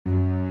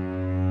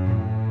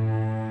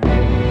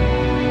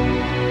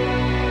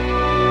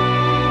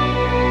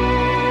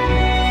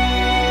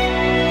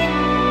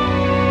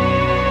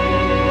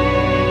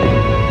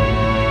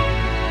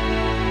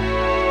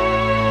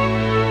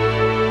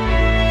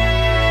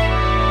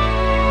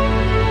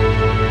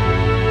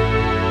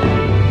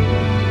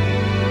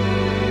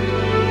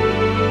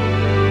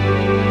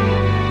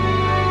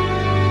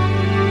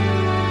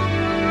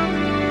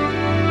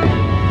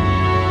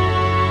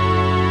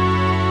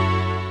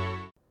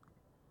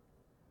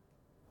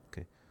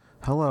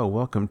Hello,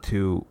 welcome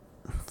to.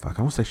 Fuck,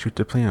 I want to say Shoot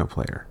the Piano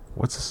Player.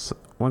 What's this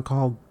one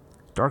called?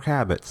 Dark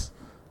Habits,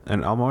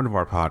 an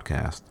Almodovar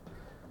podcast.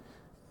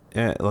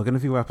 Look, in a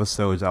few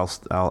episodes,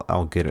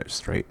 I'll get it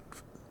straight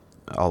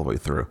all the way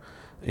through.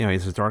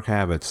 Anyways, it's Dark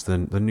Habits, the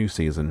new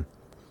season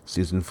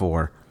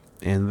 4,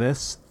 and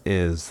this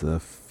is the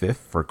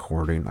 5th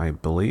recording, I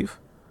believe.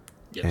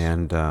 Yes.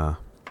 And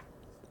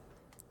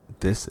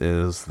this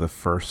is the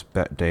first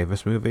Bette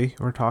Davis movie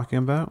we're talking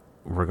about.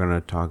 We're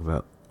gonna talk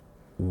about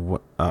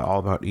All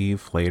About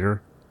Eve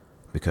later,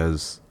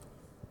 because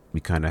we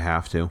kind of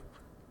have to.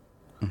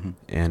 Mm-hmm.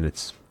 And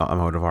it's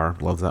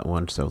Almodovar, love that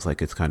one, so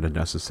it's kind of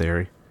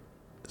necessary.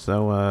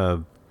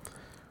 So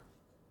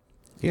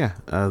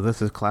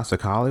this is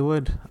Classic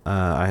Hollywood.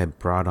 I had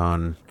brought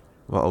on,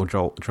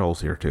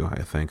 Joel's here too,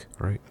 I think,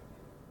 right?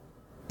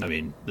 I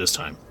mean, this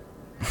time.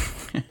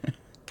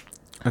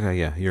 Okay,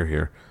 yeah, you're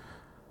here.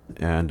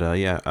 And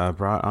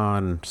brought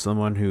on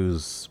someone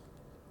who's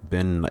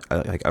been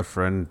like a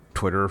friend,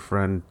 Twitter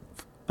friend,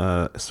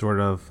 sort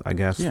of, I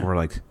guess, for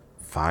like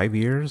 5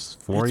 years,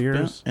 4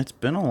 years. It's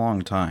been a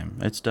long time.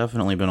 It's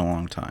definitely been a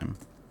long time.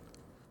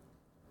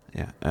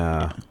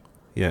 Yeah.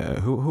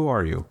 Who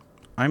are you?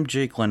 I'm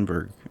Jake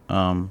Lindberg.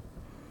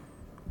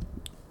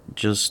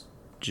 Just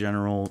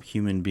general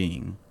human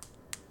being,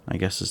 I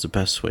guess is the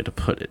best way to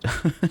put it.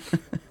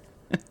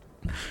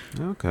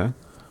 Okay.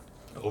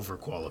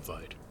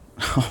 Overqualified.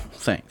 Oh,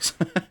 thanks.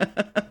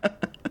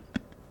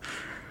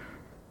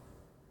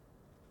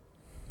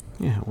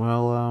 Yeah.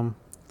 Well,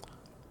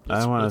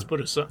 Let's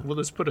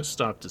put a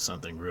stop to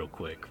something real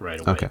quick right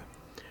away. Okay.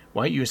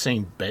 Why are you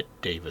saying Bette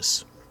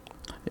Davis?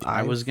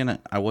 I wasn't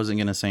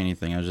gonna say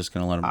anything. I was just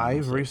gonna let him.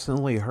 I've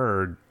recently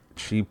heard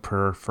she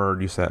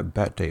preferred you said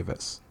Bette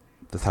Davis.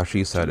 That's how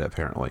she said it,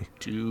 apparently.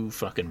 Too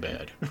fucking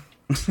bad.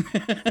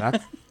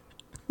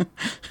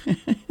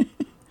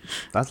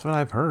 That's what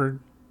I've heard.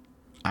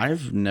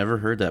 I've never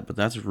heard that, but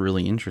that's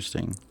really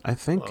interesting. I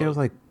think it was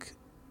like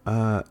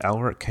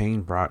Elric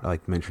Kane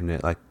mentioned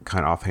it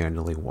kind of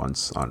offhandedly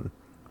once on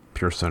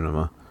Pure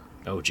Cinema.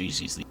 Oh, geez,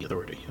 he's the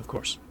authority, of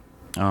course.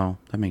 Oh,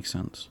 that makes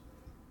sense.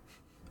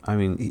 I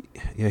mean,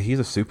 he's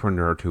a super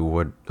nerd who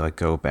would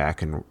go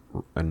back and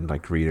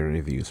read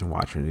interviews and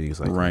watch interviews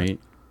right. that.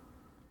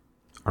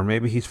 Or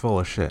maybe he's full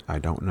of shit. I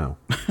don't know.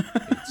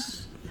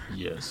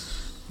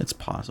 Yes. It's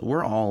possible.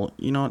 We're all,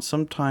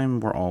 sometime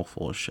we're all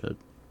full of shit.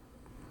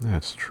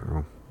 That's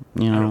true.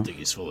 I don't think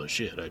he's full of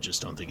shit. I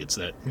just don't think it's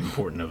that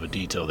important of a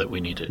detail that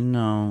we need to.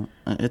 No,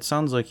 it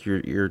sounds like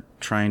you're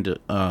trying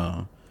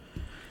to.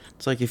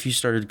 It's like if you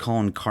started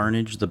calling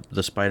Carnage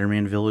the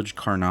Spider-Man village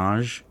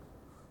Carnage.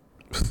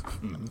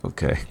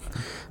 Okay.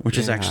 Which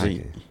is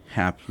actually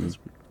happens.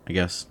 I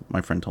guess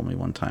my friend told me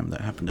one time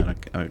that happened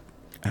at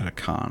a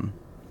con.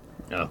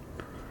 Oh.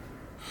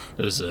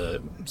 There's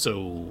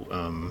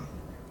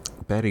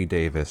Bette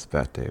Davis.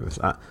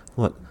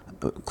 Look,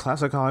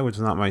 Classic Hollywood's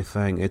not my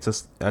thing. It's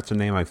just that's a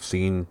name I've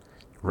seen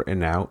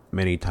written out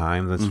many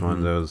times. That's one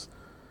of those.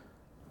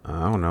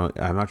 I don't know.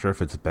 I'm not sure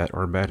if it's Bet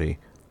or Betty.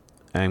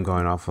 I'm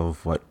going off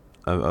of what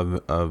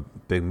a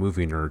big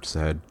movie nerd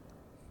said.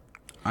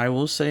 I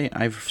will say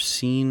I've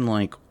seen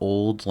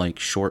old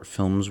short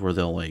films where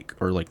they'll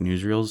or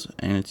newsreels,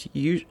 and it's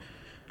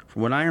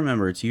from what I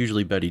remember, it's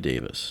usually Bette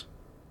Davis.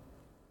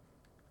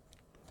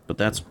 But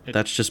that's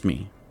just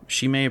me.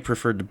 She may have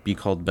preferred to be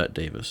called Bette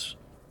Davis.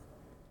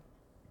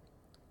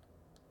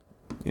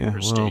 Yeah,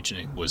 her stage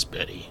name was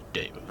Bette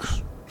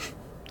Davis.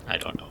 I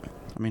don't know.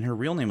 I mean, her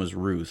real name was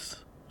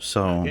Ruth,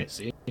 so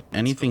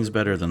anything's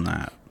better than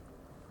that.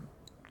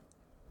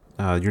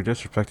 You're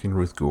disrespecting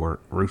Ruth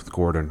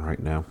Gordon right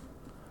now.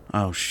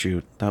 Oh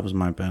shoot, that was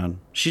my bad.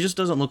 She just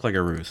doesn't look like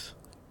a Ruth.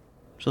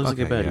 She looks like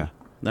a Betty. Yeah.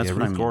 That's what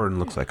Ruth I mean. Gordon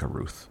looks like a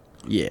Ruth.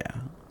 Yeah.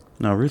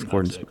 No, Ruth Not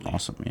Gordon's exactly.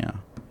 awesome. Yeah.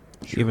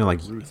 Sure, Even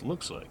Ruth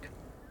looks like.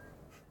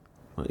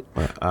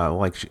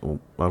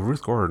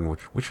 Ruth Gordon,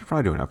 which we should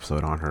probably do an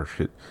episode on her.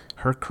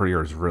 Her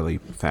career is really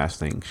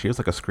fascinating. She was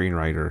a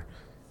screenwriter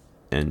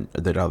and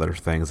did other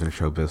things in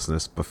show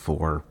business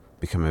before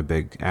becoming a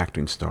big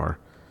acting star.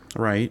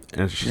 Right.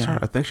 And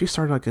I think she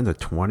started in the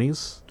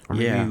 20s, or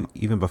maybe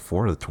even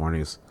before the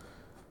 20s.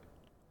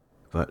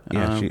 But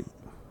yeah, she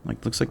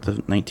looks like the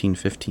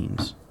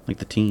 1915s, like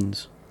the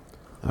teens.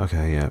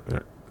 Okay,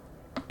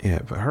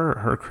 but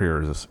her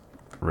career is just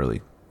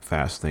really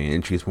fascinating,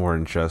 and she's more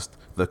than just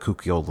the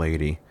kooky old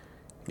lady.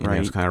 Right.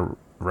 It's kind of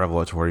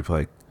revelatory.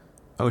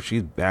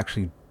 She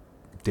actually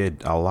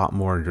did a lot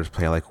more than just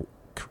play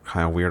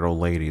kind of weird old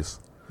ladies.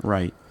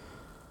 Right.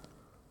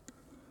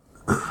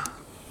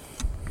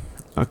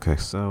 Okay,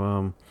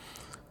 so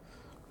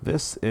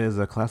this is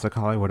a Classic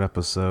Hollywood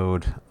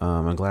episode.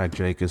 I'm glad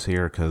Jake is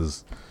here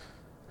because,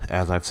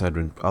 as I've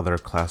said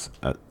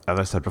as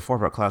I said before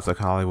about Classic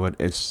Hollywood,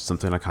 it's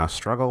something I kind of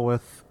struggle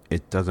with.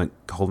 It doesn't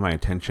hold my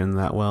attention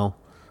that well,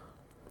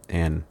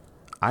 and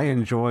I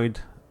enjoyed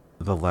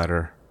the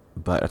letter,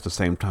 but at the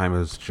same time,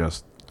 it's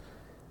just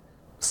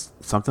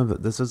something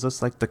that this is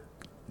just the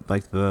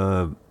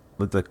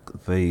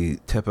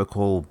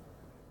typical,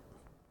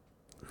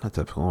 not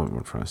typical. What am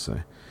I trying to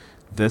say?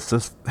 this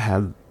just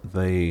had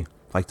the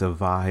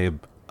vibe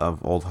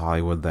of old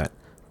Hollywood that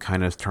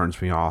kind of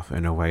turns me off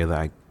in a way that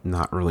I'm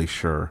not really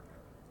sure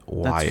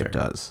why it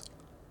does.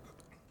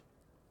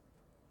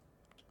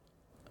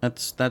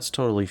 That's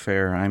totally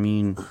fair. I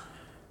mean,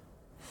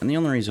 and the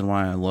only reason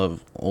why I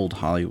love old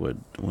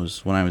Hollywood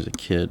was when I was a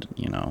kid,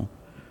 you know.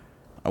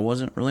 I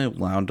wasn't really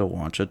allowed to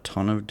watch a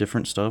ton of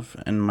different stuff,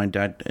 and my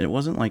dad, it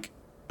wasn't like,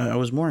 I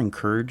was more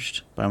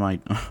encouraged by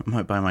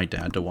my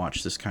dad to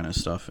watch this kind of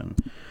stuff,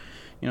 and,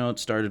 you know, it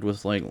started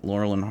with, like,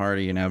 Laurel and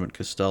Hardy and Abbott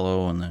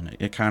Costello, and then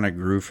it kind of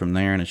grew from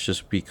there, and it's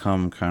just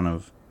become kind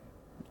of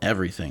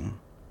everything.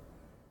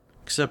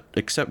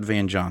 Except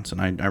Van Johnson.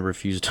 I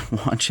refuse to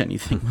watch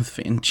anything with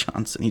Van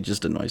Johnson. He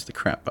just annoys the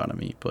crap out of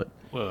me, but...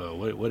 Whoa,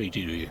 what did he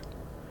do to you?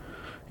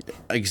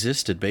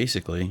 Existed,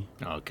 basically.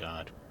 Oh,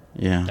 God.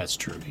 Yeah. That's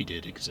true. He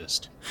did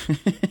exist.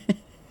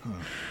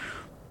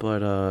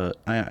 But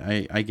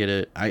I get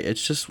it.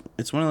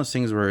 It's one of those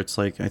things where it's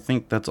like, I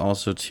think that's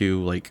also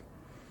too, like,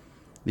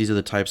 these are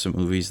the types of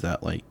movies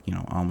that, like, you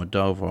know,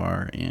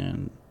 Almodovar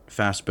and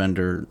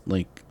Fassbender,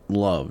 like,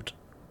 loved,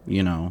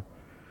 you know,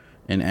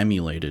 and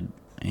emulated.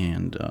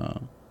 And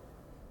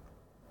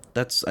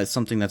that's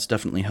something that's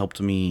definitely helped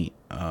me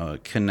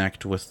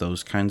connect with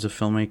those kinds of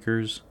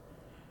filmmakers.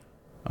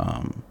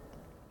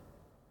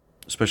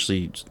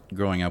 Especially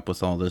growing up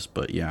with all this,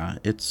 but yeah,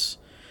 it's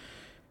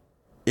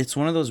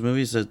one of those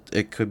movies that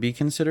it could be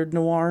considered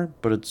noir,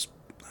 but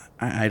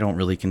I don't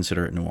really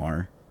consider it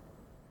noir.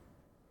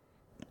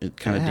 It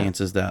kind of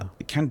dances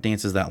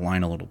that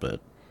line a little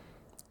bit.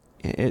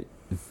 It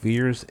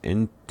veers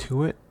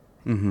into it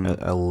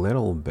a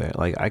little bit.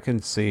 Like, I can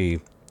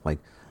see, like,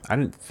 I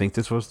didn't think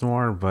this was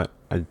noir, but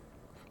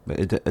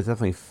it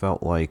definitely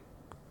felt like,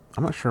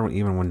 I'm not sure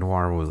even when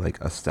noir was like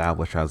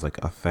established as like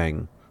a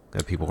thing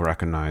that people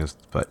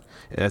recognized, but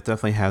it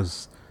definitely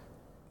has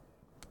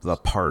the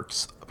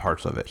parts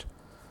of it.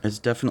 It's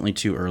definitely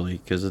too early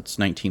because it's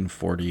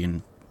 1940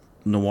 and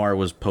noir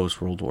was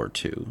post World War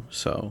II.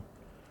 So,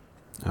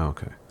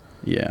 okay,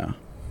 yeah.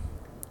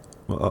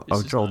 Well,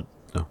 Joel,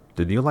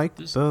 did you like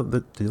did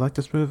you like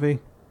this movie?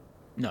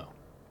 No.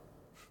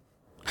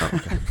 Oh,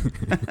 okay.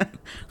 At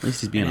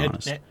least he's being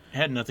honest. It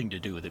had nothing to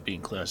do with it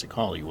being classic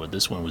Hollywood.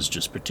 This one was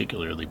just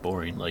particularly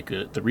boring. Like,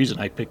 the reason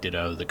I picked it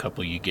out of the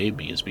couple you gave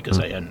me is because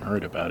I hadn't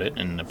heard about it,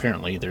 and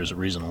apparently there's a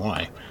reason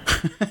why.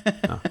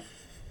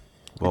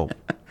 Well,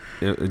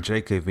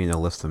 Jake gave me a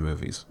list of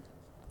movies.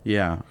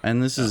 Yeah,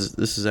 and this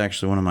is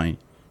actually one of my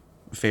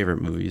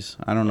favorite movies.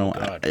 I don't know.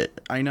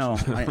 I know.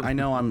 I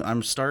know.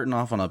 I'm starting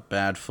off on a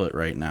bad foot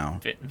right now.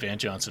 Van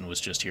Johnson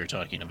was just here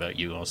talking about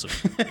you also.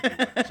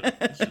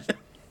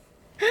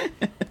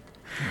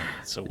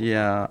 So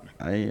yeah,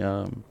 I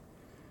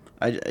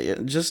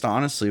just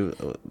honestly,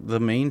 the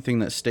main thing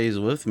that stays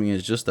with me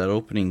is just that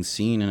opening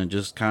scene, and it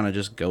just kind of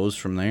just goes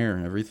from there,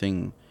 and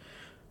everything.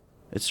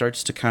 It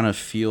starts to kind of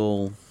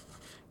feel.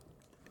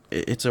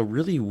 It's a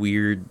really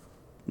weird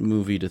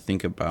movie to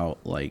think about,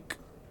 like,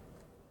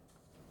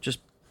 just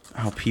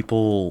how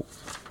people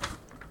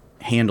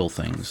handle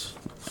things.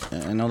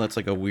 I know that's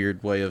like a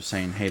weird way of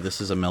saying, hey,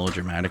 this is a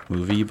melodramatic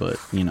movie, but,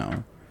 you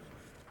know,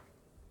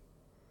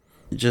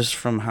 just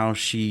from how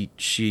she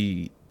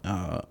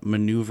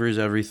maneuvers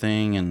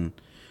everything and,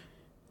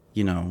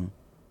 you know,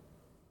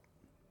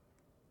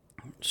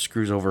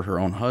 screws over her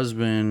own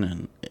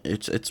husband,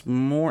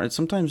 and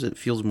sometimes it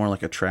feels more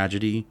like a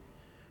tragedy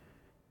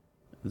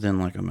than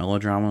like a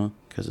melodrama,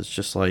 because it's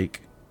just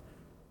like,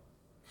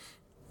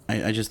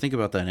 I just think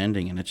about that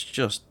ending, and it's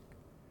just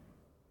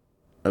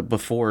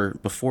before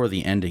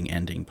the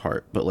ending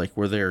part, but like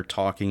where they're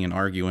talking and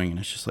arguing, and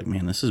it's just like,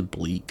 man, this is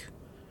bleak.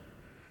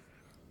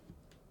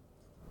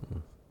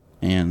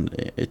 And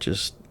it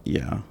just,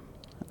 yeah.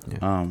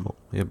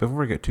 Before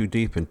we get too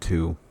deep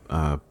into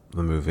the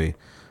movie,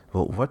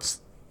 well,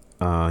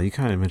 you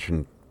kind of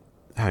mentioned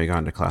how you got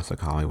into classic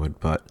Hollywood,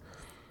 but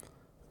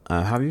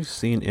have you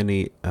seen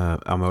any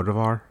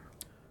Almodovar?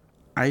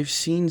 I've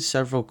seen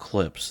several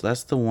clips.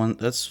 That's the one.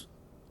 That's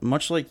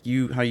much like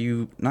you. How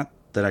you, not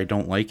that I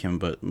don't like him,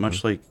 but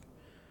much like,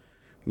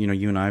 you know,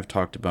 you and I have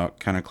talked about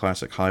kind of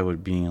classic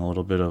Hollywood being a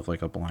little bit of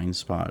like a blind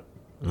spot.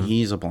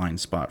 He's a blind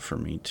spot for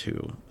me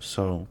too.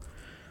 So,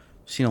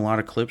 I've seen a lot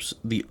of clips.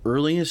 The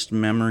earliest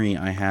memory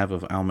I have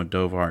of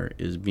Almodovar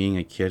is being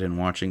a kid and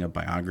watching a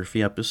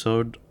biography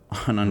episode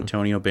on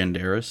Antonio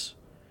Banderas.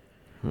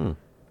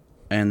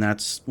 And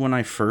that's when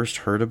I first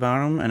heard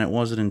about him, and it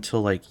wasn't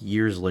until like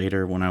years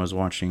later when I was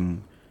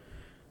watching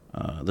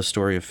The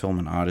Story of Film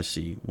and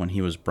Odyssey when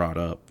he was brought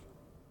up.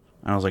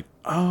 And I was like,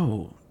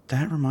 oh,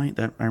 I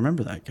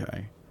remember that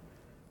guy.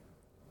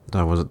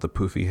 Was it the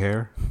poofy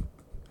hair?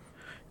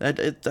 That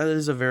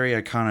is a very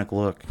iconic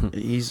look.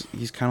 He's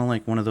kind of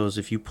like one of those,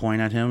 if you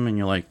point at him and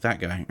you're like, that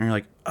guy, and you're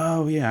like,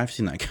 oh yeah, I've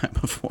seen that guy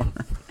before.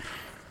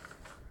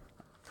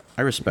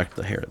 I respect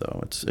the hair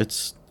though.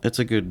 It's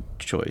a good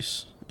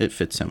choice. It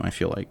fits him, I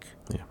feel like.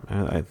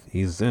 Yeah,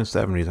 he's in his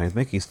 70s. I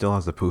think he still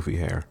has the poofy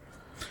hair.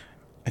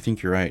 I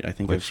think you're right. I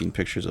think I've seen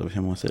pictures of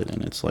him with it,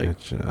 and it's like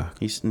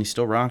he's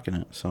still rocking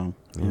it. So,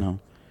 you know,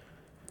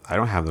 I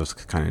don't have those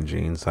kind of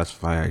genes.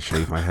 That's why I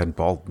shave my head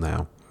bald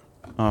now.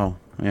 Oh,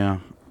 yeah.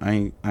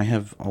 I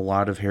have a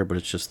lot of hair, but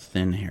it's just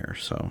thin hair,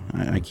 so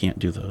I can't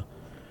do the...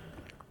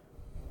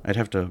 I'd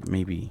have to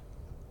maybe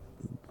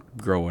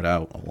grow it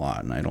out a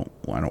lot, and I don't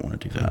want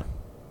to do that.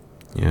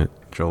 Yeah,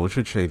 Joel, you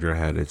should shave your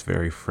head. It's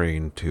very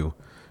freeing to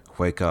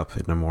wake up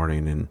in the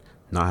morning and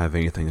not have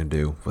anything to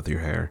do with your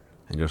hair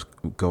and just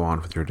go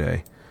on with your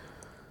day.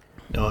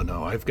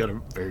 No, I've got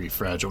a very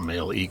fragile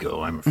male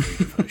ego. I'm afraid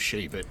if I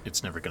shave it,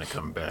 it's never going to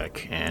come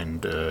back.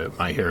 And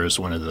my hair is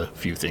one of the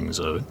few things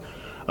of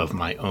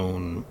my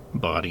own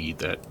body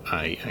that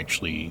I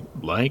actually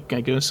like,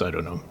 I guess. I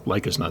don't know.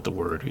 Like is not the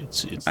word.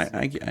 It's.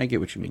 I get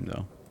what you mean,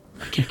 though.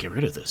 I can't get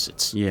rid of this.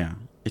 It's your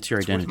it's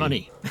identity. worth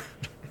money.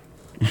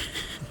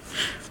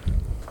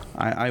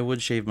 I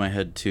would shave my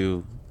head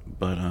too,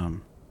 but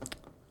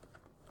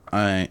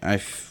I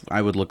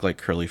would look like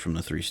Curly from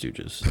the Three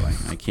Stooges, so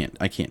I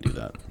can't do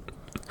that.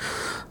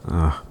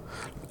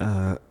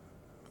 I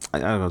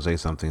was gonna say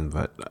something,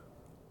 but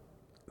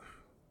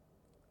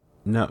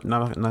no,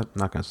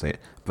 not gonna say it.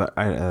 But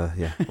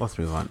yeah, let's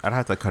move on. I'd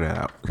have to cut it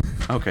out.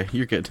 Okay,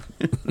 you're good.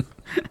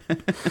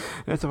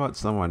 It's about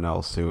someone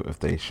else who, if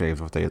they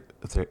shaved,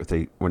 if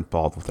they went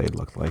bald, what they'd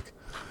look like.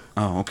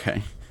 Oh,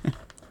 okay.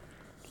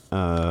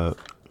 And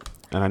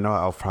I know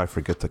I'll probably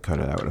forget to cut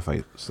it out if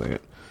I say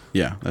it.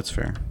 Yeah, that's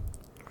fair.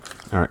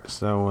 All right,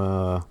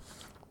 so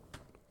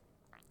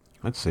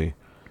let's see.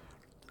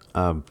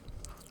 What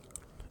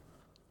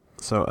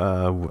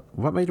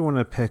made you want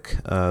to pick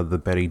the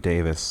Betty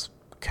Davis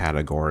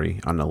category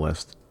on the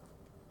list?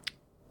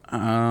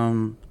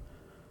 I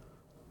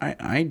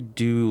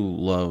do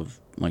love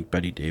like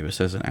Betty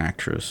Davis as an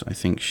actress. I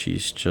think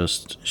she's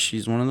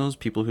one of those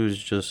people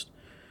who's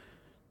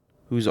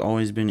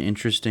always been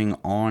interesting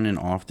on and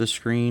off the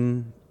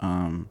screen.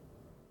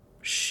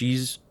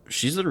 She's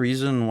the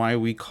reason why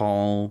we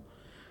call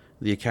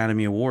the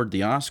Academy Award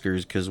the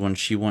Oscars, because when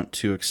she went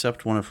to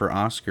accept one of her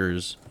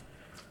Oscars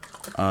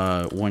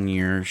one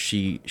year,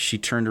 she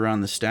turned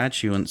around the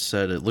statue and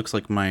said, "It looks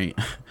like my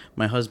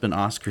husband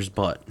Oscar's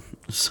butt."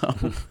 So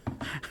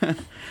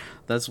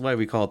that's why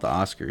we call it the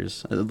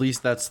Oscars. At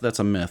least that's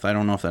a myth. I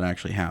don't know if that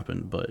actually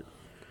happened, but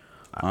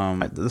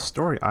the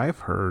story I've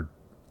heard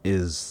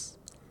is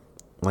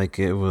like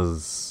it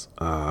was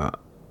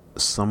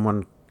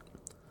someone.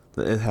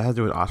 It had to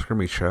do with Oscar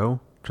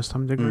Michaud to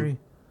some degree.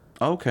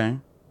 Okay.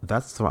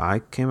 That's what I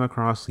came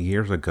across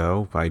years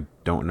ago, but I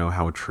don't know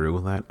how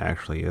true that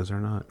actually is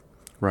or not.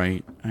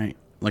 Right.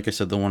 Like I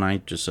said, the one I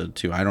just said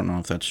too, I don't know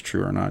if that's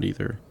true or not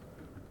either.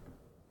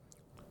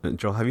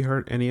 Joel, have you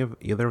heard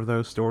either of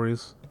those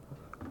stories?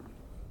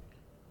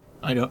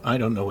 I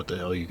don't know what the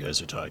hell you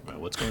guys are talking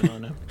about. What's going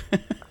on now?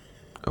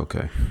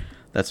 Okay.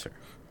 That's fair.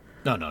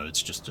 No,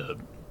 it's just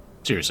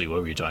seriously,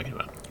 what were you talking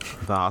about?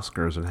 The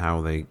Oscars and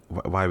how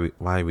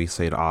why we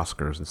say the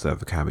Oscars instead of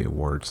the Academy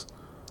Awards.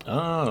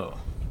 Oh.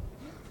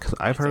 Because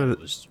I've heard it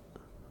was.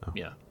 Oh.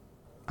 Yeah.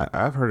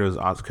 I've heard it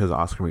was because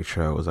Oscar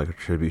Michaud was like a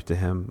tribute to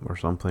him or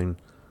something.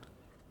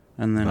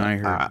 And then I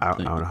heard, I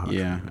don't know how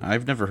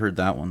I've never heard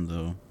that one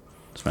though,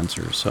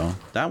 Spencer. So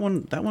that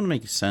one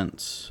makes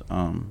sense.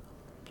 Well,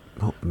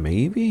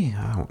 maybe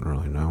I don't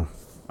really know.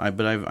 I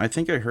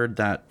think I heard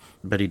that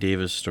Betty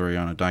Davis story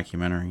on a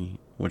documentary,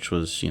 which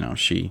was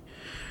she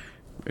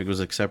was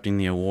accepting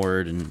the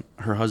award and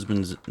her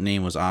husband's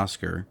name was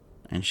Oscar,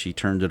 and she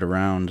turned it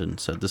around and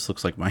said, "This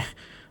looks like my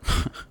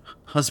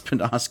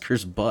husband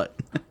Oscar's butt."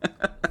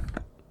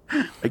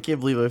 I can't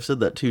believe I've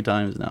said that 2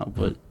 times now,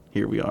 but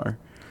here we are.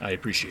 I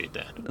appreciate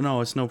that.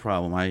 No, it's no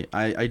problem.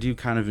 I do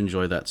kind of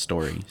enjoy that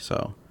story,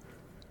 so.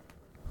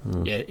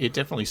 Yeah, it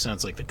definitely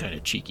sounds like the kind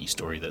of cheeky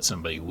story that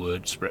somebody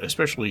would,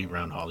 especially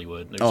around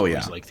Hollywood. There's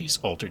always like these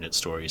alternate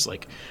stories,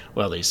 like,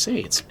 well, they say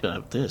it's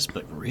about this,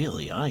 but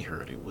really, I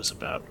heard it was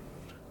about,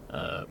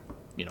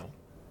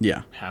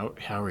 Yeah.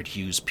 Howard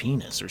Hughes'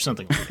 penis or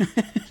something like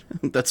that.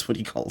 That's what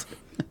he called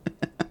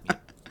it.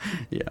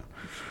 Yeah.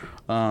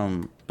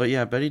 But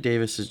yeah, Betty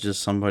Davis is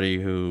just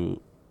somebody who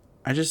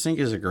I just think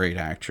is a great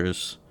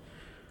actress.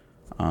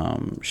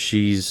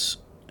 She's,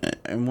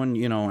 and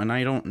and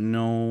I don't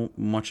know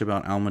much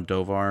about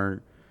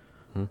Almodovar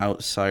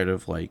outside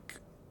of like,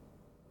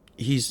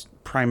 he's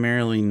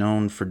primarily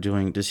known for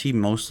does he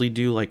mostly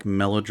do like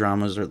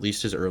melodramas, or at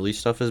least his early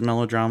stuff is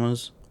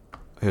melodramas?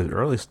 His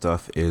early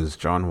stuff is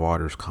John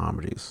Waters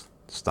comedies,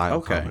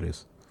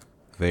 comedies.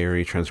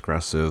 Very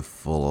transgressive,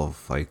 full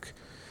of like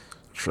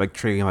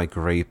treating like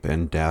rape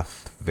and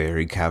death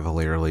very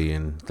cavalierly,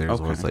 and there's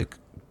always like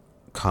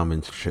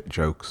common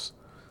jokes.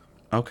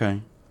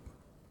 Okay.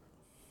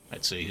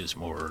 I'd say his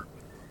more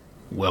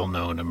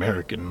well-known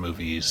American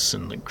movies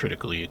and the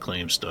critically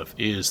acclaimed stuff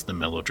is the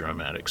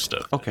melodramatic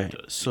stuff. Okay,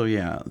 so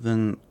yeah,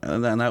 then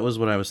that was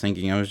what I was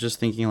thinking. I was just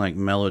thinking like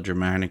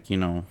melodramatic,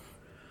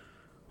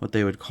 what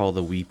they would call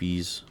the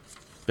weepies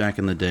back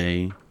in the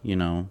day,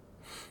 and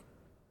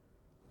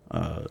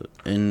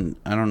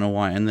I don't know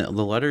why. And the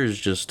letter is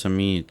just, to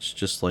me, it's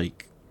just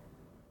like,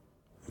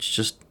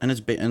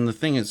 and and the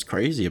thing it's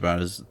crazy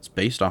about is it's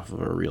based off of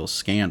a real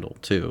scandal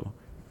too.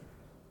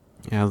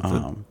 Yeah,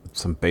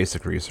 some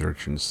basic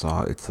research and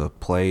saw it's a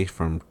play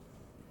from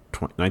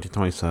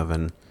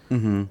 1927,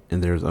 Mm-hmm.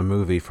 and there's a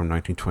movie from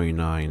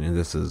 1929, and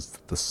this is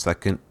the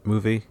second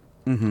movie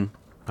Mm-hmm.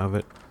 of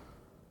it.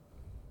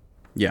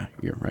 Yeah,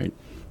 you're right.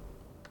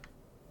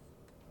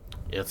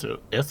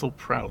 Ethel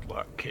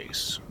Proudlock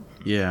case.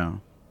 Yeah.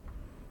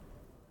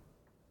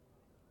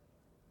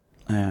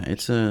 Yeah,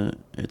 it's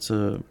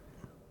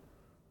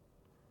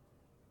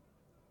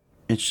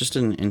just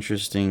an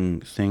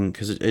interesting thing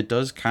because it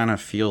does kind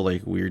of feel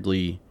like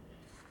weirdly.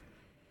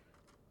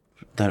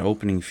 That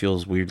opening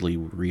feels weirdly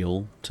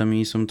real to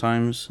me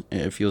sometimes.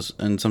 It feels,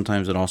 and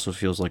sometimes it also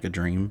feels like a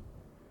dream.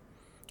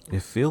 It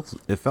felt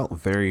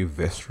very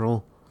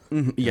visceral.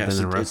 Yes, And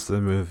then the rest of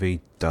the movie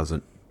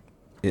doesn't.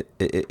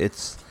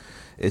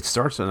 It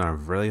starts on a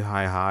really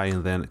high,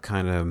 and then it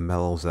kind of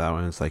mellows out,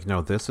 and it's like,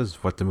 no, this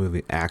is what the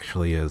movie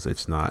actually is.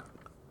 It's not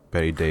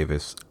Betty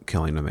Davis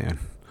killing a man.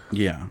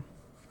 Yeah.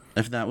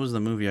 If that was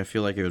the movie, I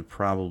feel like it would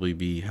probably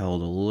be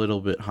held a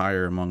little bit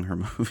higher among her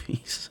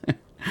movies.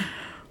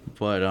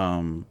 But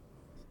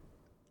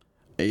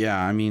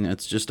yeah, I mean,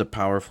 it's just a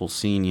powerful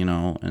scene, you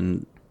know,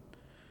 and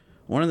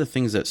one of the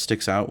things that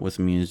sticks out with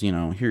me is, you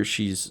know, here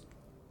she's,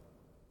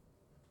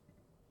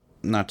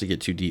 not to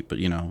get too deep, but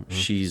you know,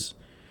 she's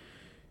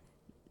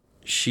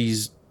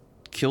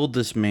killed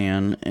this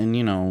man, and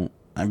you know,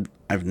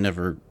 I've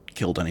never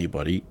killed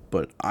anybody,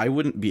 but I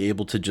wouldn't be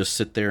able to just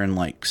sit there and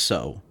like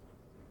sew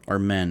or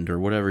mend or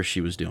whatever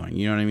she was doing.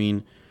 You know what I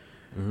mean?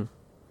 Mm-hmm.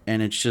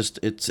 And it's just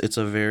it's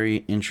a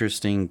very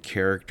interesting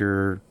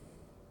character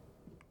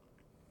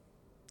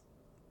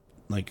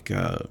like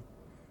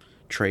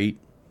trait.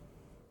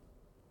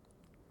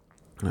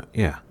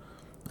 Yeah,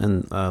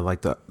 and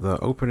like the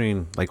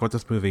opening, like what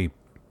this movie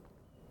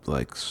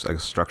like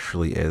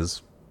structurally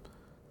is,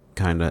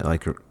 kind of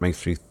like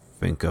makes me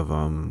think of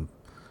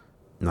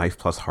Knife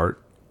Plus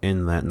Heart.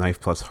 In that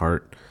Knife Plus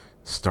Heart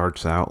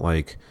starts out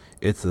like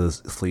it's a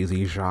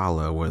sleazy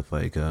giallo with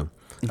like a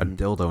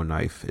dildo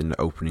knife in the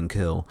opening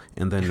kill,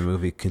 and then the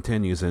movie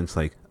continues and it's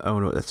like, oh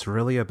no, it's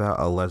really about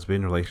a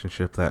lesbian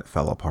relationship that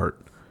fell apart.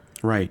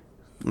 Right.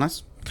 And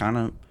that's kind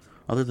of,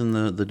 other than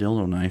the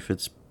dildo knife,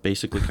 it's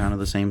basically kind of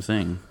the same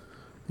thing.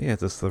 Yeah,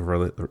 it's just how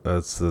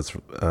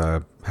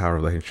a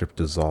relationship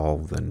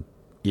dissolved and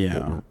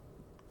Yeah.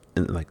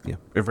 and like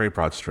very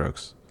broad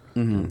strokes.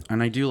 Mm-hmm.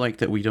 And I do like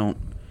that we don't,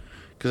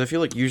 because I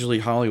feel like usually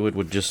Hollywood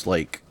would just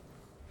like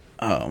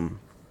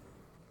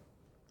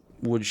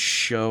would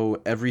show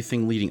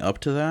everything leading up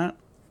to that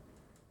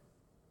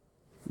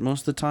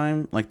most of the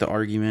time, like the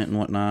argument and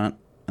whatnot.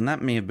 And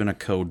that may have been a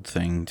code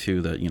thing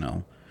too, that, you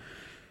know,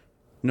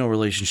 no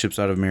relationships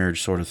out of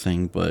marriage sort of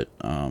thing, but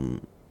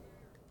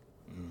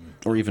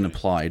or even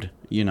applied,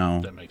 you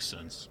know. That makes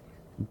sense.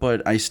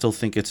 But I still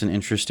think it's an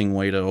interesting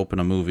way to open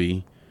a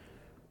movie.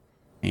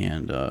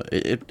 And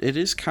it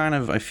is kind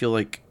of, I feel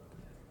like,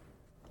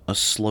 a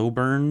slow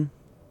burn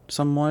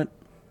somewhat.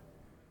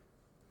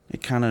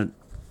 It kind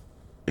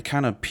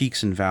of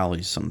peaks and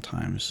valleys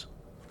sometimes.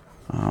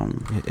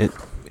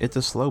 It's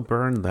a slow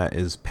burn that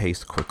is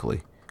paced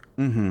quickly.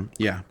 Mm-hmm.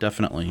 Yeah,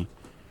 definitely.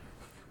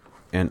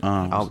 And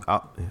Joel,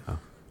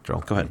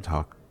 go ahead.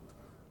 Talk.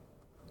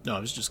 No, I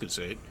was just gonna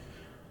say,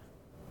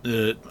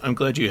 I'm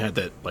glad you had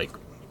that, like,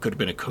 could have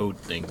been a code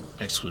thing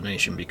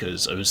explanation,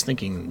 because I was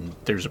thinking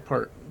there's a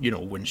part, you know,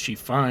 when she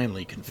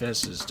finally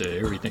confesses to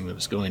everything that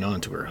was going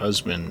on to her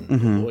husband, the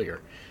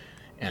lawyer,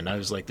 and I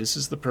was like, this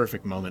is the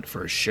perfect moment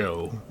for a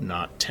show,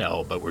 not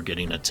tell, but we're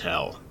getting a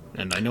tell.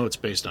 And I know it's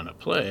based on a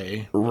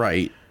play.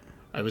 Right.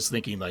 I was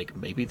thinking, like,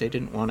 maybe they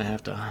didn't want to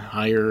have to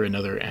hire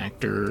another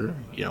actor,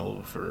 you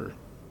know, for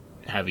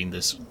having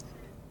this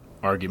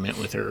argument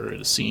with her at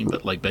a scene,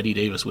 but like Betty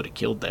Davis would have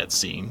killed that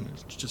scene.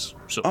 It's just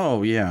so.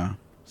 Oh yeah.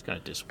 It's kind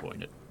of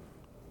disappointed.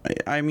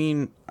 I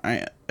mean,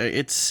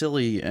 it's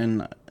silly,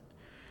 and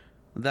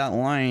that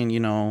line,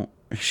 you know,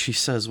 she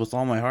says, "With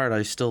all my heart,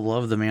 I still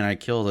love the man I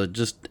killed." It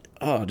just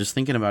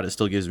thinking about it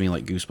still gives me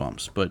like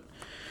goosebumps. But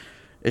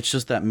it's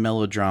just that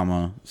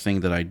melodrama thing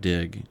that I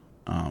dig,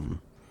 and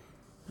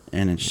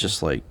it's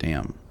just like,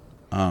 damn.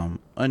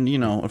 And you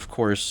know, of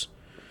course,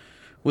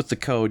 with the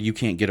code, you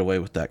can't get away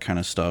with that kind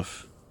of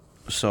stuff.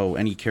 So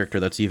any character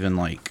that's even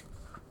like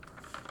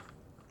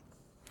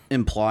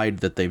implied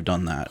that they've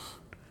done that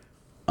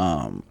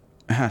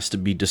has to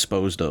be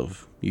disposed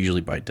of,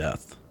 usually by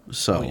death.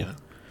 So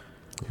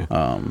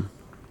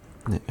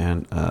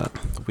and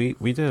we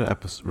did an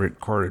episode,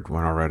 recorded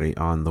one already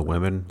on the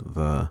women,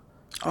 the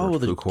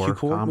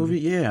Q-Core movie.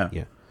 Yeah,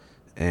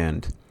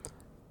 and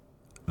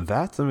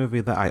that's a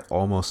movie that I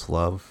almost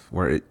love,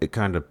 where it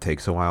kind of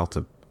takes a while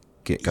to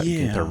get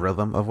the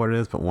rhythm of what it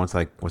is, but once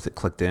it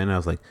clicked in, I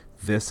was like,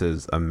 this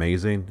is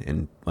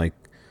amazing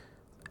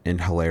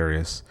and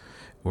hilarious.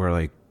 Where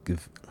like,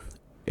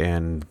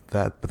 and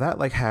that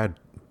like had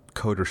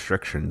code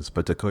restrictions,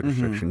 but the code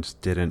restrictions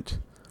didn't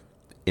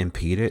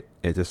impede it.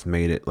 It just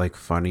made it like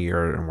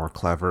funnier and more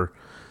clever.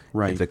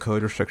 Right. And the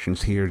code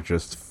restrictions here,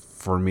 just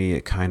for me,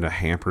 it kind of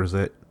hampers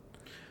it.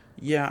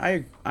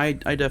 Yeah, I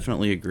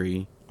definitely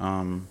agree.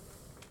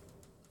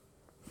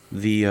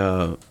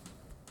 The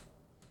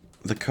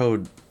the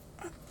code.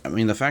 I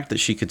mean, the fact that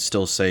she could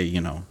still say,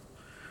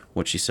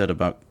 what she said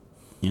about,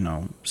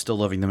 still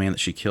loving the man that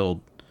she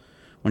killed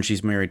when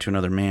she's married to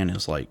another man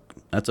is like,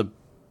 that's a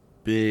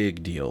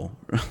big deal.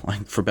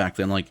 Like, for back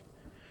then, like,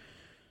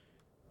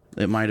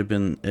 it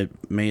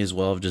may as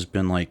well have just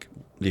been like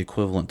the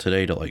equivalent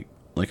today to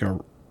like a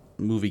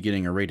movie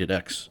getting a rated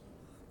X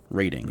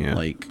rating. Yeah.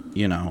 Like,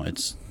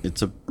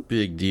 it's a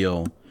big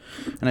deal.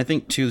 And I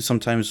think too,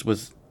 sometimes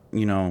with,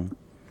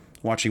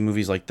 watching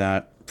movies like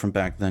that from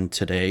back then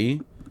today,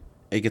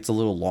 it gets a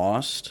little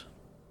lost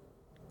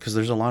because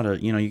there's a lot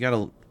of, you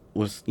gotta,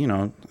 with,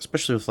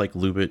 especially with like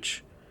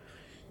Lubitsch,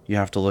 you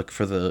have to look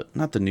for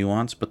not the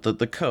nuance, but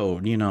the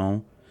code,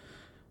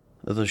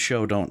 the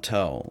show don't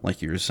tell,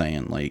 like you were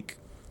saying, like.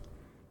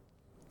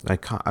 I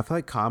feel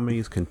like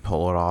comedies can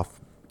pull it off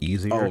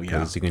easier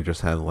because you can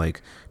just have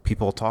like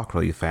people talk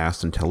really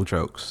fast and tell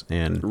jokes,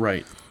 and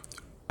right.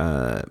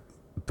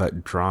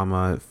 But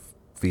drama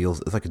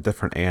it's like a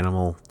different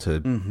animal to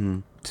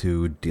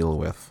deal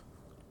with.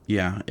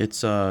 Yeah,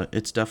 it's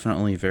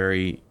definitely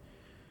very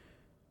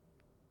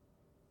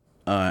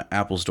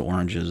apples to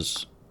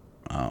oranges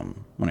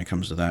when it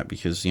comes to that,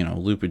 because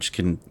Lupich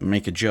can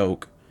make a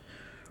joke,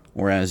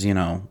 whereas you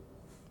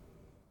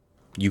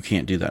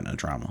can't do that in a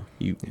drama.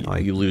 You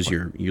lose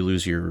your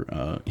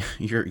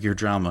your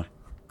drama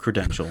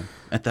credential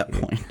at that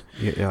point.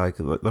 Yeah, like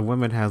the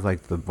woman has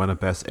like one of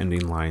the best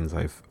ending lines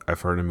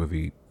I've heard in a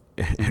movie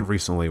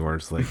recently, where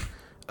it's like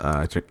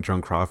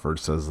Joan Crawford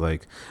says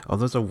like, "Oh,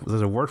 there's a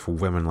word for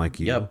women like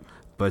you." Yep.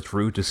 But it's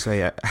rude to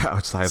say it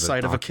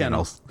outside of a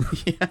kennel.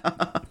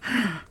 Yeah,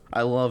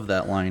 I love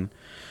that line.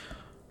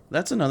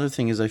 That's another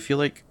thing is I feel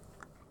like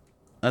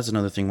that's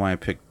another thing why I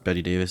picked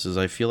Bette Davis is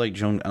I feel like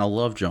and I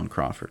love Joan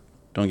Crawford.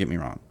 Don't get me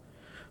wrong,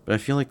 but I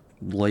feel like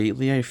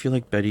lately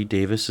Bette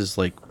Davis is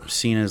like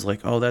seen as like,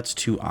 oh, that's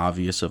too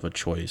obvious of a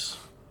choice.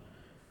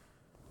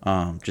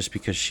 Just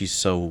because she's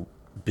so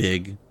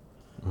big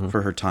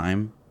for her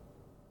time,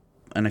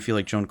 and I feel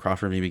like Joan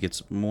Crawford maybe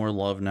gets more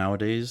love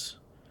nowadays.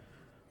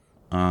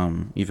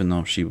 Even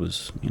though she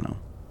was,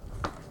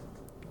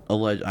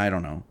 I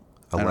don't know.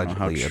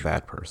 Allegedly a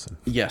bad person.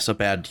 Yes, a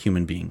bad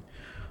human being.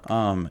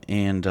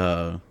 And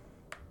I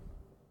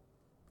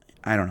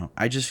don't know.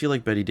 I just feel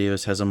like Bette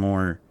Davis has a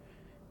more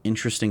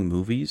interesting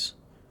movies.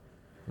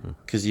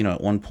 Because,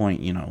 at one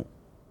point,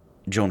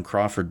 Joan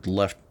Crawford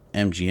left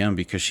MGM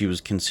because she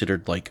was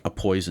considered like a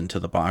poison to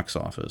the box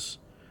office.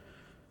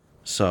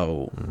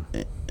 So,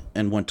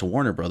 and went to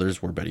Warner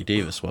Brothers where Bette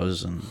Davis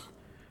was, and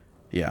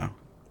yeah.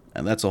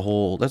 And that's a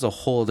whole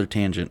other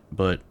tangent,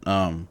 but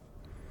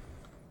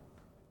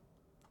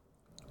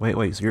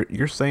Wait, so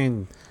you're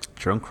saying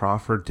Joan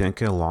Crawford didn't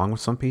get along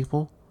with some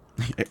people?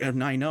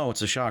 I know,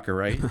 it's a shocker,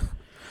 right?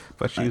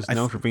 But she's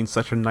known for being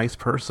such a nice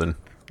person.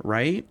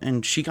 Right?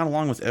 And she got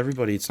along with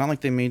everybody. It's not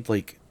like they made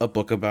like a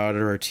book about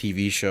it or a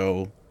TV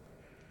show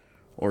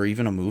or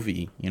even a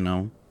movie,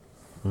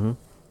 Mm-hmm.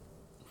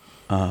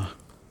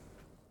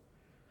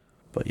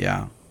 But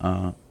yeah.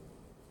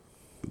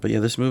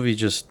 This movie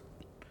just,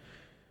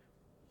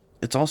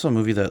 it's also a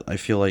movie that I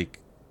feel like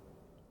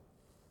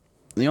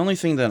the only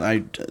thing that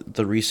I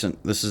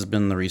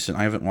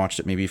haven't watched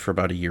it maybe for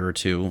about a year or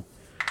two.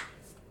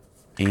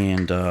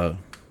 And I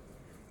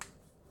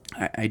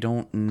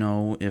don't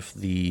know if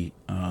the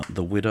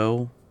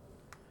widow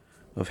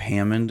of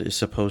Hammond is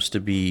supposed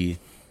to be,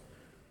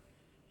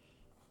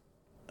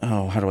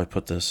 how do I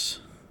put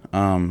this?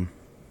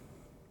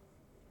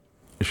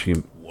 Is she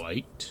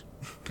white?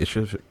 Is she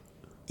a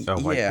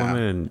white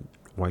woman and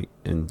white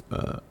and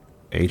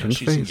Asian No,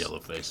 she's face? in yellow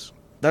face.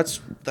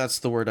 That's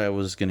the word I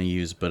was gonna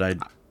use, but I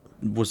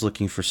was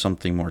looking for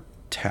something more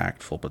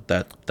tactful. But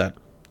that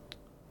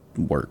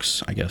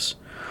works, I guess.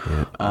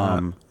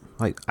 Yeah.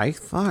 Like I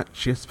thought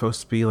she was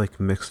supposed to be like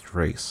mixed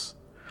race.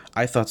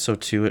 I thought so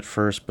too at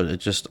first, but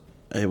it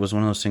was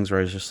one of those things where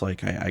I was just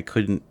like I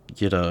couldn't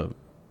get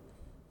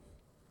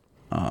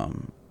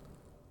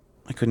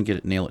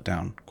nail it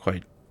down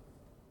quite.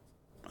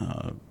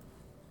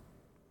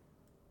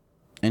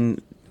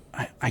 And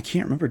I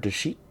can't remember. Does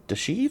she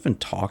even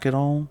talk at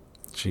all?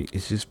 She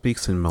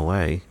speaks in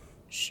Malay.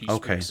 She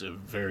Okay. speaks a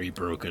very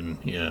broken,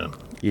 yeah.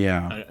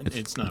 Yeah.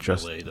 It's not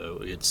just- Malay though.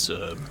 It's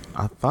I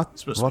thought.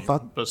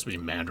 supposed to be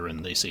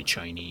Mandarin. They say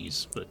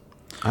Chinese, but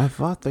I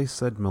thought they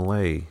said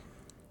Malay,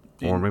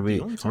 or maybe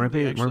the only time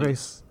they actually-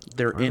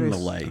 They're in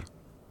Malay. Malay.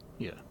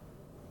 yeah.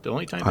 The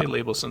only time they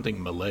label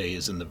something Malay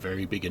is in the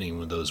very beginning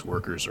when those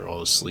workers are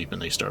all asleep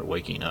and they start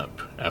waking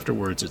up.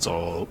 Afterwards, it's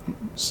all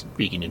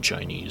speaking in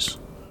Chinese.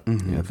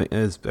 Yeah, I think it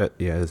is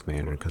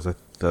Mandarin because it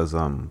does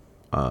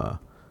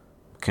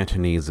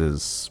Cantonese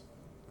is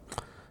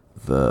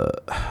the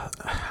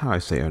how do I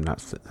say it?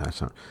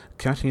 That's not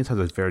Cantonese has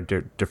a very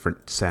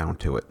different sound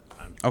to it.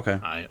 Okay.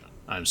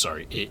 I'm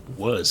sorry. It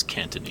was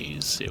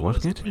Cantonese. It Was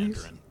was Cantonese?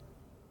 Mandarin.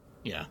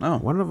 Yeah. Oh.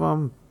 One of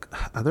them,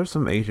 there's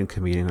some Asian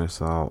comedian I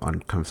saw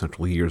on Comedy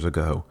Central years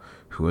ago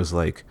who was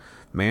like,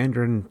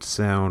 Mandarin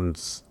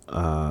sounds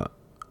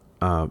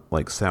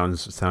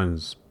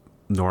sounds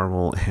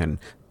normal and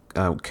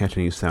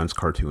Cantonese sounds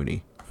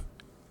cartoony.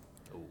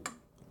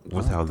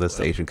 with how this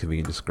Asian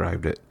comedian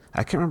described it.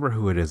 I can't remember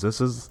who it is. This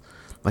is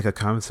like a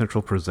Comedy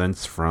Central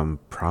Presents from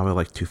probably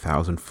like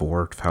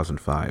 2004,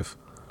 2005.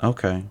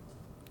 Okay.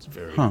 It's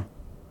very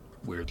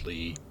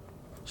weirdly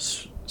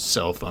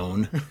cell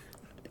phone.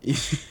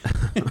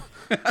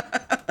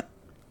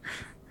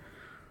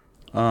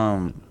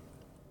 I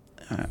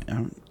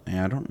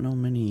don't know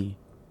many.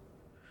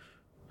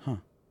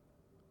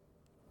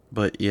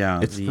 But yeah,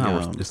 it's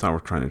not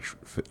worth trying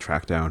to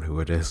track down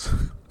who it is.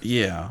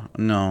 Yeah,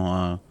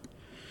 no.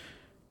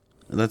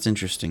 That's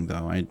interesting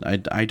though.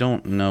 I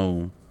don't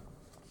know.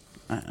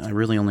 I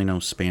really only know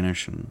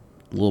Spanish and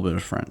a little bit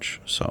of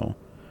French. So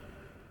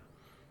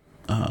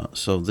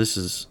this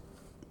is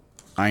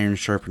iron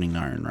sharpening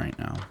iron right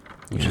now,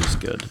 which is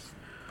good.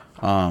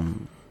 But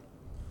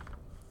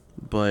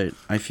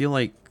I feel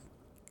like,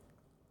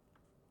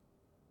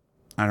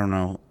 I don't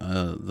know.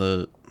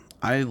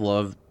 I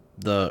love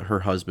her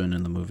husband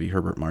in the movie,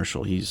 Herbert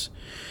Marshall. He's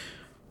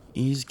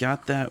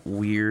got that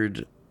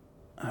weird.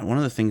 One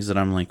of the things that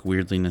I'm like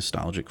weirdly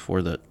nostalgic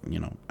for that,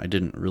 I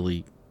didn't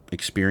really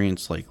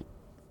experience like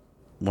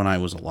when I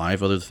was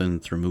alive, other than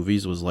through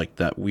movies, was like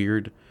that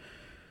weird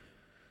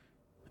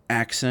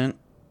accent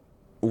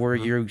where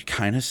you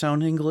kind of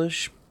sound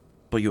English,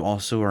 but you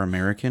also are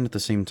American at the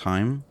same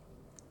time.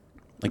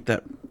 Like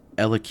that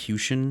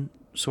elocution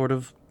sort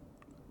of.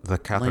 The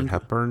Katharine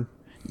Hepburn?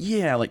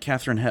 Yeah, like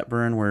Katharine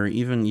Hepburn, where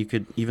even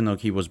though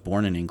he was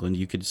born in England,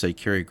 you could say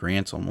Cary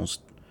Grant's almost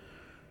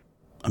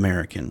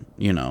American,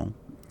 Yeah.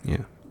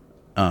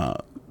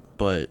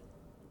 But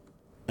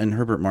and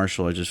Herbert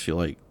Marshall, I just feel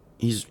like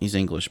he's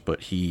English,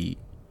 but he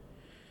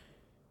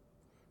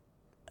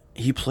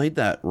played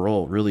that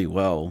role really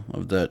well.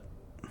 Of that,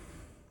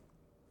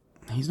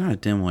 he's not a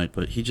dimwit,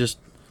 but he just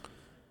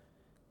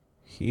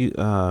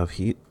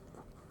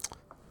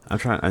I'm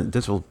trying.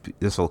 This will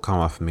come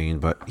off mean,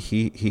 but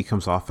he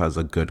comes off as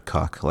a good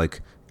cuck.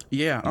 Like,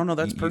 yeah. Oh no,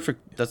 that's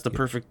perfect. That's the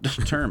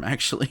perfect term,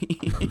 actually.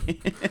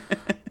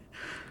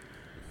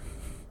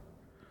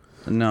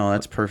 No,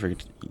 that's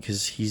perfect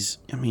because he's.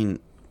 I mean,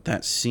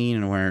 that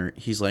scene where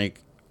he's like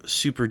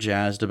super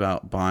jazzed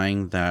about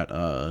buying that.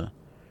 Where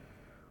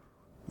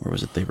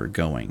was it they were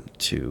going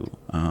to?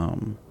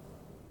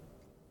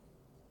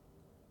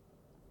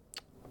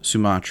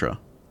 Sumatra.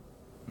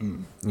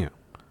 Yeah.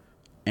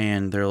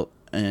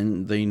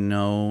 And they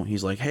know,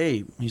 he's like,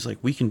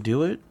 we can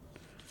do it,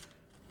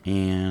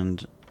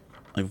 and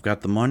I've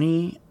got the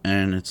money,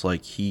 and it's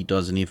like he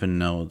doesn't even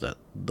know that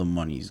the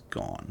money's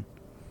gone.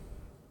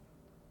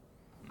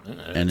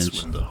 And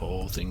it's when the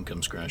whole thing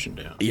comes crashing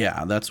down.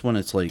 Yeah, that's when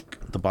it's like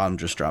the bottom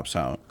just drops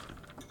out.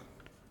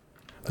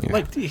 Yeah.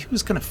 Like, he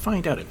was going to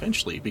find out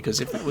eventually, because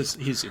if that was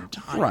his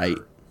entire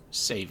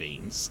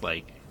savings,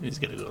 like, he's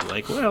going to go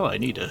like, well, I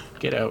need to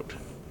get out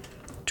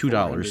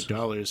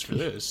 $400 for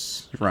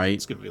this. Right.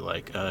 It's going to be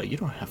like, you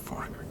don't have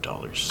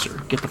 $400, sir.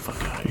 Get the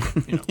fuck out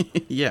of here.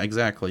 Yeah,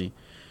 exactly.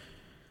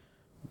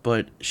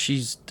 But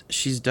she's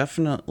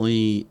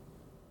definitely,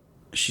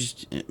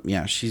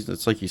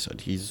 it's like you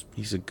said, he's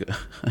a good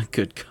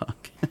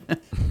cuck.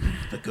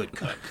 The good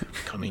cuck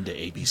coming to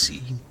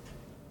ABC.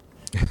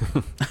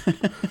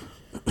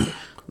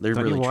 They're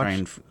don't really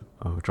trying.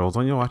 Joel,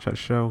 don't you watch that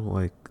show?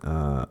 Like,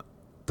 what's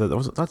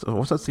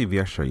that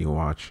CBS show you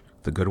watch?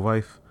 The Good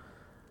Wife?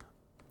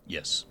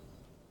 Yes.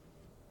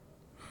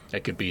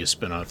 That could be a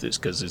spin-off,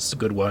 because it's The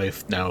Good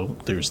Wife. Now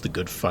there's The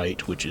Good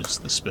Fight, which is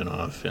the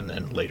spin-off, and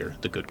then later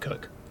The Good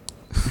Cuck.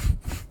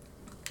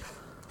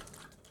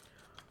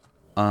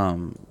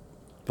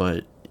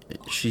 But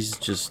she's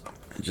just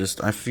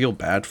I feel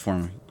bad for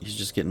him. He's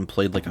just getting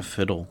played like a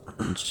fiddle.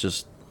 It's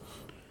just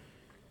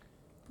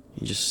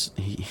he just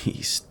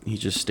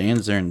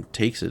stands there and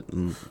takes it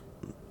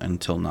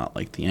until not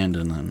like the end,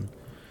 and then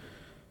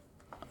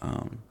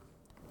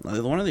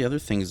one of the other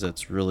things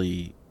that's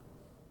really,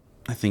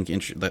 I think,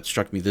 that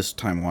struck me this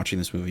time watching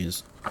this movie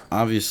is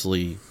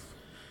obviously,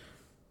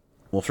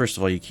 well, first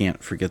of all, you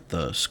can't forget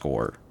the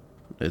score.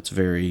 It's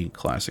very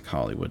classic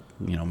Hollywood.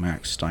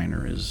 Max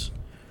Steiner is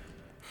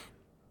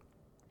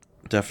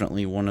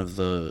definitely one of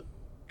the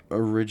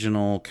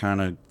original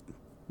kind of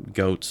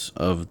goats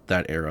of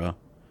that era.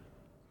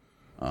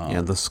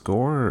 Yeah, the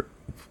score,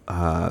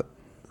 I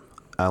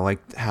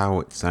liked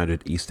how it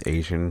sounded East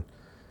Asian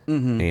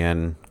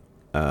and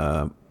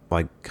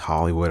like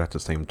Hollywood at the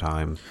same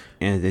time,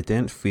 and it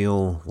didn't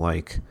feel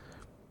like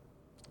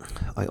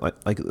I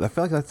feel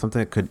like that's something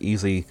that could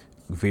easily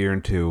veer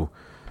into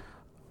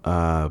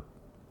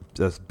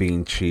just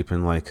being cheap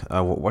and like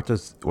what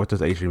does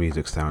Asian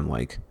music sound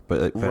like,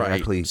 but it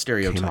actually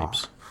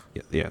stereotypes.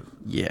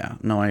 Yeah,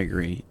 no, I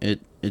agree.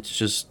 It's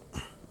just,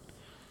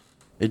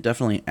 it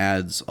definitely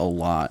adds a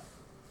lot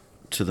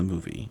to the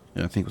movie.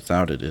 I think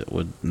without it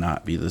would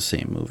not be the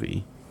same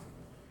movie.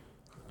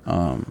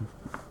 I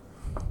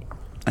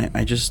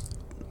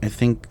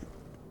think,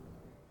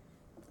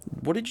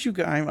 what did you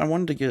guys, I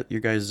wanted to get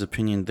your guys'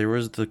 opinion. There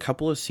was the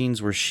couple of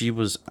scenes where she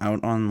was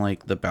out on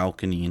like the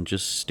balcony and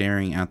just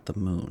staring at the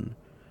moon.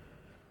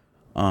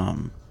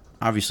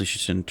 Obviously she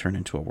shouldn't turn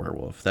into a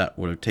werewolf. That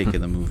would have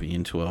taken the movie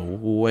into a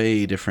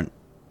way different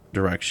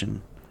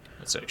direction.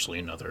 That's actually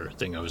another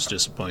thing I was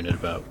disappointed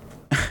about.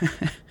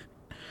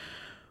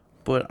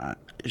 But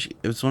it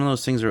was one of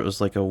those things where it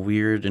was like a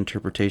weird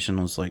interpretation.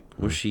 It was like,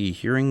 was she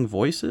hearing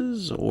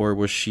voices or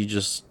was she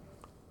just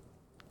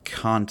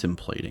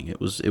contemplating? It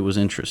was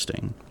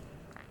interesting.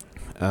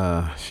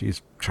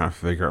 She's trying to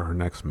figure out her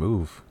next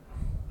move.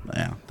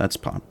 Yeah, I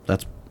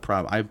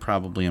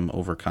probably am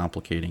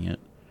overcomplicating it.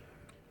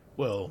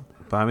 Well,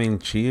 But I mean,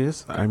 she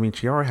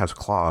already has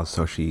claws,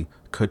 so she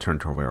could turn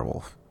into a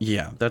werewolf.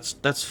 Yeah,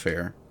 that's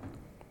fair.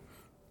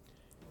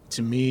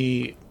 to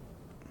me,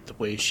 the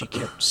way she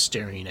kept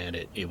staring at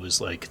it, it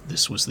was like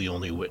this was the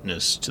only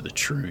witness to the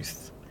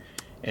truth.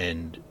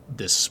 And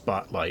this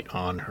spotlight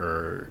on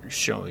her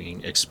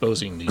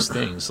exposing these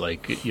things,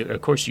 like,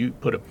 of course, you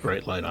put a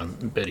bright light on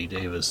Betty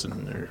Davis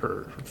and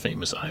her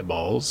famous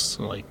eyeballs.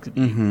 Like,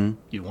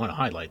 you want to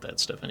highlight that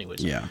stuff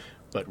anyways. Yeah.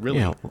 But really,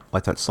 Yeah,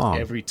 like that song.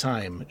 every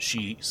time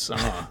she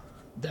saw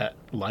that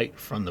light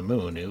from the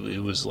moon,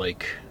 it was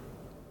like,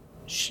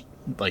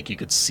 like you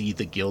could see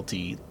the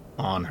guilty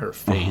on her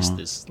face,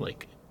 this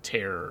like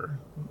terror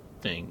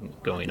thing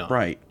going on.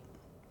 Right.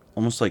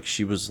 Almost like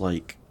she was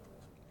like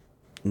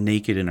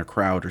naked in a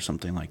crowd or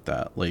something like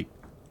that. Like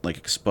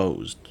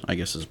exposed, I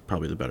guess is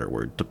probably the better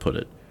word to put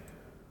it.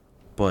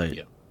 But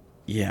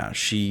yeah,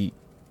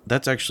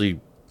 that's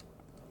actually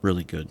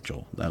really good,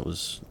 Joel. That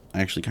was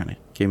actually kind of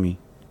gave me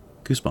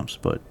goosebumps,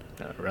 but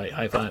All right,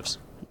 high fives.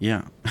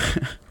 yeah.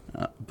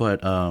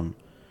 But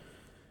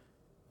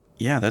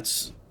yeah, I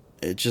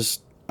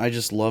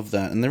just love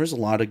that. And there was a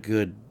lot of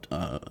good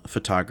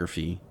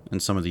photography in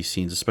some of these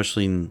scenes,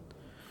 especially in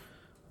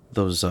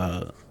those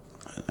I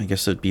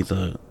guess it'd be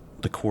the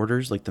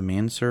quarters, like the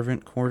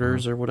manservant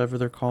quarters or whatever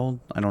they're called.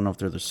 I don't know if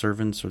they're the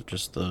servants or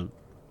just the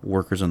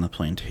workers on the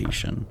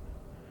plantation.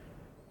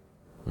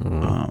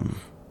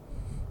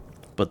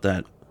 But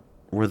that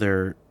were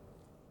there,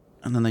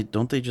 and then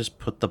they just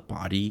put the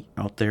body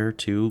out there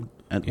too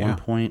at one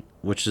point,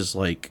 which is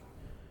like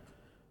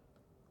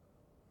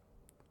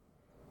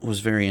was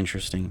very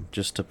interesting.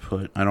 Just to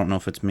put, I don't know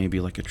if it's maybe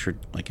like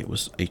it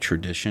was a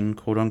tradition,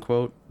 quote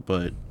unquote,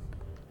 but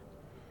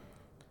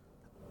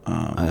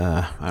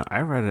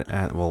I read it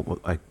at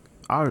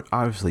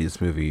obviously this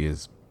movie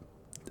is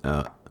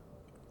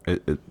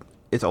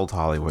it's old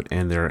Hollywood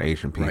and they're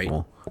Asian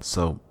people,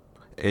 so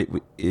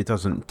it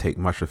doesn't take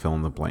much to fill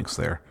in the blanks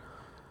there.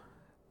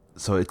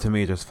 So to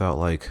me, it just felt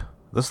like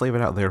let's leave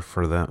it out there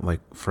for them,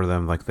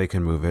 like they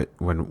can move it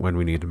when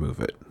we need to move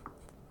it.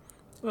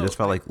 It just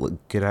felt like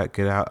get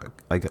out.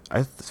 Like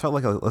I felt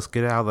like let's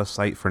get out of the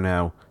site for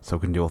now, so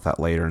we can deal with that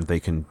later, and they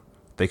can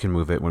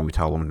move it when we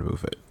tell them to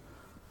move it.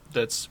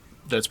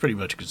 That's pretty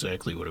much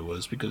exactly what it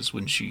was, because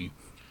when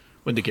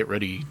they get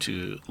ready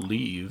to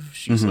leave,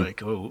 she's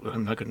like, "Oh,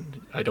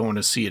 I don't want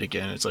to see it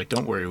again." It's like,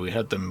 "Don't worry, we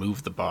had them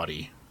move the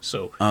body."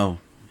 So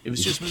it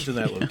was just moved to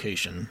that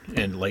location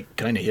and like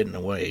kind of hidden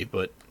away,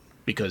 but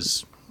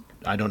because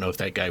I don't know if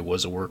that guy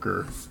was a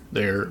worker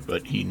there,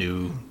 but he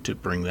knew to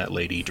bring that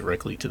lady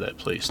directly to that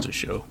place to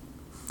show.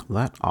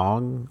 That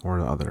Ong or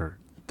the other?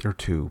 They're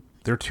two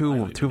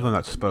of them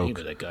that spoke. Name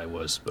of that guy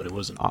was, but it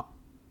wasn't.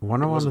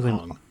 One of them.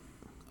 Ong.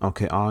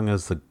 Okay, Ong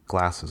is the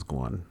glasses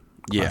one.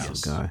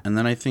 Glasses guy. And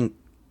then I think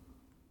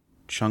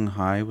Chung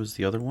Hai was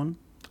the other one.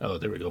 Oh,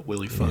 there we go.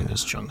 Willie Fung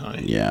is Chung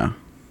Hai. Yeah.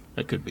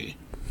 That could be.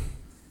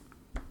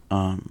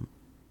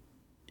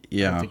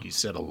 Yeah. I think he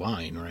said a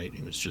line, right?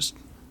 He was just.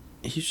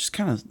 He's just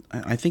kind of.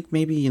 I think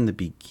maybe in the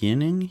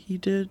beginning he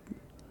did.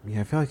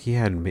 Yeah, I feel like he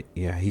had.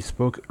 Yeah, he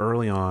spoke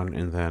early on,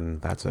 and then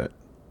that's it.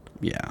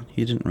 Yeah,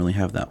 he didn't really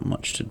have that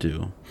much to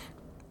do.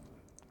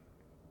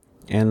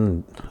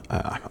 And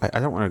I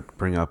don't want to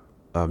bring up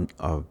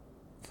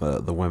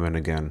the women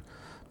again,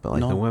 but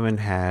like the women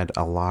had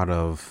a lot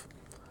of,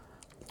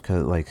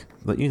 cause like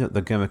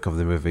the gimmick of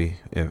the movie,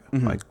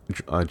 like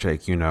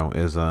Jake,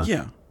 is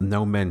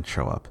no men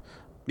show up.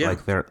 Yeah,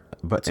 like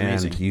but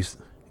amazing.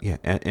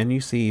 And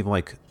you see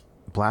like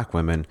black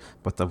women,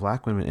 but the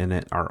black women in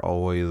it are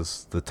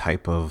always the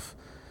type of,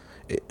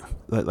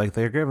 like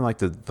they're given like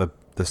the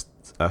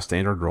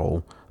standard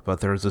role, but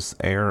there's this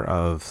air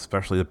of,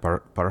 especially the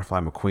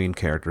Butterfly McQueen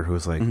character,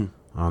 who's like,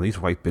 oh, these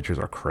white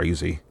bitches are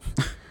crazy.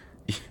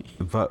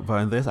 but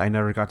in this, I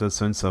never got the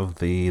sense of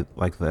the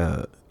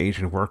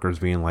Asian workers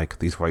being like,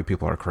 these white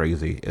people are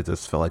crazy. It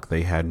just felt like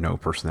they had no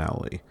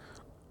personality,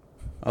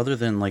 other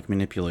than like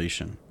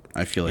manipulation.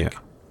 I feel like,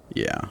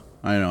 yeah,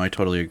 I know, I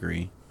totally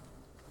agree.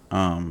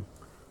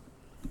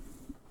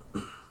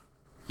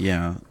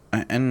 Yeah,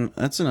 and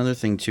that's another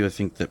thing too. I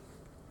think that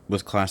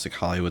with classic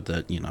Hollywood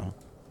that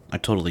I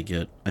totally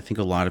get. I think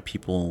a lot of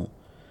people,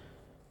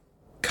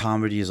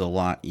 comedy is a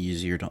lot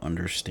easier to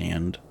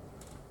understand,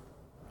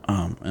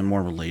 and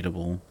more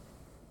relatable.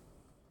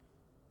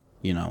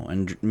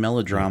 And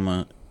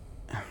melodrama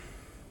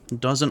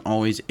doesn't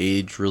always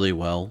age really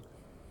well.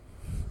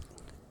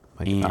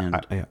 Like,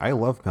 and I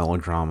love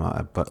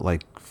melodrama, but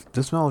like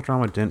this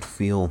melodrama didn't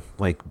feel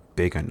like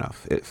big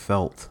enough. It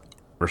felt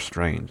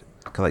restrained.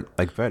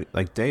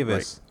 Like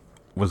Davis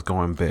was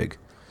going big.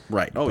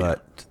 Right. Oh,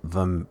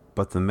 but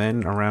but the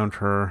men around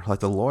her,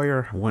 like the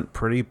lawyer, went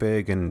pretty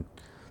big, and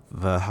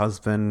the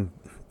husband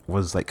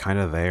was like kind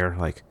of there,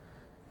 like,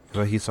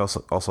 but he's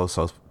also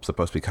supposed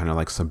to be kind of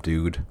like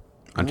subdued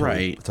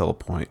until a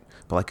point.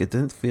 But like, it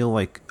didn't feel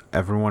like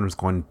everyone was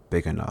going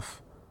big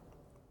enough.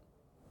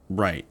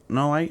 Right.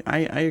 No, I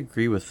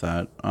agree with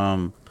that.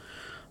 I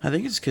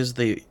think it's because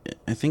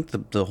I think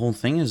the whole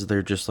thing is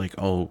they're just like,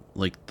 oh,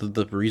 like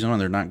the reason why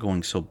they're not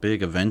going so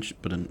big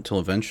until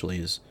eventually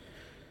is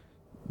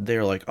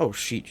they're like, oh,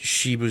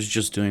 she was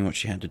just doing what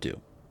she had to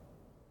do.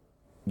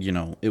 You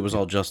know, it was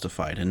all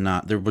justified, and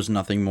there was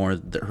nothing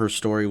more. Her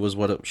story was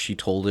what she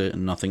told it,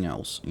 and nothing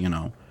else. You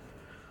know,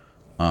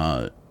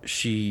 and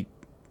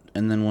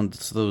then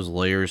once those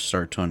layers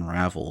start to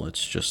unravel,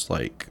 it's just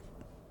like,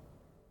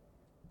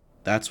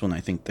 that's when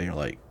I think they're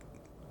like,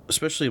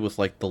 especially with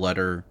like the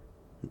letter,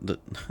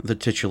 the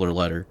titular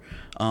letter,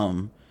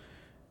 and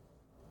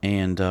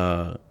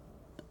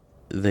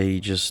they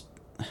just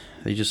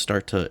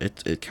start to,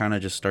 it kind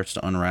of just starts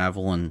to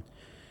unravel, and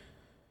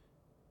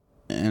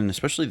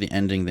especially the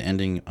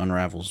ending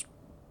unravels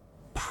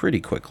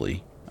pretty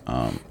quickly.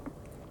 Yeah,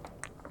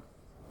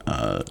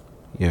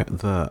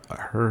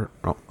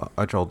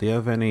 Joel, do you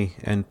have any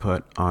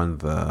input on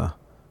the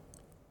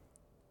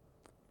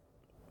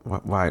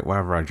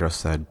whatever I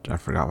just said? I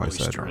forgot what I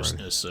said already.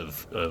 Boisterousness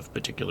of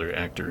particular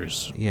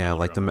actors. Yeah,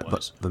 like the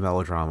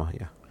melodrama.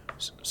 Yeah.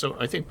 So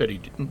I think Betty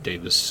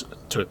Davis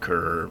took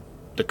her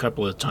the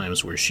couple of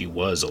times where she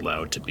was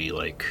allowed to be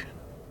like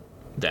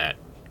that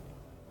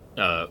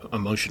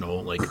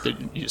emotional, like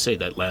you say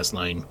that last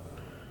line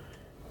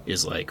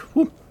is like,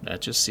 whoop,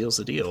 that just seals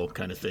the deal,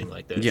 kind of thing,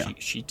 like that. Yeah.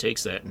 She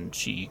takes that and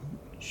she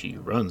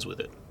runs with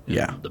it. And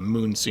yeah. The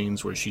moon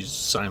scenes where she's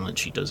silent,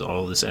 she does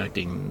all this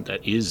acting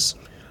that is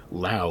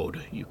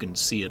loud. You can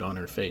see it on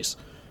her face.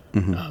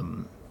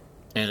 Mm-hmm.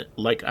 And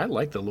like, I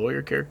like the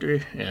lawyer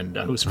character, and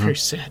I was very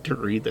sad to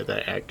read that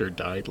actor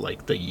died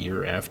like the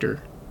year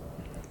after.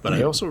 But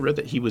I also read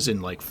that he was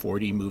in like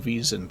 40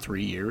 movies in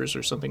 3 years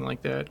or something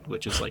like that,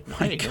 which is like,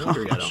 hey, no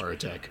wonder he had a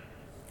heart attack.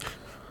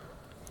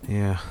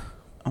 Yeah.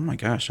 Oh my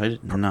gosh, I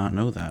did not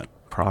know that.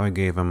 Probably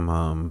gave him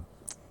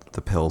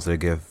the pills they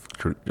give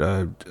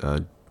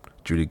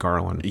Judy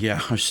Garland. Yeah,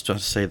 I was just about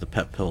to say the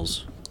pet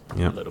pills.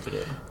 Yeah. A little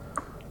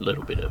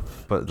bit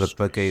of. But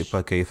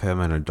gave him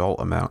an adult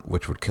amount,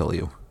 which would kill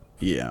you.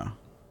 Yeah,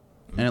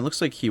 and it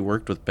looks like he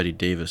worked with Betty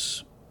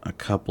Davis a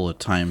couple of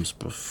times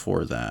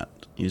before that.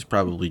 He's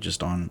probably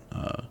just on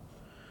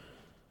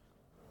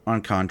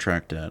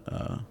contract at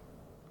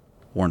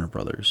Warner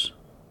Brothers.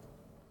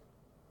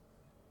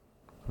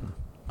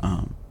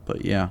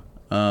 But yeah,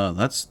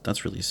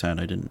 that's really sad.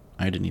 I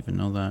didn't even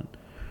know that.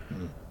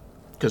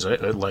 Because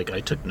I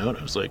took note.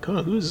 I was like,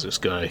 oh, who is this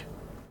guy?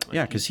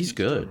 Yeah, because he's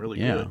good. Really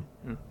yeah.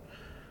 good.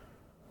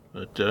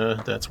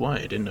 But that's why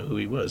I didn't know who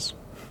he was.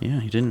 Yeah,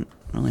 he didn't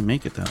really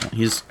make it that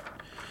long.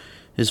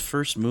 His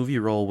first movie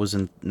role was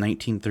in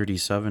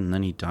 1937, and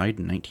then he died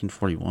in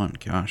 1941.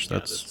 Gosh,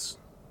 that's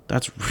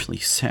really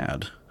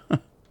sad.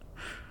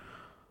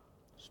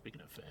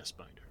 Speaking of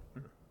Fassbinder.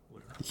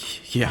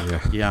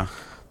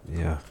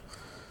 Yeah.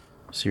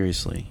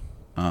 Seriously.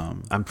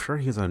 I'm sure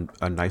he's a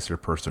nicer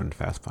person than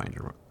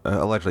Fassbinder.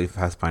 Allegedly,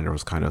 Fassbinder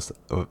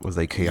was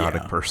a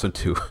chaotic person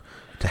to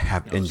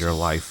have in your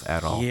life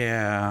at all.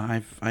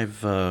 Yeah, I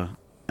have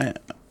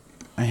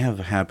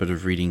a habit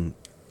of reading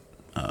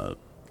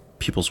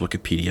people's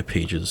Wikipedia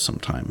pages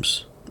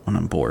sometimes when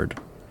I'm bored.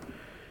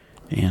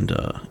 And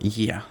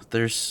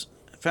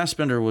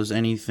Fassbinder was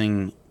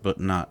anything but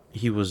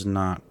he was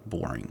not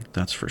boring,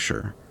 that's for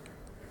sure.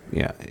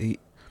 Yeah,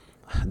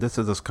 this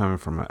is just coming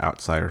from an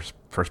outsider's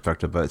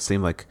perspective, but it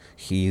seemed like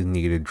he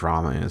needed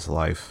drama in his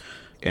life.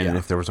 And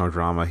if there was no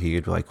drama,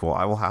 he'd be like, well,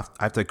 I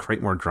have to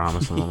create more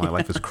drama, so my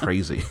life is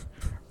crazy.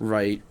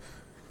 Right.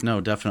 No,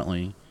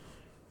 definitely.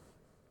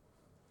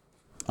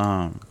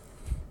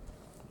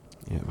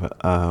 Yeah, but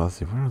let's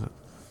see, where is it?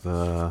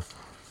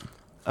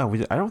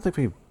 I don't think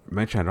we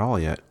mentioned it all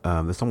yet.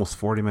 It's almost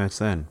 40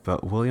 minutes in,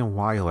 but William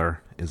Wyler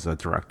is a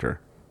director.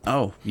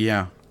 Oh,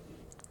 yeah.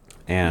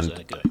 And Who's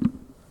that guy?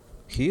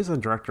 he's a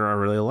director I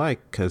really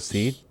like because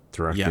he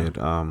directed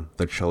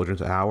The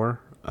Children's Hour.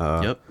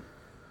 Yep.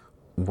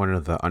 One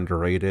of the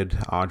underrated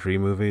Audrey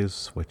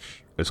movies,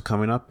 which is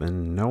coming up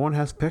and no one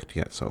has picked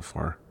yet so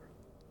far.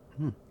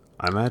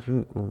 I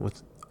imagine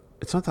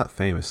it's not that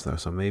famous though,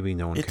 so maybe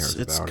no one cares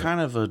about it. It's kind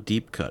of a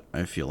deep cut,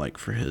 I feel like,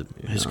 for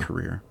his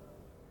career.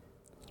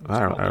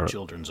 The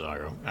Children's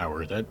Hour.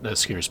 That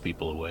scares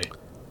people away.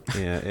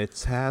 Yeah, it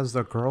has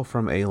the girl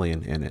from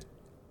Alien in it.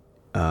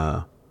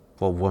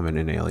 Woman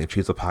in Alien.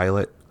 She's a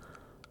pilot.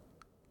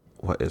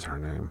 What is her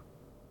name?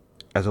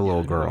 As a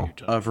little girl.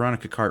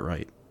 Veronica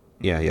Cartwright.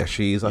 Yeah. I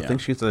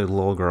think she's a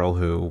little girl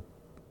who.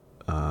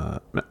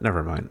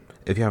 Never mind.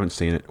 If you haven't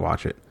seen it,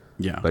 watch it.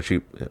 Yeah. But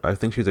I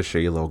think she's a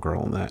shady little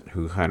girl in that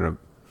who kind of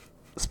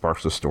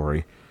sparks the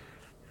story.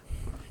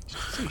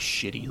 It's a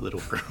shitty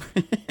little girl.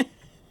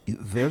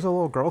 There's a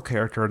little girl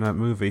character in that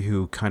movie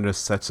who kind of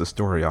sets the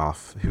story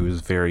off, who is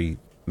very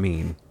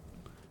mean.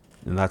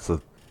 And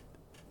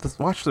just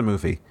watch the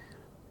movie.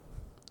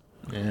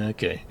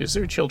 Okay. Is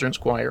there a children's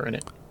choir in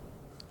it?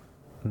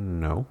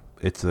 No,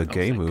 it's a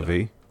gay thank God.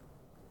 movie,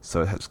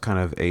 so it has kind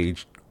of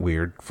aged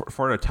weird.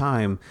 For a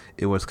time,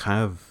 it was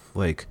kind of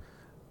like,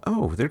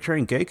 oh, they're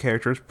treating gay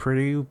characters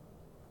pretty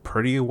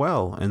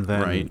well, and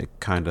then Right. it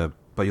kind of.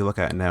 But you look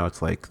at it now,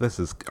 it's like this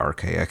is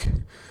archaic.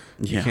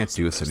 You Yeah. can't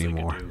do this Best they could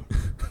anymore. do.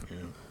 Yeah.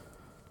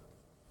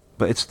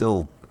 But it's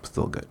still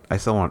good. I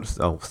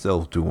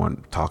still do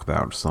want to talk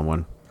about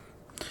someone.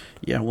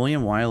 Yeah,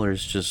 William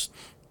Wyler's just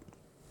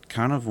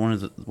kind of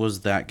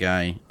was that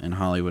guy in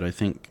Hollywood. I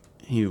think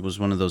he was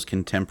one of those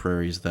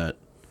contemporaries that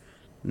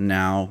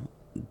now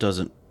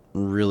doesn't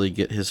really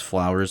get his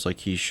flowers like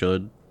he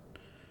should.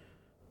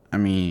 I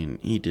mean,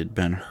 he did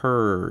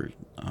Ben-Hur,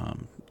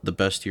 The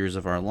Best Years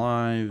of Our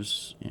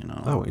Lives,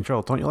 Oh, and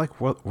Joel, don't you like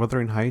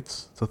Wuthering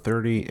Heights? The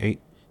 38,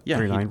 yeah,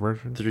 39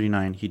 version?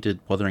 39. He did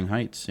Wuthering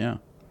Heights, yeah.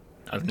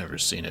 I've never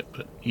seen it,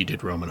 but he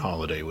did Roman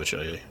Holiday, which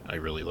I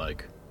really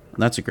like.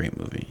 That's a great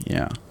movie,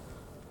 yeah.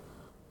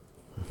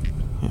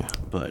 Yeah.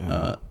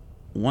 But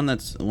one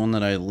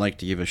that I like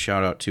to give a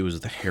shout out to is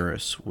The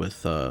Harris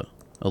with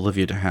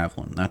Olivia de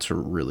Havilland. That's a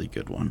really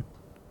good one.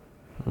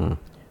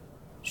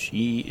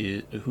 She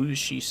is. Who is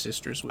she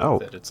sisters with? Oh.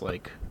 That it's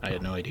like I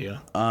had no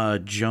idea.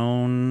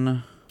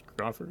 Joan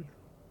Crawford.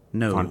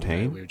 No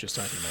Fontaine? We were just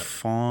talking about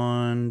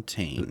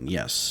Fontaine.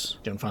 Yes.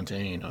 Joan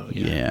Fontaine. Oh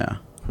yeah.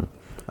 Yeah.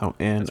 Oh,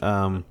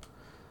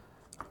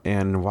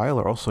 and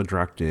Weiler also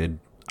directed,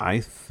 I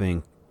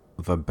think,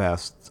 the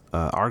best,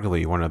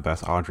 arguably one of the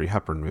best Audrey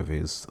Hepburn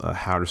movies,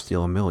 How to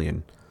Steal a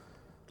Million.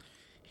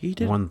 He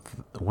did. One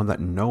that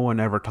no one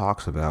ever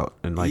talks about,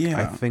 and like I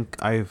Yeah. think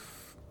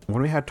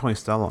when we had Tony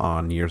Stella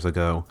on years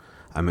ago,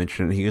 I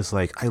mentioned he was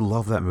like, I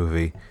love that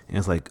movie, and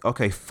it's like,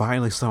 okay,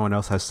 finally someone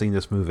else has seen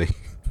this movie.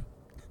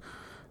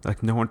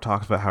 Like no one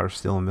talks about How to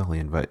Steal a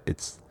Million, but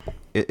it's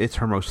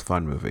her most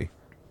fun movie.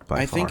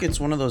 I think far. it's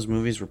one of those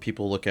movies where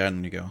people look at it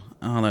and you go,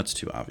 "Oh, that's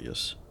too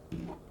obvious,"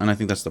 and I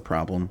think that's the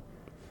problem.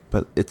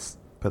 But that's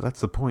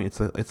the point. It's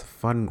a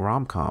fun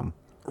rom com.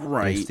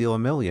 Right. They steal a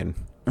million.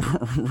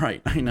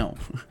 Right. I know.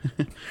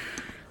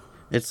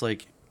 It's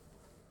like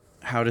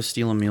How to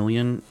Steal a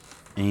Million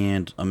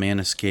and A Man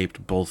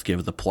Escaped both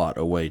give the plot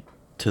away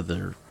to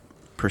their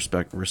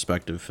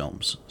respective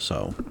films.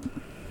 So,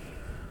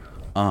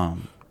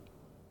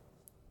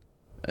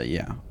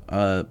 yeah.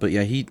 But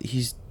yeah,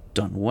 he's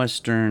done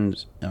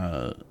westerns.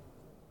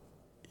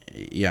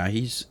 Yeah,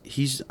 he's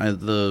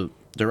the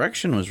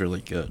direction was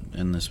really good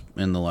in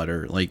the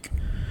letter. Like,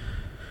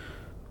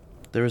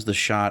 there was the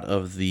shot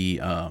of the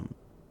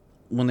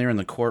when they're in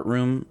the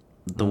courtroom,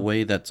 the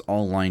way that's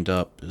all lined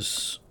up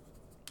is,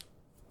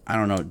 I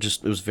don't know,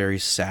 it was very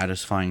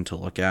satisfying to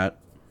look at,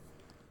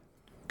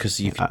 because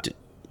you could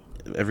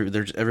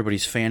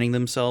everybody's fanning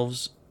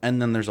themselves,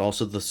 and then there's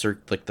also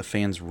the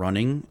fans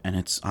running, and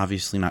it's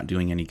obviously not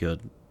doing any good.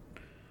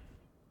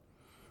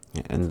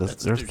 Yeah, and there's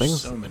There's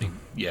things. so many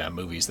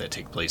movies that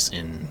take place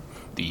in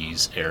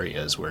these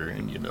areas where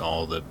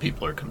all the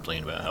people are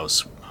complaining about how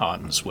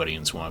hot and sweaty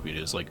and swampy it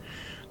is. Like,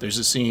 there's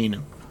a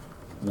scene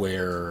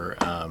where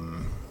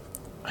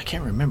I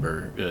can't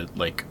remember,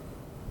 like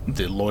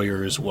the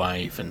lawyer's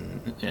wife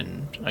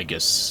and I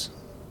guess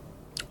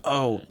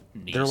Oh,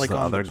 they're like The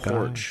on the other guy?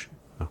 porch.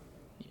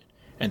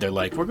 and they're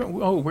like,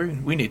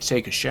 we need to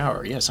take a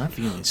shower. Yes, I'm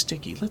feeling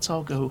sticky. Let's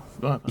all go.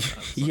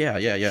 Yeah.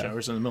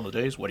 Showers in the middle of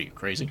the days. What are you,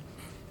 crazy?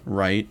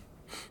 Right.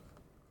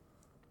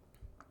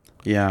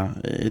 Yeah,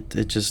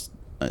 it just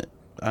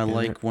I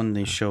like when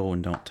they show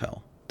and don't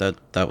tell.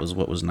 That was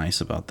what was nice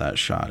about that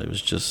shot. It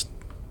was just,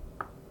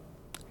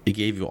 it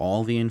gave you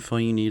all the info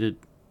you needed.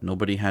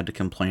 Nobody had to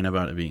complain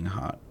about it being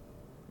hot.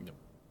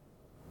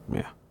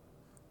 Yeah.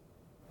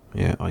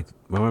 Yeah, like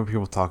when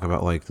people talk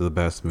about like the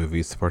best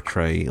movies to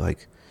portray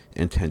like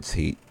intense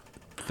heat,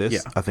 this Yeah.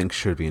 I think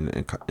should be in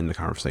the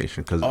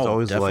conversation, because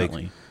Oh,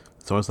 definitely.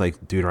 it's always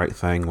like Do the Right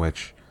Thing,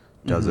 which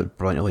does it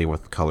brilliantly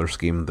with color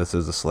scheme. This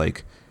is just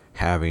like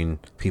having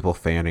people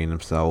fanning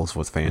themselves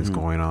with fans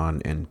going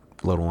on and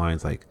little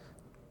lines, like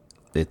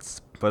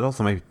but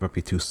also might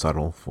be too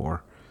subtle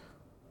for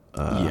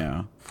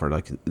Yeah. for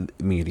like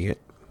immediate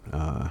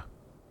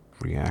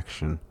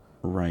reaction.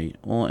 Right.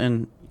 Well,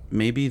 and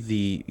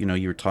maybe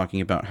you were talking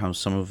about how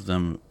some of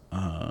them,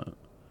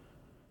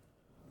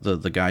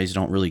 the guys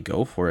don't really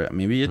go for it.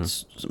 Maybe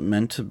it's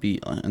meant to be,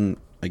 and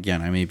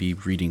again, I may be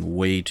reading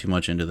way too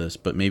much into this,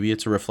 but maybe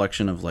it's a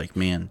reflection of like,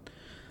 man,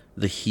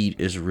 the heat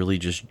is really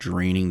just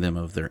draining them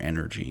of their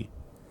energy,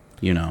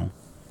 Yeah.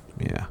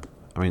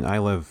 I mean, I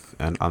live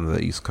on the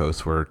East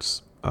Coast where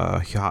it's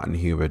hot and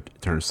humid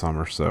during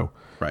summer, so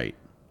Right.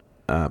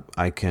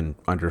 I can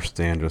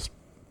understand just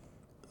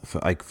for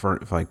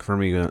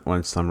me when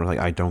it's summer, like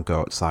I don't go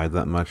outside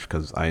that much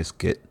because I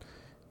just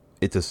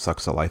it just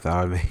sucks the life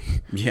out of me.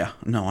 Yeah.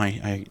 No,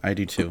 I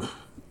do too.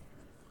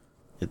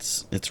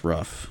 It's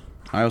rough.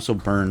 I also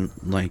burn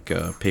like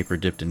paper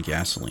dipped in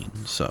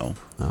gasoline, so.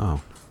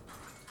 Oh,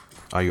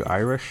 are you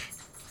Irish?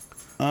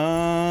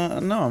 No,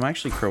 I'm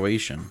actually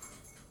Croatian.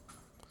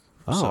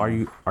 Oh,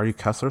 So- are you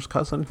Kessler's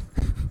cousin?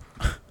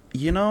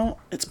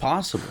 It's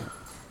possible.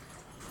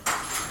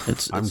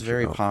 It's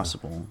very oh,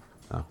 possible.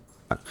 oh.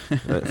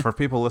 For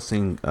people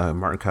listening,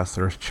 Martin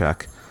Kessler's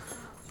Czech.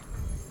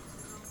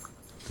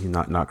 He's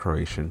not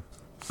Croatian.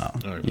 Oh,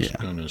 I was yeah.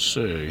 gonna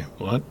say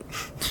what?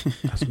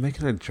 I was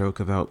making a joke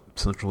about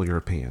Central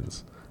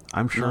Europeans.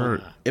 I'm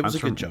sure It was I'm a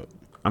sure- good joke.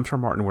 I'm sure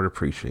Martin would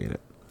appreciate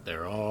it.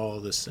 They're all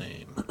the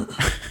same.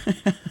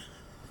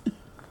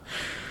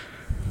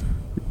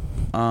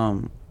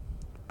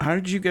 How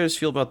did you guys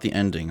feel about the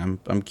ending?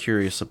 I'm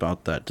curious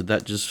about that. Did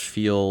that just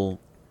feel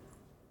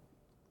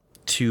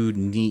too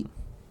neat,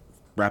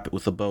 wrap it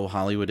with a bow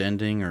Hollywood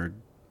ending, or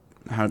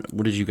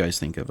what did you guys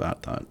think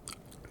about that?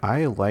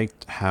 I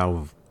liked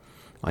how,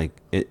 like,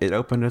 it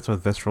opened us with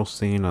a visceral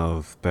scene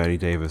of Betty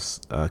Davis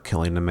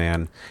killing the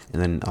man,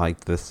 and then I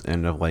liked this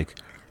end of like,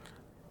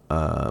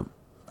 the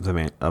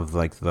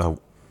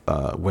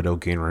widow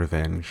gain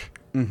revenge,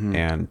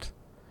 and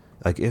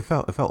like it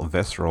felt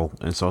visceral,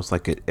 and so it's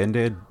like it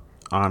ended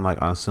on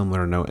a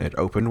similar note it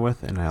opened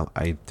with, and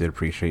I did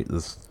appreciate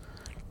this.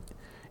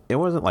 It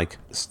wasn't it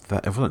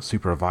wasn't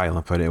super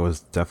violent, but it was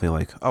definitely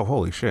like, oh,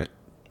 holy shit.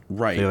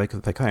 Right.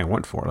 They kind of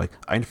went for it. Like,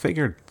 I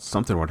figured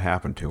something would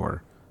happen to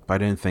her, but I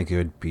didn't think it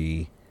would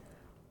be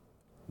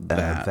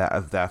that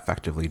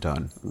effectively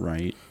done.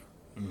 Right.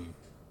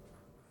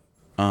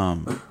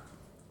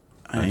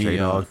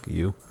 J-Dog,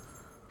 you?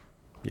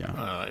 Yeah.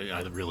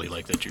 I really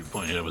like that you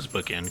pointed out was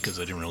bookend because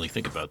I didn't really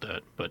think about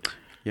that. But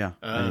Yeah.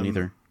 I didn't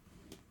either.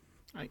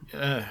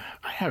 I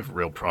have a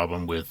real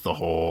problem with the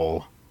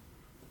whole.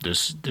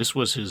 This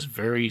was his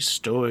very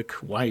stoic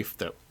wife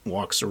that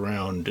walks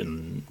around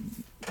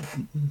and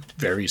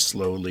very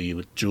slowly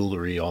with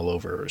jewelry all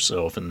over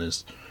herself in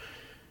this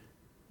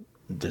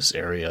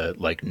area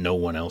like no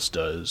one else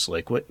does.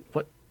 Like what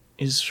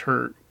is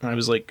her? I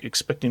was like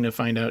expecting to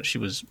find out she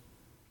was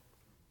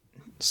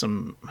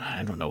some,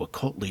 I don't know, a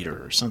cult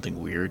leader or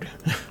something weird.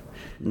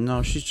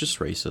 No, she's just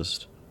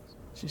racist.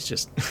 She's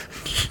just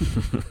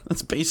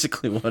That's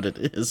basically what it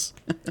is.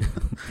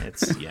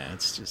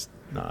 it's just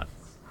not.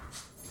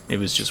 It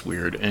was just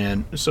weird.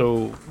 And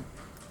so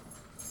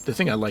the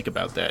thing I like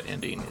about that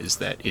ending is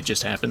that it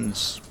just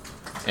happens,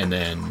 and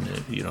then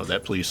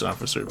that police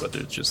officer, but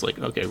it's just like,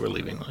 okay, we're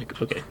leaving,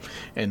 like, okay,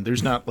 and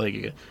there's not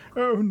like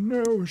oh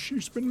no,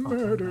 she's been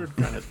murdered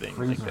kind of thing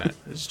like that.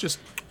 It's just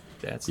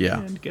that's the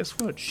end. Guess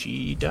what?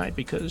 She died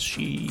because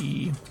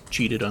she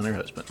cheated on her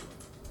husband.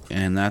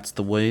 And that's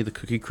the way the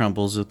cookie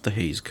crumbles with the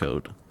Hays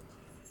Code.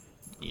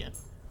 Yeah.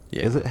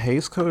 Is it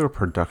Hays Code or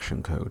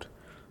Production Code?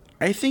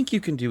 I think you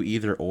can do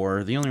either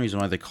or. The only reason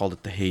why they called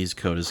it the Hays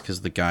Code is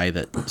because the guy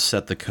that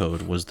set the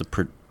code was the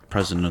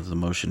president of the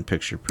Motion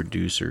Picture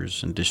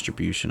Producers and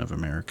Distribution of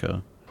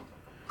America.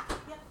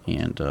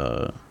 And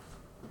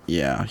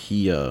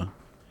he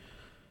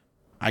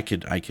I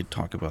could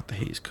talk about the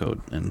Hays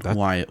Code and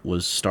why it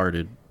was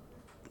started.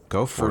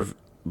 Go for it.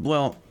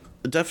 Well,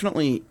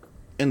 definitely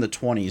in the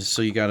 20s.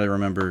 So you got to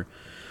remember,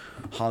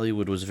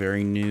 Hollywood was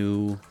very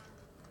new,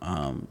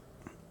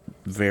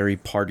 very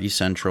party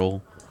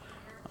central.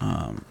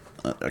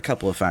 A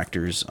couple of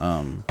factors.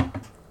 A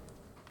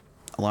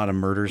lot of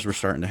murders were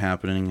starting to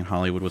happen in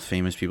Hollywood with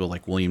famous people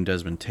like William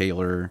Desmond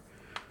Taylor.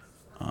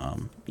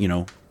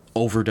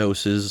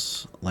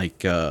 Overdoses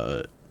like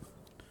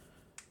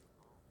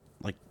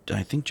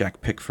I think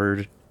Jack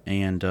Pickford,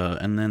 and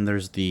then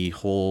there's the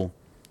whole.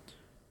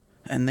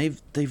 And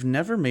they've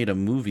never made a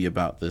movie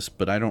about this,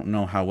 but I don't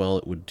know how well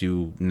it would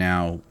do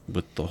now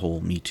with the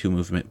whole Me Too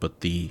movement. But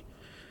the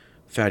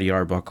Fatty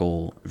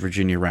Arbuckle,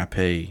 Virginia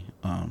Rapé,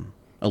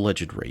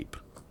 alleged rape,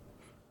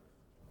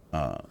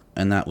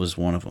 and that was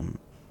one of them.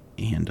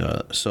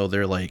 And so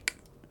they're like,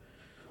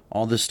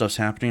 all this stuff's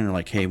happening. They're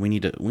like, hey, we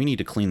need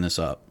to clean this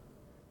up.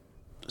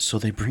 So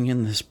they bring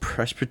in this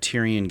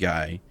Presbyterian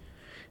guy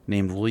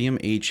named William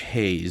H.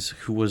 Hayes,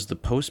 who was the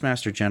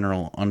Postmaster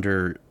General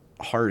under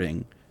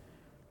Harding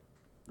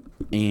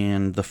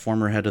and the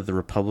former head of the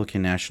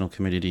Republican National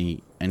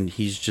Committee, and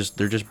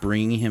they're just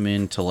bringing him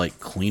in to like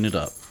clean it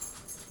up.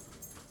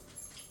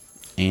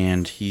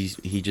 And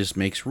he just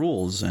makes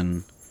rules,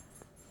 and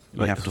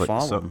you have to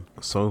follow him.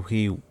 So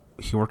he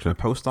worked in a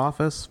post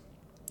office?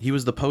 He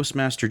was the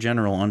Postmaster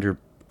General under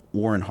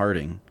Warren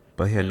Harding.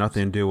 But he had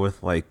nothing to do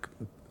with like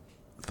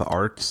the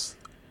arts?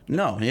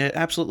 No, he had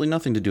absolutely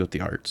nothing to do with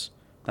the arts.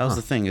 That was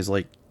the thing, is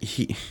like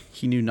he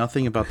knew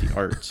nothing about the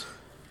arts.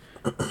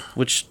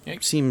 Which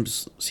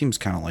seems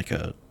kind of like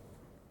a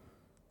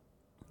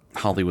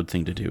Hollywood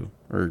thing to do,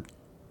 or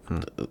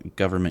the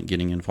government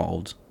getting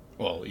involved.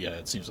 Well, yeah,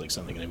 it seems like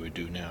something they would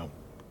do now.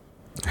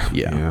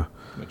 Yeah.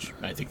 Which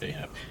I think they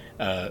have.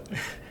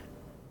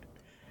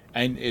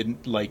 And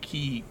like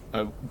he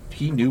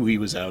knew he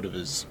was out of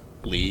his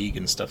league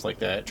and stuff like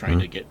that, trying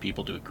to get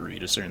people to agree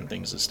to certain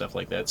things and stuff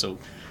like that. So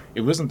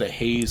it wasn't the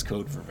Hays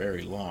Code for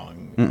very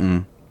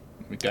long.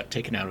 It got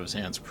taken out of his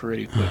hands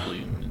pretty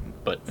quickly,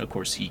 but of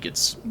course he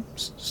gets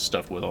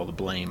stuffed with all the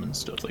blame and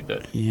stuff like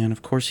that. Yeah, and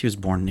of course he was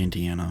born in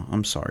Indiana.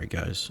 I'm sorry,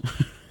 guys.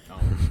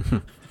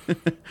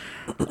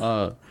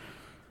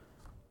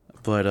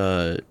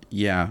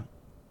 Yeah,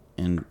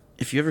 and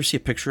if you ever see a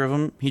picture of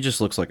him, he just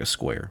looks like a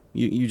square.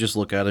 You just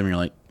look at him and you're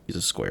like, He's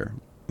a square,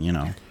 you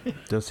know.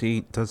 Does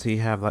he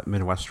have that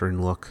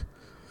Midwestern look?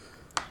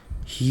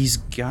 He's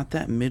got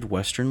that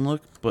Midwestern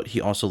look, but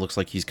he also looks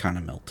like he's kind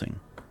of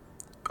melting.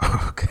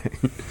 Okay.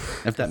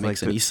 If that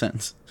makes like any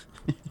sense.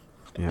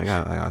 Yeah,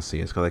 I gotta see.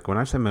 It's like when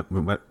I say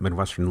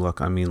Midwestern look,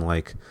 I mean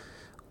like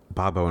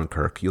Bob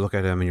Odenkirk. You look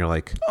at him and you're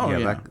like,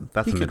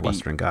 that's He a could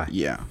Midwestern guy.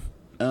 Yeah.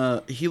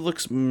 He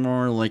looks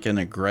more like an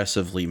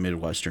aggressively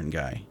Midwestern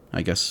guy,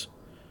 I guess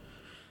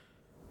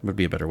would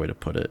be a better way to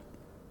put it.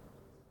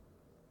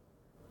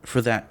 For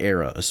that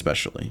era,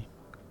 especially.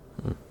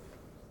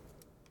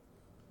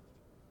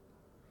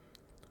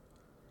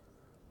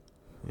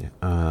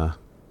 Yeah.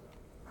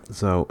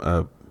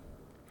 So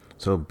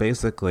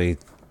basically,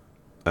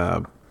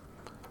 so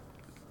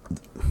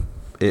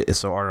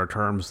are our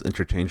terms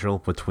interchangeable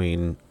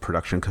between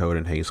production code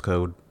and Hays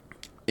Code?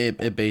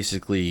 It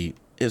basically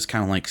is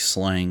kind of like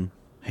slang,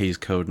 Hays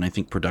Code, and I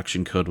think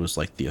production code was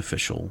like the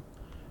official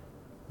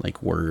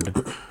like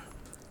word.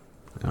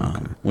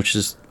 Which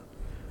is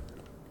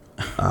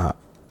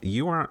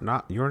You're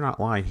not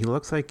lying. He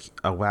looks like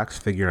a wax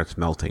figure that's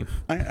melting.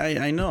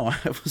 I know.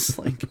 I was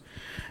like,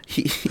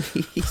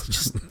 he's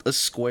just a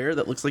square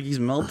that looks like he's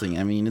melting.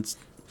 I mean,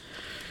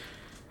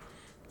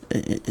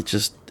 it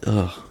just,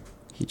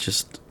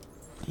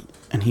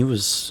 and he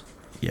was,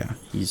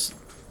 he's,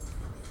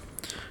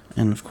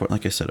 and of course,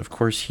 like I said, of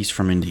course, he's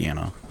from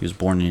Indiana. He was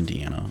born in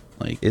Indiana.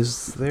 Like,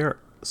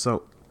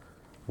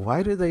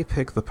 why did they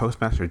pick the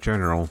Postmaster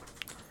General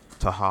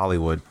to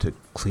Hollywood to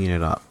clean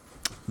it up?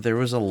 there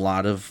was a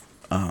lot of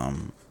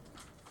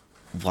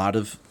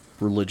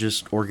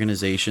religious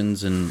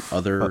organizations and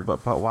other.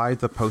 But why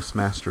the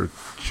Postmaster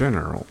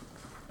General?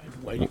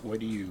 Why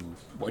do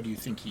you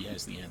think he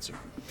has the answer?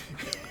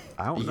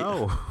 I don't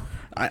know.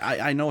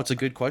 I know it's a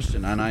good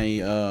question,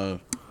 and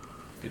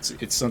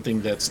it's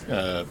something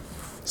that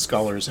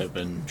scholars have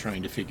been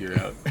trying to figure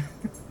out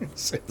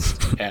since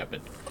it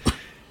happened.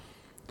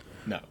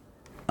 No.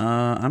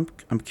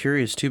 I'm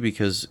curious too,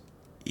 because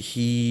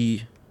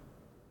he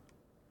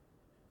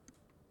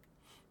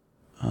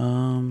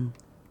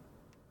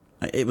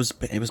it was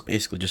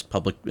basically just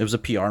public. It was a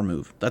PR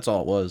move. That's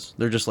all it was.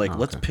 They're just like,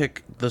 let's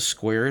pick the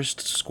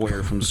squarest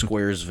square from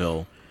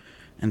Squaresville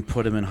and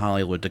put him in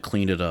Hollywood to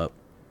clean it up.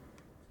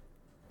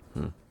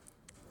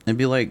 It'd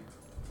be like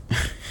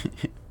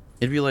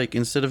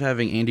instead of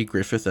having Andy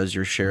Griffith as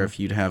your sheriff,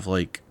 you'd have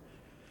like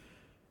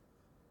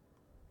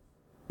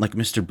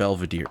Mr.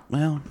 Belvedere.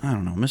 Well, I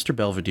don't know. Mr.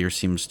 Belvedere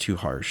seems too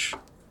harsh,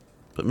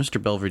 but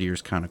Mr. Belvedere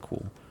is kind of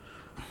cool.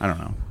 I don't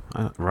know.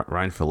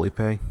 Ryan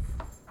Felipe.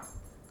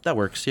 That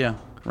works, yeah.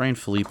 Ryan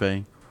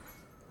Felipe.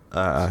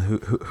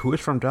 Who is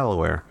from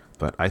Delaware,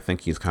 but I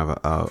think he's kind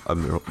of a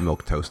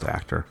milquetoast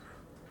actor.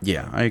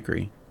 Yeah, I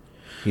agree.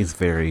 He's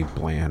very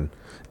bland.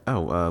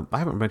 Oh, I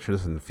haven't mentioned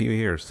this in a few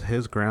years.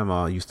 His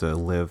grandma used to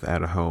live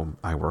at a home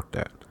I worked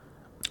at.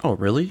 Oh,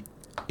 really?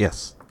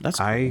 Yes. That's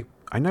cool.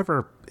 I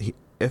never.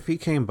 If he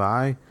came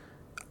by,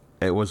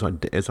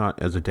 it's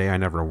not as a day I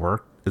never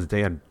worked. It's a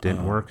day I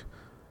didn't work.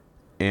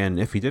 And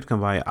if he did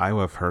come by, I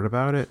would have heard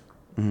about it.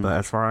 Mm-hmm. But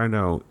as far as I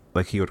know,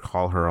 he would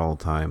call her all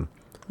the time.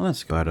 Well,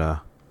 that's good.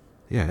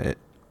 But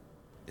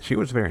she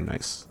was very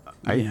nice.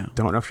 I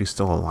don't know if she's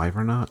still alive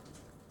or not.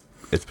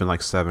 It's been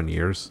 7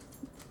 years,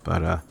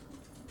 but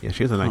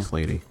she's a nice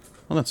lady.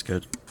 Well, that's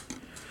good.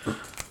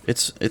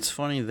 It's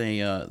funny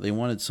they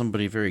wanted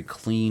somebody very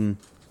clean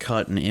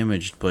cut and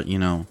imaged, but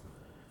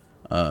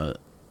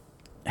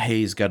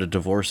Hayes got a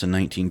divorce in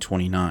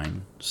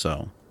 1929,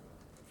 so.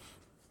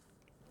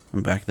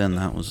 And back then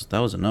that was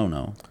a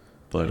no-no,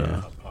 but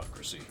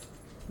hypocrisy.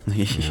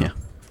 Yeah.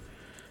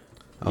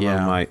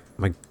 Although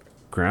my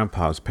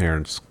grandpa's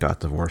parents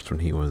got divorced when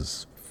he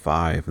was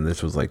 5, and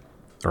this was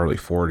early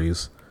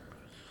 40s.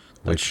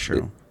 That's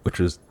true. Which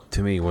was,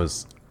 to me,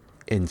 was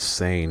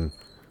insane.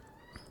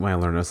 When I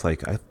learned this, I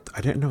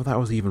didn't know that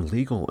was even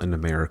legal in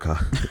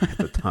America at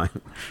the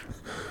time.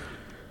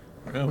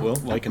 Well,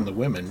 in the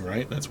women,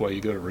 right? That's why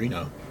you go to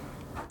Reno.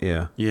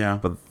 Yeah. Yeah.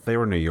 But they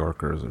were New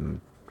Yorkers,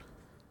 and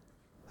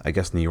I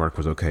guess New York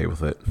was okay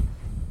with it.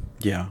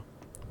 Yeah.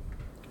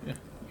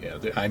 Yeah.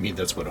 I mean,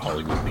 that's what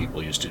Hollywood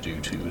people used to do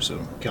too.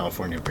 So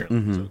California apparently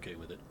was okay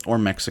with it. Or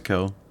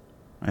Mexico,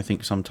 I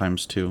think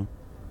sometimes too.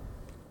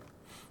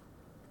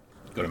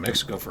 Go to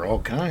Mexico for all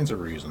kinds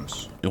of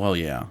reasons. Well,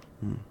 yeah.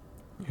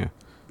 Yeah.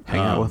 Hang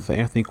out with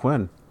Anthony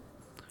Quinn.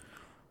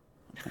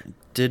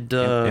 Did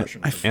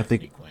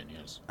Anthony Quinn?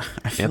 Yes.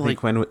 Anthony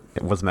Quinn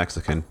was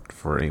Mexican,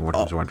 for anyone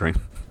who's wondering.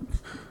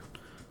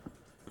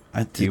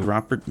 Did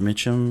Robert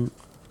Mitchum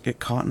get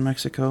caught in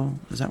Mexico?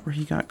 Is that where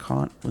he got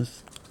caught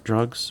with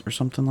drugs or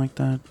something like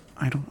that?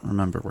 I don't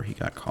remember where he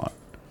got caught.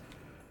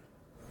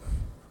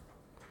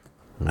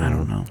 I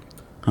don't know.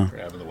 For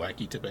having the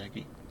wacky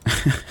tobacco.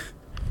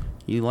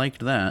 You liked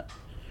that.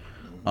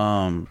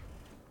 When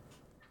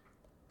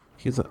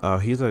he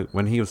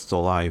was still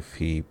alive,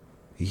 he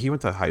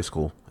went to high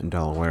school in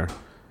Delaware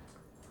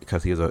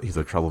because he's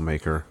a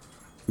troublemaker.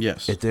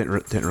 Yes. It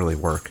didn't really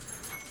work.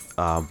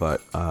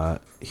 But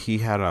he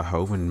had a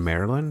home in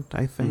Maryland,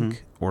 I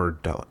think, or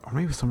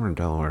maybe somewhere in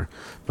Delaware.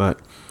 But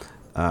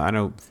I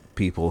know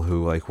people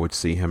who like would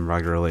see him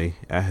regularly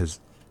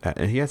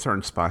and he had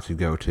certain spots he'd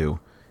go to.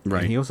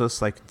 Right. And he was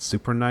just like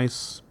super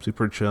nice,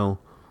 super chill,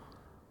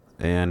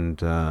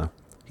 and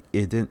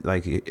it didn't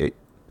like it.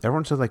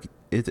 Everyone said like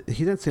it.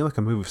 He didn't seem like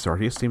a movie star.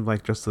 He just seemed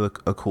like just a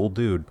cool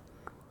dude.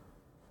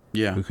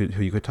 Yeah.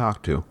 Who you could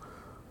talk to.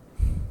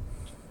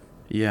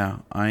 Yeah.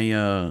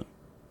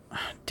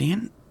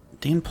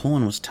 Dan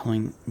Pullen was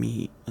telling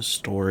me a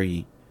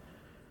story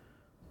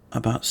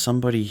about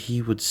somebody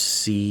he would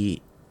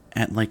see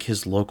at like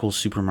his local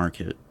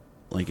supermarket,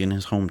 like in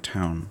his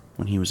hometown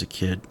when he was a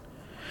kid.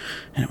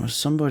 And it was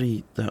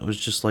somebody that was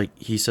just like,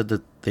 he said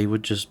that they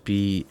would just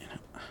be,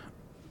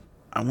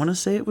 I want to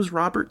say it was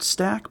Robert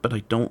Stack, but I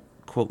don't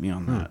quote me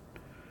on that.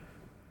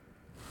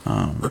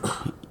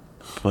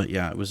 But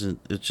yeah,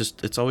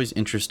 it's always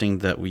interesting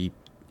that we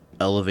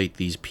elevate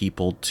these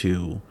people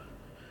to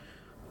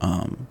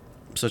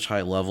such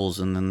high levels,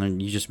 and then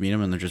you just meet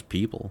them and they're just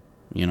people,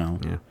 you know?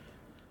 Yeah.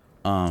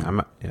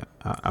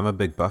 I'm a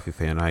big Buffy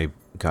fan. I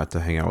got to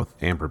hang out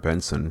with Amber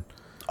Benson.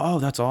 Oh,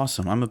 that's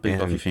awesome. I'm a big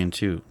Buffy fan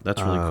too.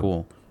 That's really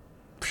cool.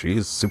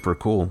 She's super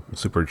cool,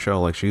 super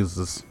chill. Like she's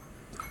this,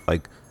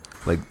 like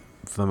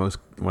the most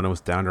one of the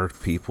most down to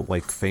earth people,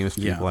 like famous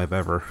people I've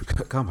ever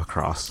come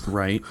across.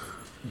 Right.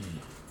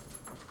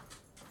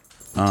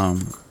 I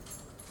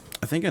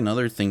think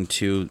another thing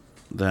too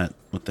that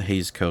with the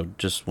Hays Code,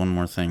 just one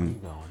more thing.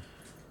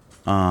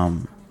 I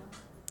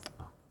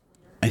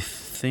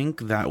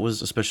think that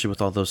was, especially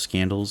with all those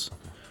scandals,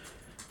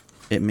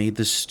 it made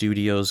the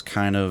studios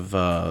kind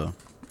of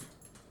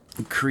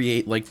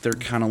create like their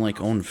kind of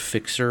like own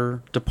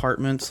fixer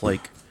departments,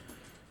 like,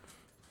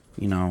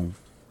 you know,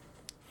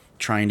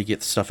 trying to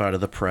get stuff out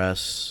of the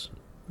press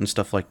and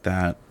stuff like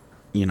that,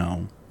 you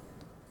know,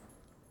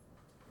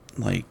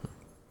 like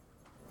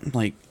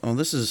oh,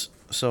 this is,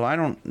 so I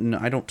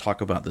don't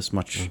talk about this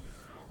much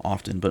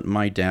often, but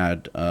my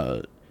dad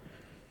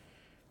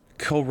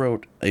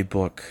co-wrote a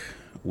book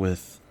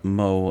with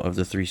Mo of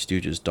the Three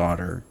Stooges'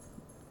 daughter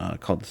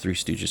called The Three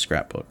Stooges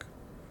Scrapbook.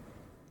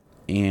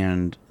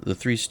 And the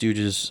Three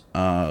Stooges,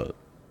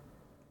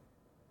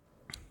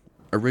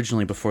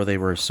 originally before they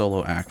were a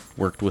solo act,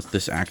 worked with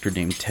this actor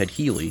named Ted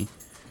Healy.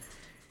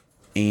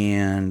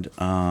 And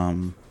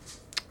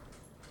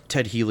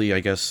Ted Healy, I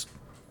guess,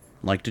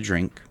 liked to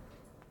drink,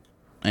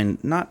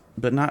 and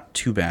not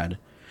too bad.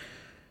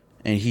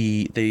 And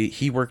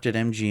he worked at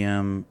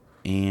MGM,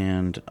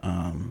 and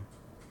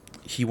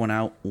he went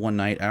out one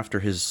night after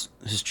his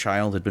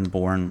child had been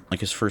born, like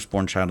his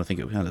firstborn child. I think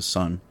it had a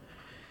son.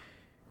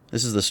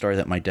 This is the story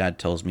that my dad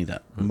tells me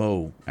that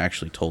Mo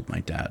actually told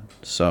my dad.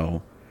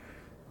 So,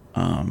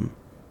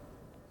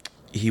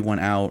 he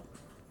went out,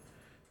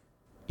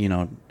 you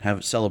know,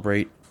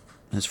 celebrate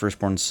his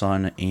firstborn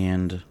son,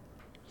 and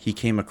he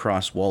came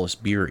across Wallace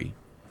Beery,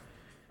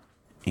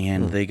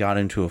 and they got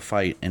into a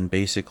fight, and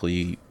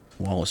basically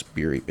Wallace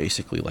Beery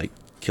basically like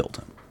killed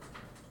him.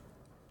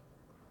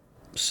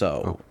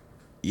 So,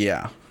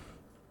 yeah,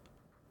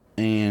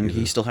 and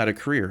he still had a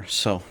career.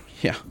 So,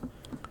 yeah.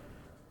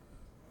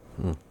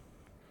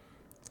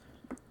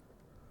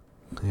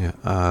 Yeah,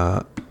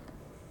 how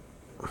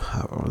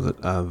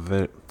was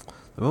it?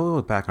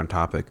 We'll back on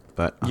topic,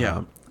 but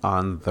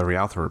on the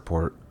Rialto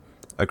Report,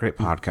 a great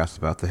podcast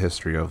about the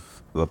history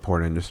of the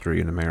porn industry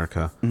in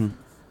America.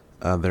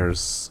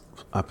 There's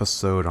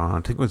episode on,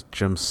 I think it was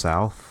Jim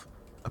South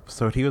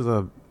episode. He was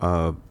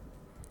a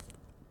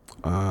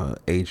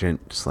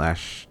agent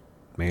slash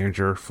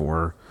manager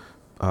for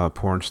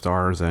porn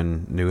stars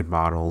and nude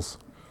models,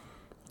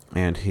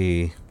 and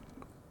he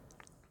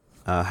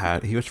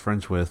was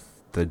friends with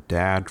the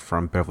dad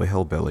from Beverly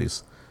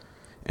Hillbillies,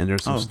 and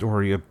there's some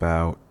story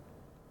about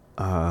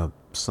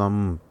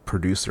some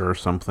producer or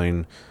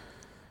something.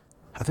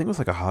 I think it was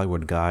like a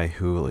Hollywood guy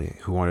who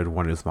wanted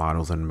one of his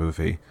models in a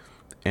movie,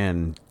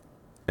 and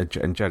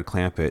Jed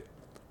Clampett,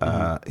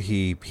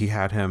 he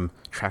had him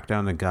track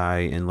down the guy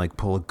and like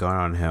pull a gun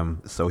on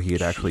him so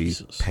he'd actually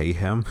pay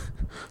him,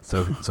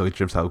 so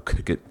Jim South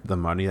could get the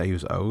money that he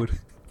was owed.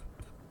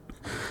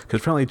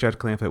 Because apparently Jed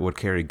Clampett would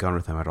carry a gun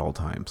with him at all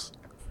times.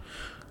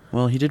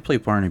 Well, he did play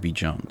Barnaby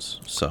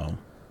Jones, so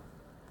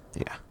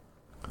yeah.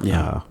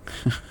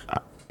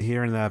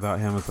 Hearing that about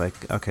him was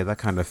like, okay, that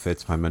kind of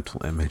fits my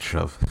mental image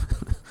of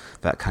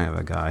that kind of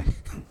a guy.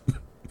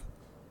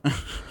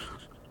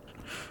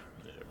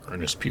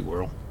 Ernest P.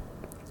 Worrell.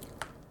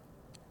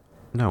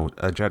 No,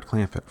 Jed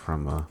Clampett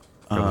from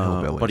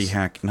Beverly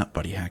Hillbillies. Not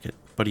Buddy Hackett.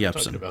 Buddy Epson.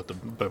 Talking about the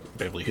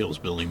Beverly Hills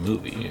Billy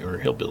movie, or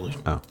Hillbilly.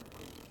 Oh.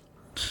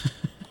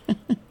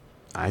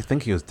 I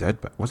think he was dead.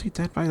 Was he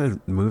dead by the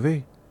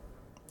movie?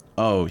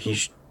 Oh,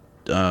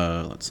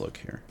 let's look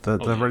here. The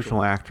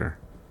original actor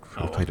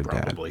who played a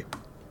dad. Probably.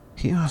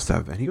 He must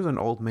have been. He was an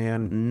old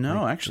man.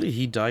 No, actually,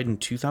 he died in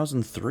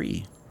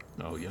 2003.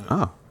 Oh, yeah.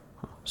 Oh.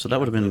 So that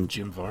would have been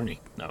Jim Varney.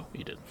 No,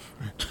 he didn't.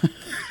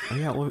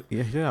 Oh,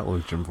 yeah,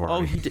 with Jim Varney.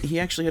 Oh, he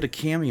actually had a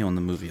cameo in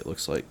the movie, it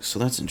looks like. So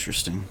that's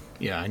interesting.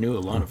 Yeah, I knew a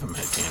lot of them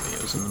had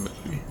cameos in the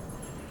movie.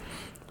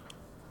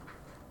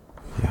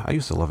 Yeah, I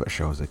used to love that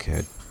show as a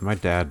kid. My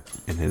dad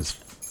is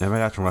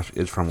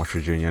from West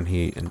Virginia, and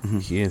he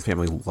and his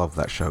family loved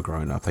that show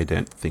growing up. They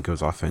didn't think it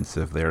was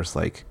offensive. They're just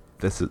like,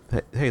 "This is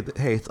hey,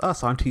 it's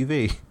us on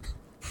TV."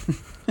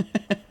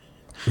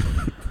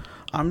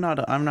 I'm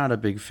not a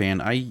big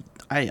fan. I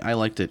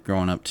liked it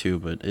growing up too,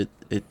 but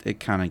it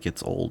kind of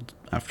gets old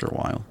after a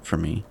while for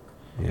me.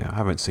 Yeah, I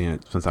haven't seen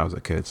it since I was a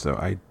kid, so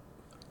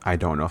I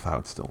don't know if I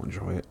would still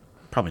enjoy it.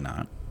 Probably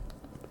not.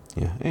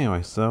 Yeah.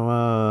 Anyway,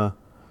 so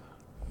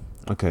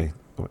okay.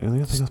 Anything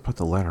else about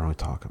the letter we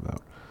talk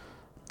about?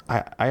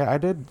 I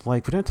did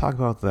like we didn't talk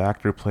about the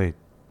actor who played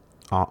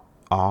Og.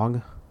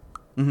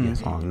 Mm-hmm.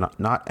 Yes, Og,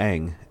 not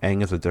Aang.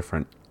 Aang is a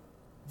different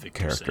Victor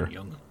character.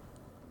 Young.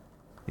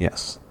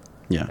 Yes.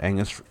 Yeah.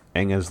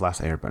 Aang is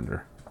Last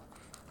Airbender.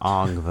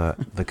 Ong,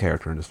 the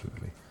character in this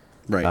movie.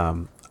 Right.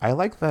 I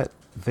like that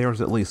there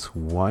was at least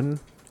one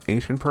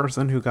Asian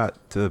person who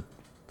got to,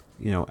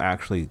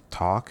 actually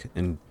talk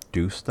and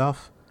do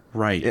stuff.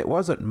 Right. It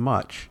wasn't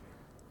much,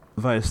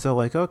 but it's still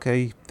like,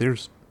 okay,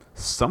 there's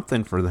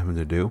something for them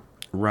to do.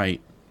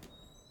 Right.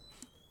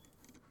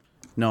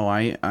 No,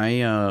 I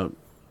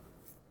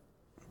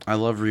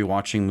love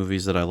rewatching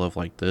movies that I love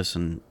like this,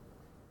 and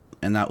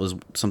that was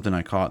something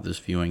I caught this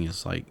viewing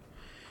is like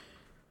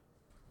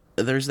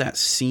there's that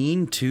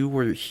scene too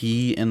where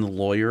he and the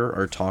lawyer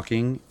are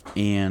talking,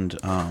 and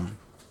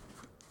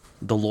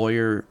the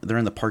lawyer, they're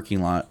in the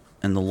parking lot,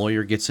 and the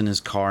lawyer gets in his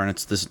car, and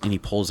he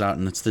pulls out,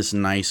 and it's this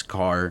nice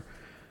car,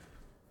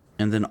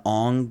 and then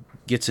Ong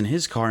gets in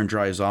his car and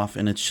drives off,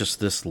 and it's just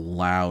this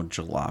loud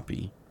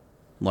jalopy,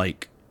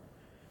 like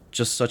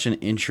just such an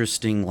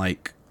interesting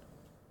like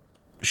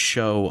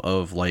show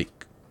of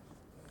like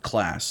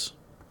class.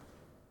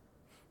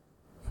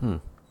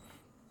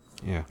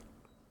 Yeah.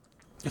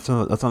 That's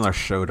on our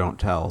show don't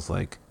tells.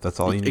 Like that's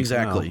all you need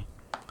Exactly. to know.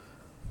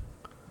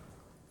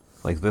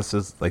 Like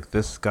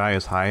this guy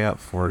is high up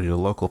for your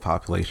local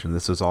population.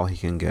 This is all he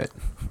can get.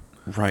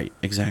 Right,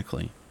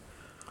 exactly.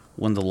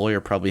 When the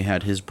lawyer probably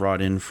had his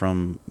brought in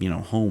from,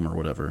 home or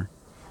whatever.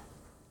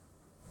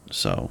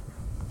 So,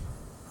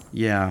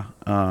 yeah.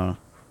 I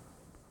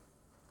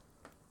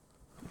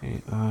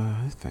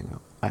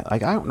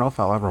don't know if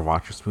I'll ever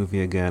watch this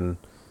movie again,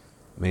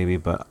 maybe,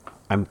 but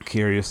I'm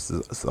curious.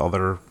 This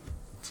other,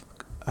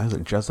 is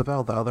it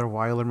Jezebel, the other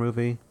Wyler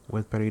movie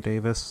with Betty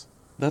Davis?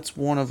 That's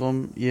one of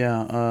them.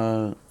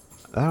 Yeah.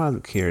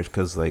 I'm curious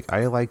because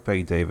I like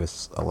Betty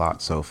Davis a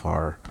lot so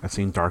far. I've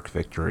seen Dark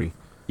Victory.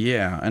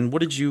 Yeah, and what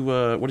did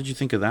you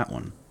think of that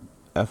one?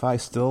 If I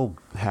still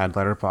had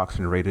Letterboxd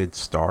and rated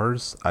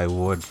stars, I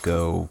would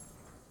go.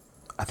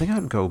 I think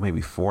I'd go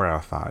maybe 4 out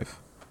of 5.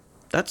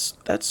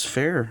 That's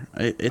fair.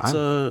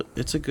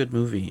 It's a good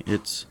movie.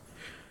 It's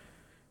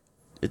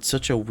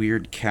such a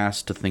weird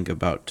cast to think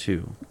about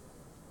too.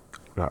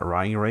 Got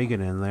Ronnie Reagan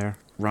in there.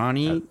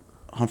 Ronnie,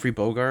 Humphrey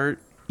Bogart.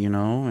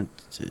 Yeah,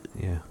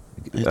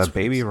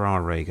 baby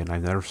Ronald Reagan.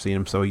 I've never seen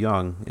him so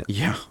young.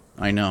 Yeah,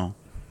 I know.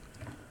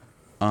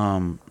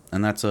 And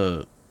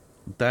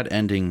that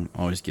ending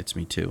always gets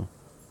me too,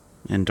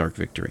 in Dark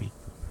Victory.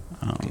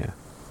 Yeah,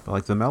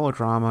 but the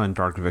melodrama in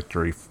Dark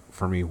Victory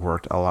for me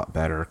worked a lot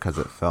better because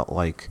it felt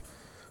like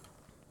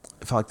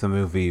the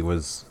movie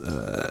was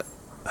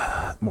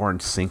more in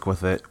sync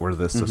with it, where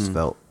this just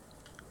felt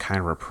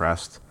kind of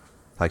repressed.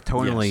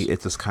 Tonally,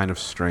 it's just kind of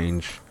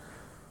strange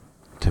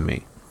to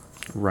me.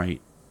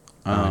 Right.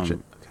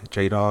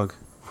 J-Dog,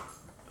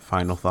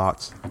 final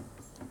thoughts?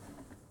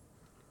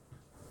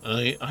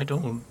 I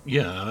don't.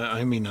 Yeah,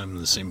 I mean, I'm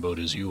in the same boat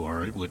as you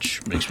are,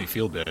 which makes me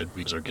feel bad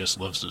because our guest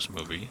loves this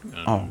movie.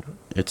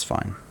 It's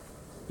fine.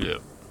 Yeah.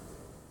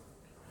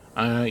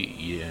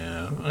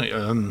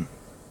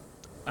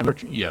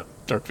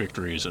 Dark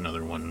Victory is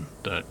another one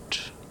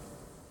that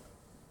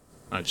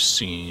I've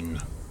seen.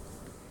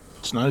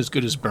 It's not as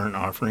good as Burnt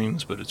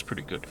Offerings, but it's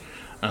pretty good.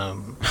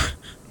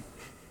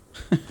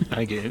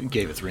 I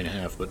gave it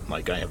 3.5,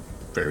 but I have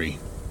very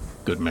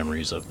good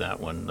memories of that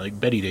one.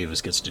 Betty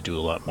Davis gets to do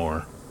a lot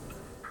more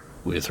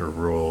with her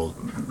role.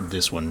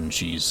 This one,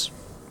 she's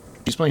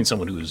playing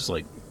someone who's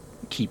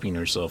keeping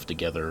herself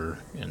together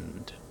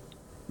and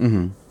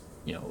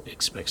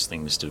expects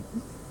things to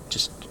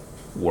just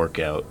work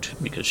out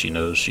because she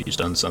knows she's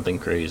done something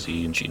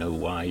crazy and she knows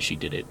why she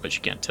did it, but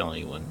she can't tell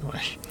anyone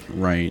why.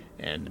 Right.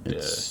 And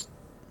it's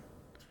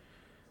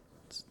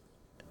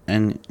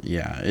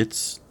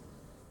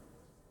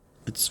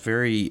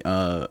very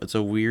it's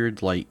a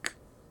weird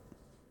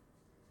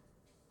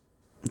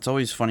it's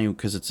always funny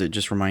because it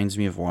just reminds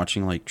me of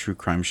watching true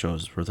crime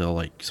shows where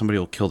they'll somebody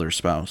will kill their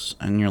spouse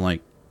and you're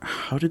like,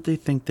 how did they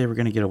think they were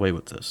going to get away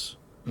with this?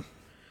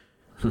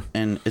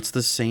 And it's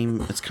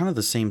kind of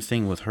the same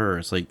thing with her.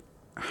 It's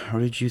how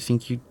did you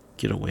think you'd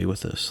get away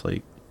with this?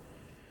 I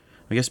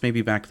guess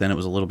maybe back then it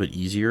was a little bit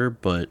easier,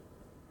 but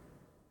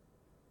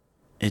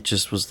it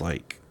just was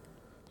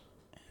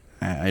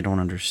I don't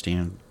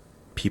understand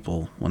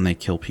people when they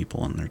kill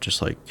people and they're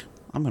just like,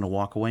 I'm gonna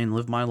walk away and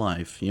live my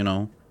life, you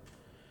know?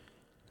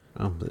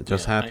 Oh, it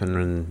just happened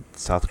in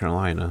South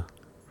Carolina.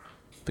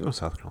 I think it was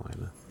South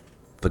Carolina.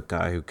 The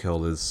guy who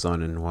killed his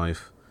son and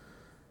wife.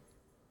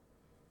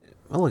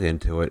 I'll look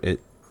into it.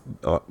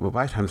 Well,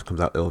 by the time this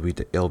comes out,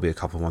 it'll be a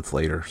couple months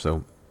later.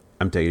 So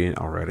I'm dating it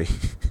already.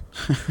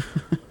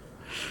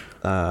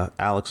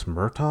 Alex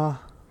Murdaugh,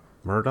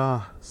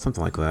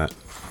 something like that.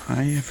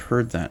 I have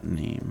heard that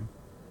name.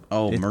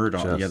 Oh,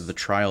 Murdaugh. Yeah, just- the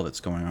trial that's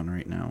going on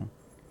right now.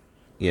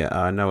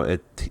 Yeah, no,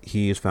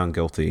 he is found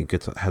guilty.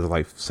 Has a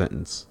life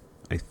sentence.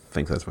 I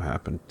think that's what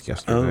happened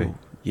yesterday. Oh,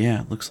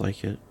 yeah, it looks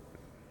like it.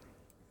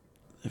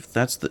 If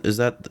that's is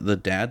that the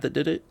dad that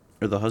did it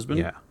or the husband?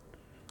 Yeah. Why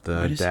The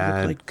does he look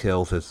dad like-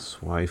 killed his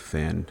wife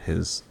and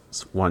his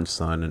one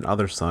son, and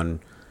other son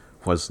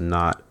was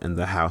not in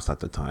the house at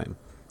the time.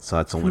 So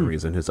that's the only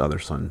reason his other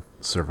son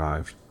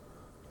survived.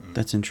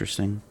 That's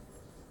interesting.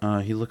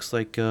 He looks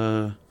like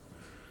gosh,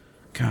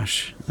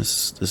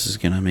 this is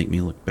gonna make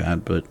me look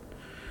bad, but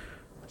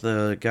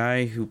the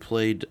guy who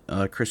played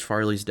Chris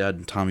Farley's dad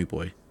in Tommy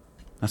Boy.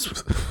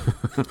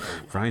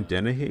 Ryan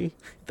Dennehy?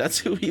 That's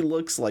who he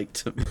looks like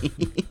to me.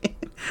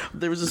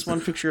 There was this one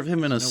picture of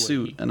him in a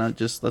suit, and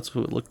that's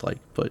who it looked like.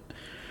 But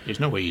There's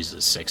no way he's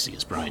as sexy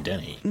as Brian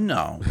Denny.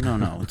 no,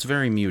 it's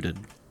very muted,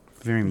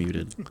 very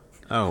muted.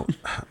 Oh,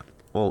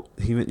 well,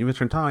 you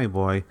mentioned Tommy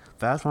Boy.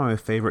 That's one of my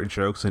favorite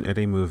jokes in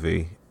any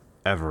movie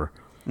ever.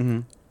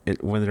 Mm-hmm.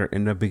 When they're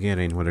in the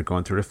beginning, when they're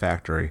going through the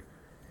factory,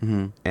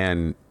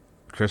 and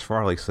Chris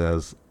Farley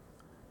says,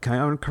 "Can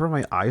I uncover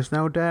my eyes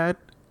now, Dad?"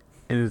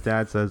 And his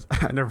dad says,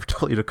 "I never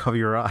told you to cover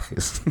your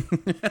eyes."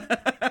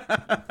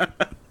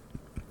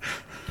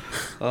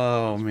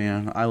 Oh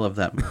man, I love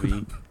that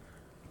movie.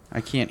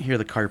 I can't hear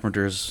the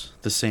Carpenters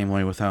the same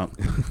way without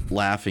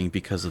laughing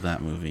because of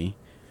that movie.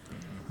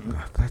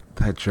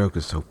 That joke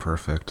is so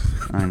perfect.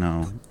 I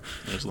know.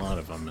 There's a lot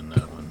of them in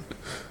that one.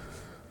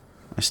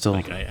 I still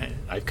Like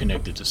I've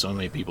connected to so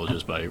many people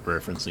just by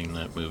referencing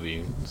that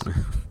movie.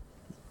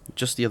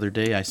 just the other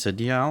day I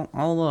said, "Yeah,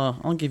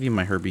 I'll give you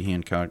my Herbie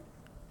Hancock."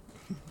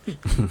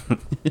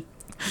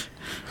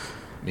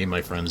 Me and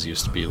my friends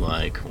used to be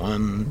like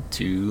 1,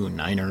 2,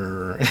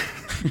 Niner.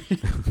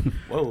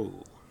 Whoa.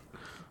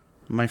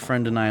 My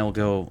friend and I will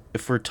go,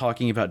 if we're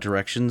talking about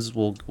directions,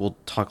 we'll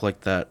talk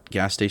like that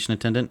gas station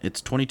attendant.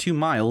 It's 22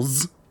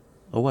 miles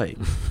away.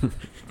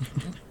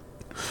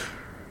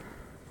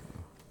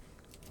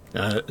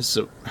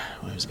 So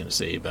what I was gonna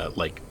say about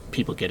like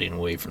people getting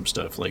away from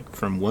stuff, like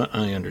from what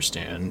I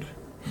understand,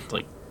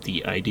 like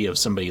the idea of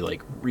somebody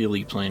like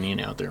really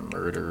planning out their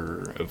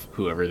murder of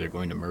whoever they're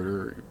going to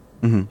murder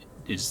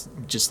is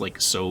just like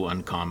so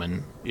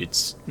uncommon.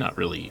 It's not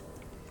really,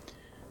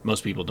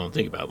 most people don't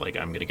think about like,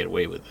 I'm gonna get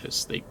away with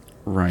this. They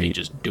Right.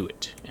 just do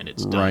it and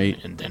it's done.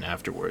 Right. And then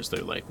afterwards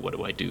they're like, what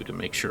do I do to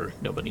make sure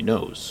nobody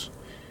knows?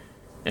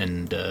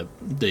 And the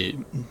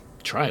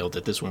trial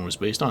that this one was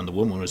based on, the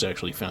woman was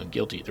actually found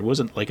guilty. There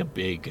wasn't like a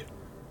big,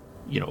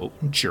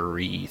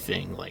 jury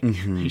thing like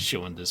he's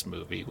showing this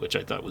movie, which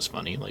I thought was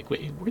funny. Like,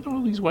 wait, where did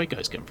all these white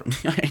guys come from?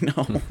 I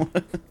know.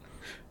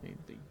 They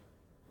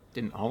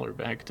didn't holler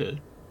back to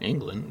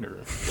England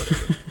or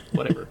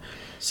whatever.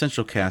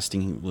 Central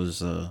Casting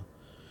was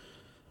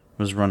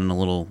running a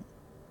little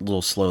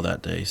slow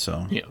that day,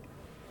 so Yeah,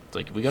 it's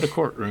like, if we got a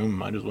courtroom,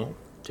 might as well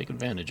take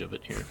advantage of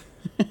it here.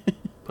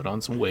 Put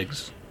on some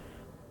wigs.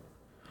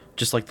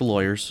 just like the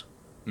lawyers.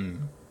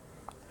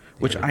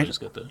 Which Everybody's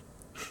got the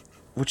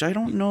Which I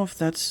don't know if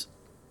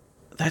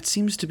that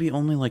seems to be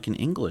only like an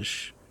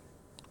English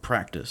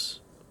practice.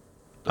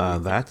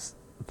 That's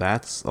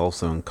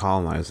also in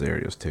colonized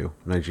areas too.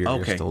 Nigeria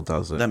Okay, still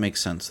does it. that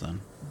makes sense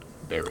then.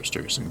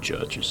 barristers and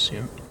judges.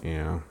 Yeah.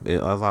 Yeah,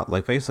 a lot,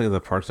 like basically the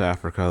parts of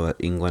Africa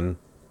that England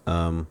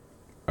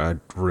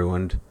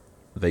ruined,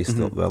 they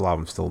still a lot of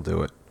them still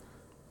do it.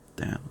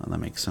 Yeah, that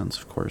makes sense,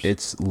 of course.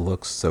 It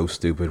looks so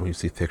stupid when you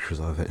see pictures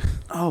of it.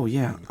 Oh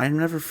yeah, I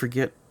never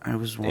forget. I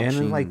was watching.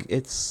 And like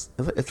it's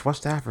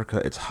West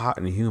Africa. It's hot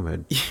and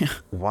humid. Yeah.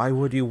 Why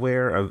would you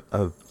wear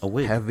a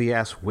wig. heavy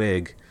ass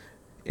wig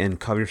and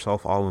cover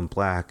yourself all in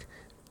black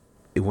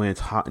when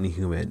it's hot and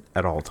humid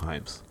at all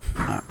times?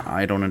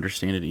 I don't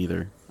understand it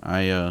either.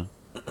 I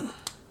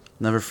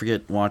never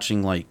forget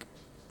watching, like,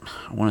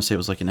 I want to say it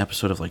was like an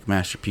episode of like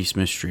Masterpiece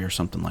Mystery or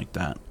something like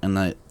that, and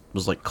that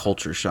was like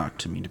culture shock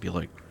to me to be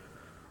like,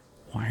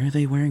 why are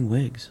they wearing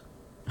wigs?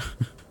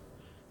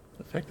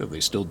 The fact that they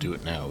still do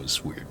it now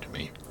is weird to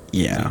me.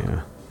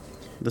 Yeah.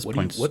 This What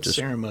point's just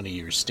ceremony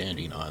you're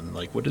standing on?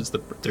 Like, what is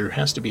there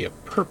has to be a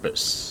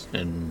purpose,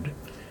 and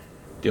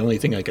the only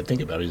thing I could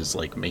think about is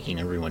like making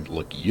everyone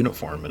look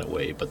uniform in a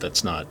way, but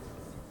that's not.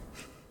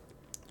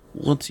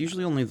 well, it's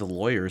usually only the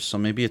lawyers, so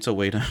maybe it's a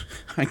way to,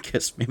 I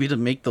guess, maybe to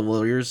make the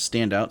lawyers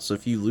stand out. So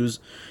if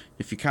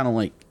you kind of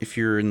like, if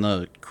you're in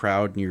the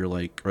crowd and you're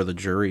like, or the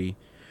jury,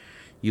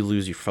 you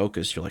lose your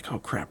focus. You're like, oh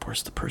crap,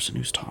 where's the person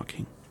who's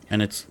talking?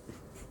 And it's,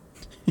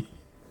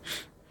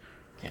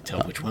 Can't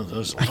tell which one of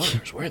those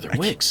lawyers wear their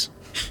wigs.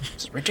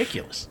 It's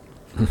ridiculous.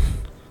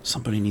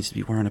 somebody needs to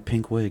be wearing a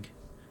pink wig.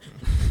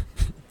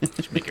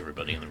 Just make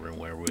everybody in the room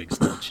wear wigs.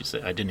 She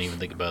said, "I didn't even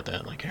think about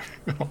that." Like,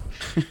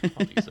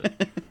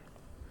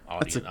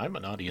 I'm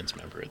an audience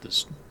member at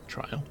this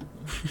trial.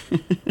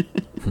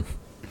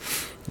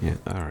 Yeah.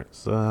 All right.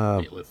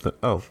 So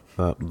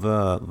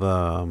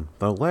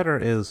the letter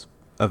is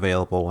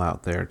available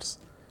out there.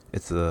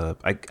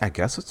 I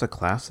guess it's a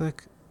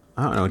classic.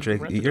 I don't know,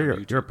 Jake. Rent it on You're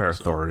YouTube a pair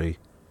also. authority.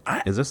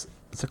 It's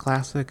a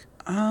classic?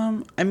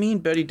 I mean,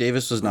 Betty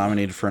Davis was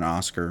nominated for an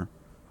Oscar.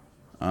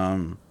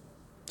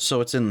 So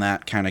it's in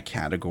that kind of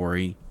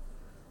category.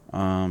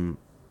 I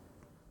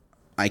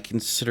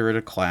consider it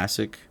a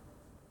classic.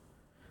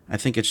 I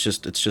think it's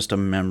just a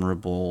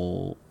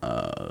memorable,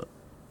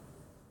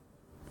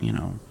 you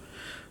know,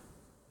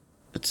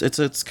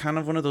 it's kind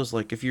of one of those,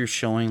 like, if you're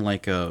showing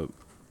like a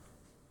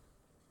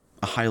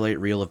highlight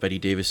reel of Betty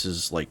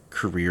Davis's like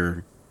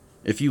career,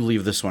 if you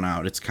leave this one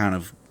out, it's kind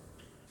of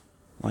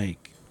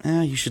like,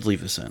 you should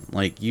leave this in.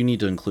 Like, you need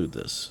to include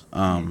this.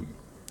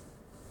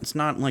 It's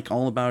not like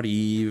All About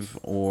Eve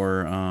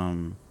or,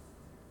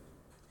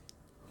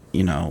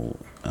 you know,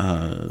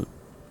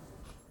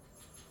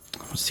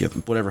 what's the other,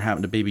 Whatever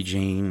Happened to Baby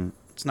Jane.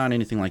 It's not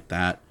anything like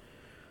that.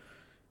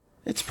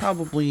 It's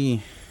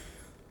probably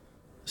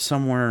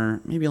somewhere,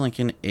 maybe like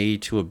an A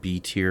to a B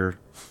tier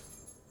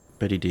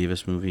Betty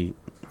Davis movie,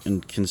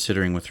 and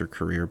considering with her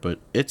career, but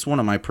it's one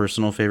of my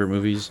personal favorite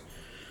movies.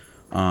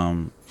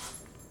 And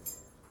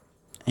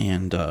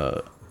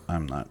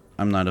I'm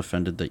not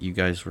offended that you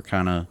guys were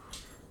kind of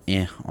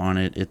on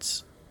it.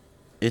 It's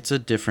a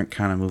different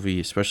kind of movie,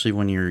 especially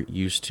when you're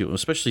used to,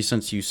 especially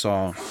since you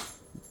saw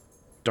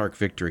Dark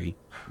Victory.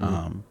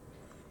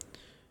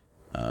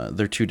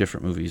 They're two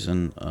different movies,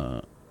 and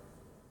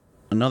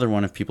another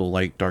one, if people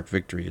like Dark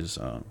Victory, is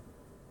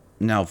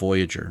Now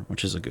Voyager,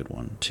 which is a good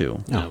one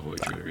too. Now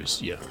Voyager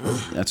is, yeah.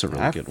 That's a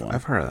really good one.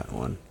 I've heard of that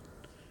one.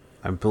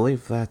 I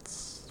believe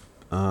that's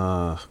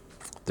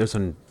there's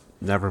a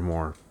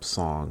Nevermore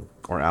song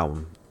or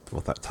album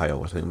with that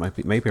title. I think it might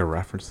be maybe a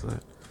reference to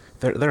that.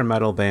 They're a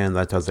metal band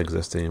that doesn't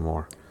exist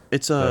anymore.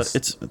 It's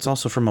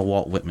also from a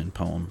Walt Whitman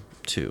poem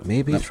too.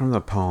 Maybe it's from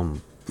the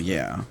poem.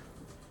 Yeah.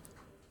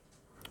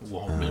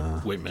 Walt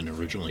Whitman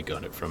originally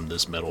got it from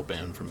this metal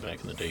band from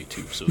back in the day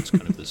too, so it's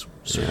kind of this,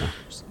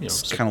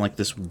 It's kind of like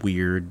this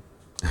weird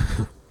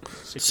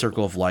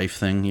circle of life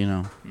thing, you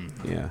know.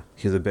 Yeah,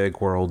 he's a big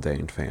World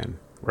Dane fan.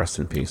 Rest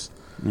in peace.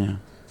 Yeah.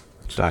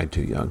 Died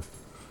too young.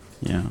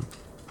 Yeah.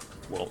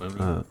 Walt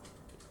Whitman.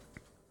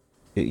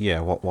 Yeah,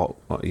 Walt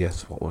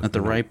Whitman.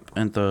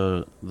 At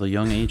the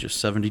young age of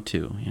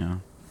 72, yeah.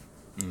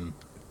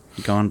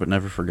 Gone but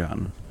never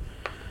forgotten.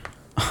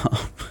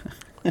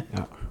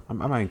 Yeah, I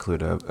might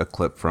include a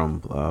clip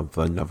from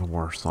the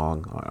Nevermore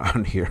song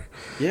on here.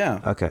 Yeah.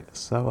 Okay,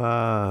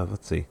 so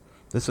let's see.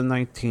 This is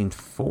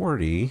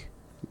 1940,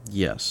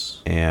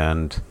 Yes.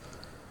 and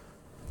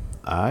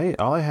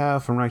all I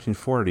have from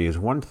 1940 is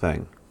one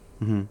thing.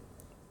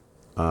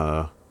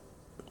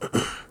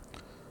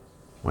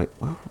 Wait,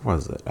 what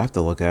was it? I have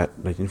to look at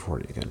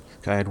 1940 again.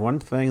 I had one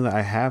thing that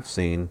I have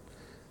seen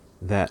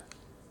that.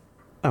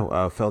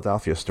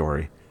 Philadelphia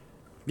Story.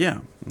 Yeah,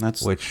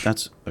 that's Which-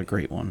 a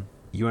great one.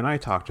 You and I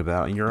talked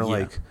about, and you're Yeah.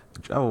 like,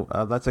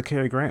 that's a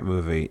Cary Grant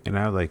movie. And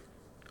I was like,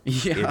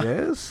 Yeah. it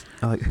is?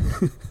 I'm like,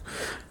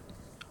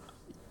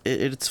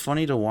 It's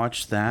funny to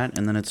watch that,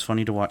 and then it's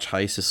funny to watch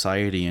High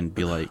Society and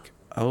be like,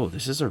 oh,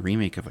 this is a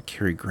remake of a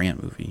Cary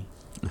Grant movie,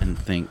 and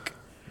think,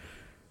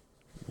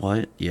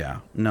 what? Yeah.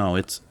 No,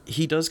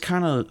 he does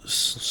kind of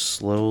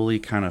slowly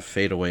kind of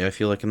fade away, I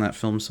feel like, in that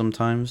film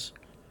sometimes.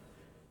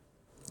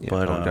 yeah,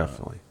 But,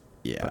 definitely.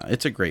 Yeah,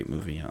 it's a great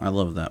movie. I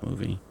love that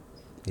movie.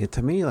 Yeah,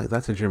 to me, like,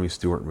 that's a Jimmy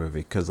Stewart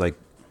movie. Because, like,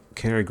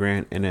 Cary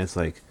Grant, and it's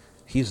like,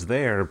 he's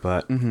there,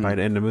 but by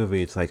the end of the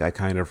movie, it's like, I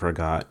kind of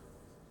forgot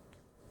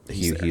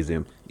he's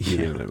in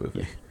the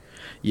movie.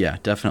 Yeah,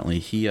 definitely.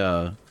 He,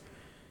 and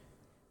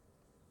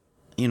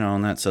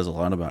that says a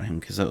lot about him,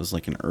 because that was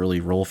like an early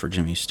role for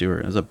Jimmy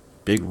Stewart. It was a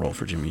big role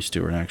for Jimmy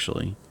Stewart,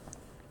 actually.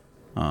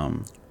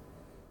 And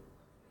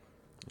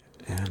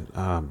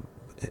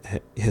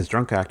his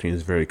drunk acting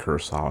is very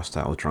Kurosawa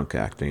style drunk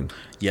acting.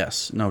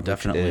 Yes, no,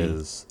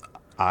 definitely.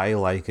 I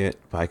like it,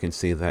 but I can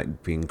see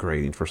that being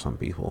grating for some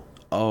people.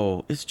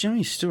 Oh, it's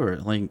Jimmy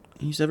Stewart. Like,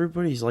 he's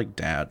everybody's like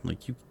dad.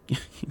 Like, you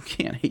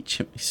can't hate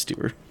Jimmy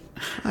Stewart.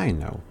 I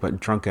know, but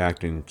drunk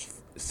acting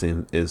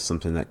is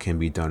something that can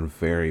be done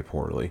very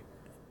poorly.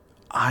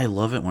 I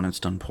love it when it's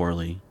done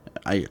poorly.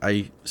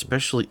 I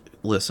especially,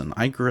 listen,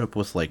 I grew up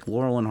with like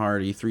Laurel and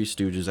Hardy, Three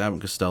Stooges, Abbott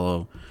and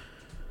Costello.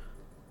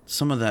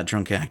 Some of that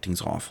drunk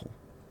acting's awful,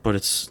 but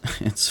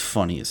it's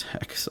funny as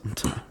heck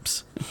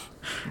sometimes.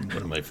 One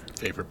of my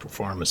favorite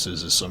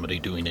performances is somebody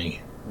doing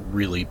a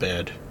really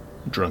bad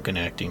drunken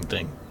acting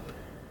thing.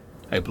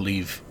 I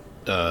believe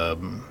the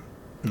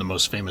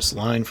most famous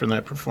line from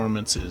that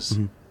performance is,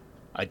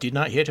 "I did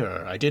not hit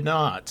her. I did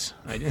not.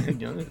 I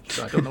didn't.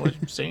 I don't know why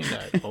I'm saying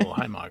that. Oh,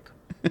 hi, Mark."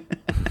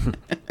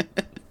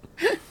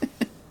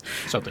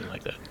 Something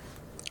like that.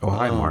 Oh,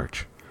 hi,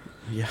 March.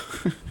 Yeah.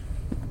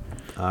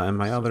 And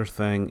my other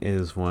thing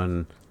is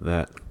one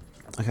that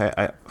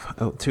Okay,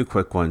 two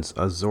quick ones.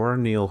 Zora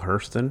Neale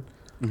Hurston.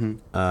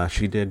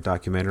 She did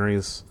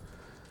documentaries,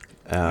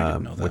 I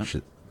didn't know that. which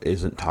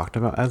isn't talked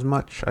about as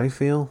much. I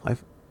feel.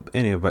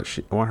 Anyway, but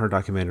one of her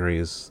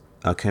documentaries,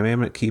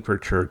 Commandment Keeper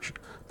Church,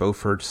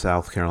 Beaufort,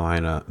 South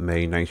Carolina,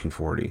 May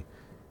 1940,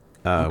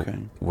 Okay.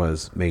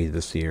 was made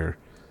this year,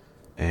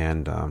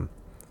 and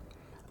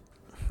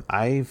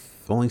I've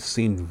only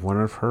seen one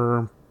of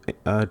her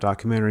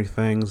documentary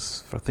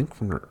things. I think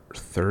from her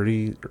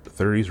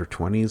 30s or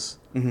 20s.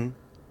 Mm-hmm.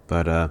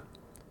 But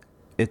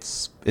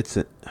it's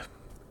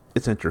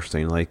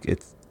interesting. Like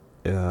it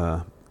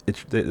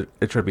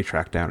should be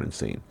tracked down and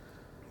seen.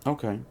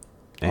 Okay.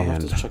 I'll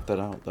have And to check that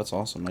out. That's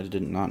awesome. I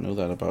did not know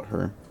that about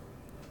her.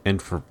 and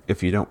for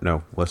if you don't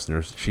know,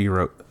 listeners, she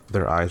wrote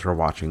 "Their Eyes Were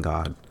Watching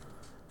God"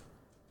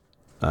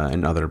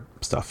 and other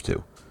stuff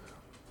too.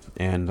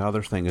 And the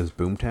other thing is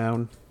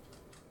Boomtown.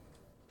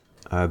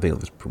 I think it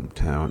was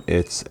Boomtown.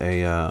 It's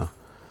a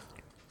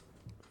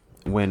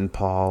when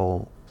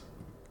Paul.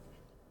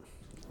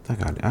 Thank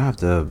God,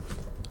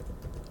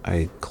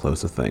 I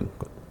close the thing.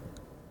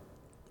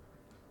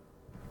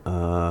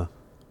 Oh,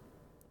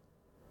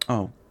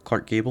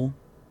 Clark Gable?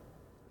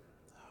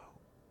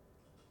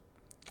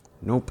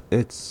 Nope,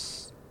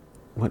 it's...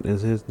 What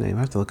is his name?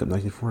 I have to look up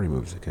 1940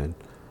 movies again.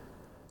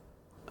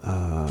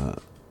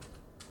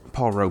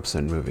 Paul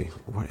Robeson movie.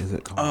 What is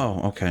it called?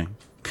 Oh, okay.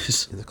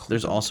 'Cause Is it called-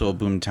 there's also a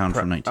Boomtown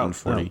from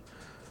 1940.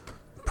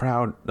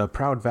 The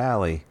Proud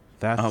Valley.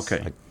 That's...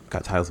 Okay. I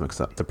got titles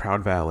mixed up. The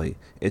Proud Valley.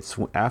 It's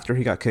after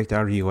he got kicked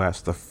out of the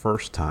U.S. the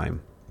first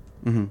time.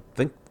 Mm-hmm.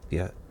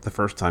 The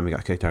first time he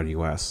got kicked out of the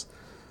U.S.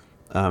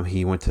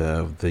 He went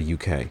to the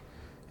U.K.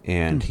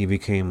 and he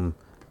became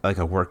like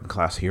a working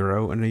class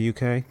hero in the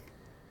U.K.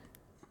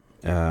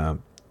 In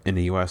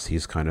the U.S.,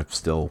 he's kind of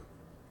still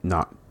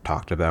not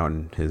talked about,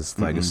 and his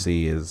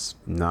legacy is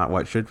not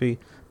what it should be.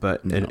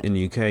 But in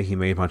the UK, he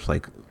made much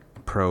like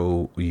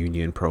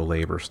pro-union,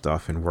 pro-labor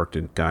stuff, and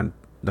got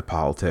into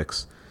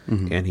politics.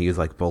 And he is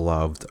like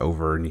beloved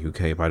over in the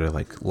UK by the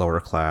like lower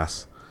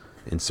class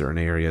in certain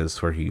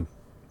areas where he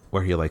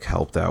like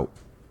helped out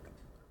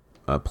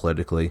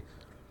politically.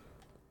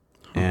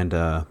 And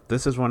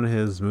this is one of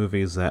his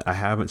movies that I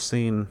haven't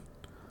seen,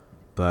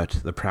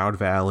 but The Proud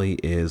Valley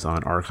is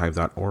on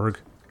archive.org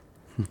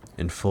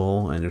in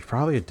full, and there's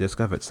probably a disc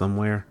of it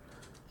somewhere.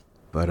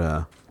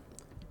 But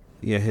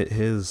yeah,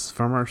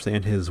 from what I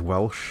understand, his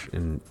Welsh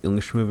and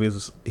English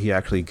movies, he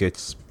actually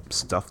gets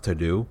stuff to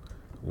do,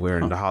 where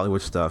in the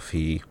Hollywood stuff,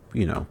 he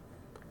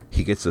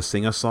gets to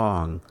sing a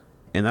song,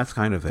 and that's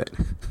kind of it.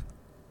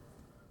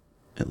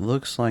 It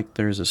looks like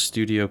there's a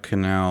Studio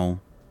Canal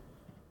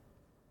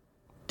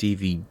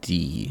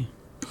DVD.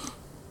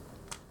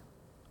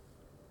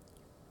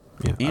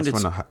 Yeah, And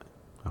that's it's-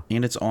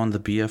 And it's on the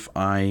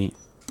BFI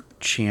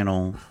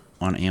channel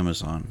on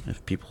Amazon,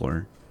 if people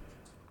are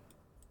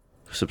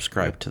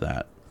subscribed to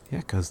that. yeah,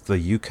 because the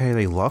UK,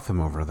 they love him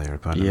over there,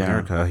 but in Yeah.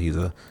 America, he's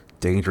a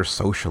dangerous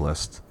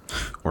socialist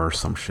or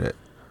some shit.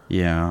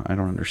 Yeah, I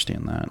don't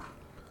understand that.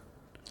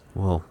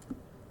 Well,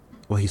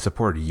 he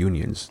supported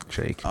unions,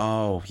 Jake.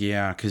 Oh,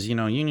 yeah, because,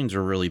 unions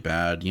are really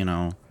bad,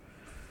 Yeah.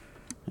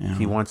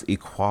 He wants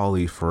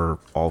equality for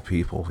all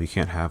people. He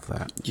can't have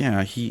that.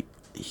 Yeah, he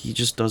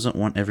just doesn't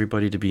want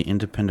everybody to be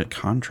independent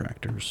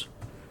contractors.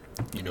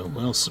 You know who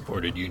else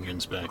supported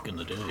unions back in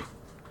the day?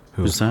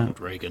 Who's that? Ronald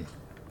Reagan.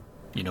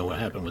 You know what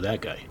happened with that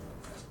guy?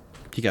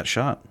 He got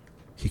shot.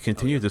 He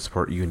continued to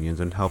support unions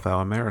and help out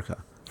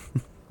America.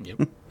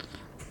 Yep.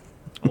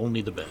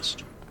 Only the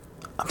best.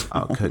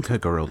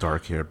 Could go real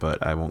dark here,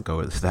 but I won't go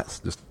with that's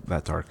just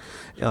that dark.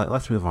 Yeah,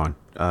 let's move on.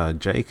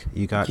 Jake,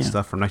 you got Yeah.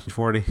 stuff from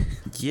 1940?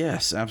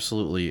 Yes,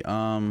 absolutely.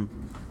 One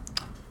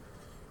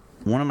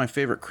of my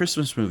favorite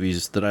Christmas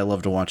movies that I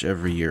love to watch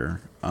every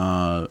year.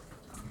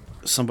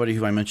 Somebody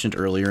who I mentioned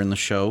earlier in the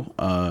show,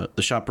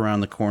 The Shop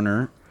Around the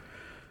Corner,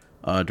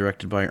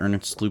 directed by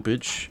Ernest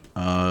Lubitsch.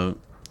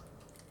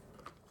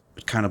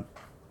 It kind of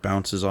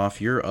bounces off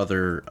your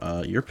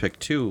pick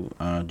too,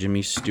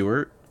 Jimmy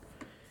Stewart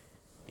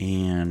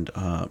and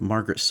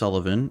Margaret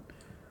Sullivan,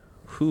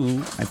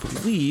 who I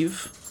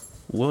believe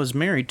was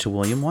married to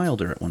William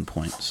Wilder at one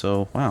point.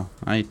 So wow,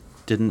 I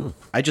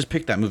just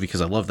picked that movie because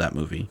I love that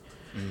movie.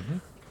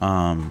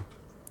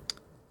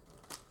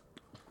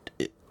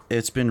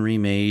 It's been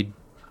remade,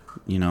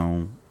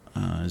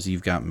 as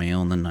You've Got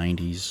Mail in the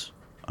 90s.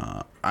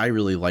 I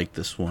really like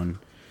this one.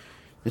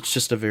 It's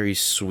just a very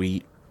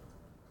sweet.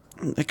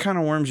 It kind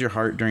of warms your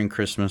heart during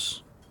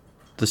Christmas,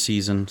 the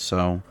season.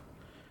 So,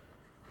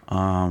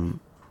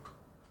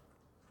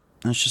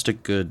 it's just a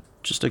good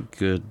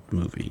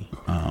movie.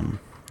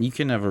 You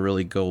can never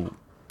really go,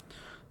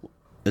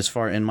 as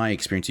far in my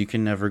experience, you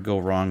can never go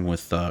wrong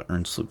with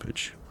Ernst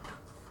Lubitsch.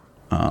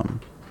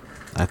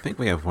 I think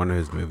we have one of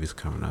his movies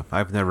coming up.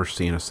 I've never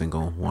seen a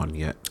single one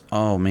yet.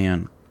 Oh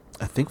man,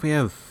 I think we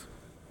have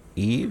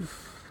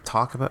Eve.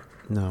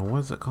 What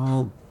is it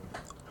called?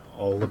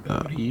 All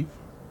About Eve.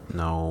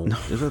 No.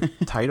 There's a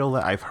title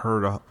that I've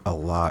heard a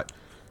lot.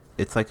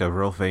 It's like a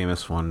real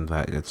famous one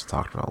that gets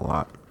talked about a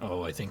lot.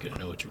 Oh, I think I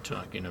know what you're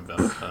talking about.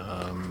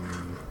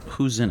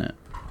 Who's in it?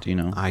 Do you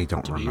know? I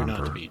don't To be or not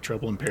to remember. be.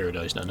 Trouble in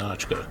Paradise,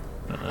 Nanochka.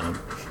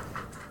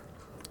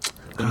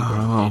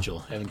 Oh. Angel,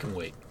 Heaven Can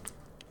Wait.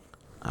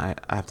 I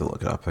have to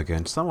look it up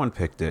again. Someone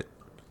picked it.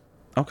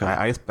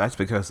 Okay. That's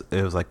because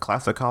it was like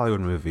classic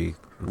Hollywood movie.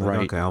 Like, Right.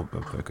 Okay, I'll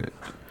pick it.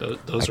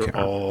 Those I are can't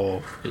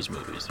all his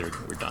movies. We're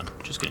done.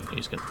 Just kidding.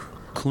 He's gonna.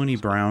 Clooney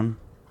Brown,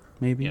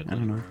 maybe? Yeah, I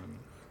don't know.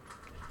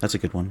 That's a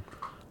good one.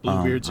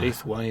 Bluebeard's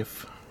Eighth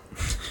Wife.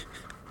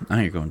 Now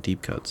you're going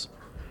deep cuts.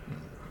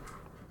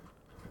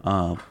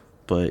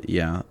 But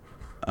yeah,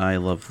 I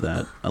love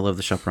that. I love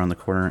The Shop Around the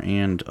Corner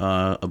and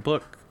a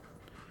book.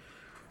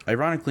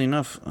 Ironically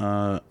enough,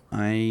 I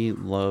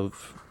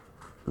love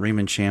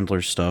Raymond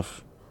Chandler's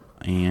stuff,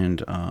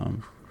 and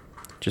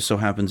just so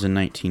happens in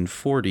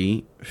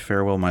 1940,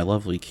 Farewell My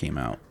Lovely came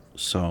out.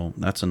 So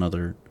that's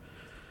another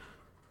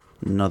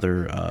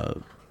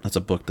that's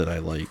a book that I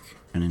like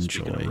and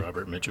enjoy. Speaking of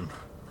Robert Mitchum.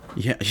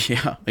 Yeah,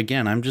 yeah.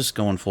 Again, I'm just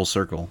going full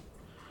circle.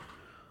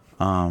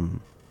 But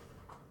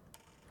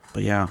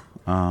yeah,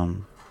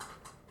 and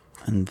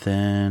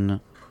then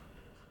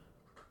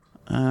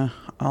there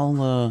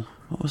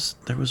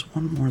was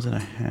one more that I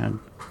had.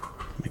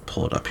 Let me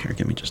pull it up here.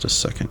 Give me just a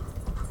second.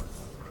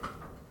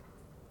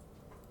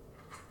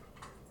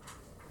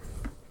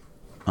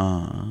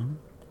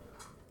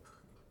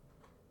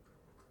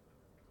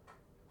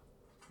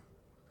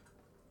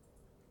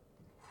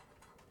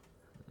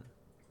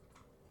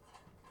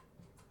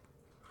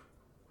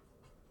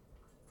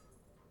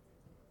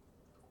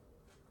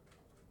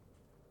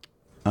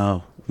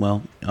 Oh,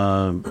 well,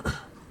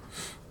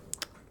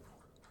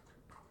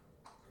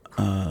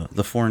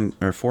 the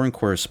Foreign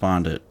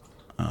Correspondent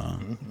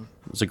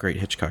was a great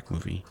Hitchcock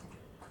movie.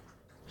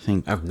 I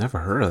think I've never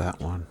heard of that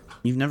one.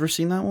 you've never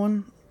seen that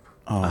one.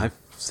 Oh, I've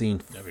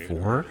seen Never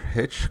even four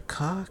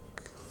Hitchcock.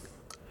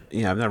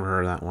 Yeah, I've never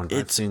heard of that one.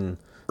 It's I've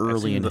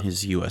early seen in the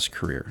his U.S.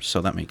 career,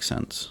 so that makes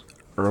sense.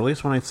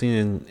 earliest one I've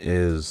seen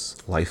is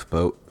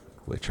Lifeboat,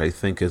 which I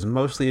think is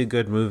mostly a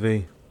good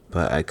movie,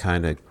 but I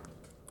kind of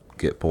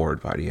get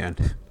bored by the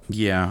end.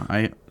 Yeah,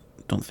 I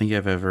don't think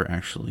I've ever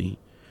actually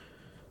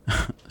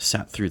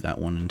sat through that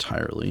one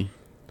entirely.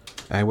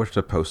 I wish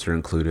the poster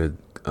included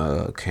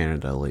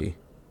Canada Lee,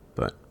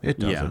 but it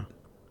doesn't.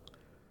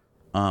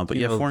 Yeah. But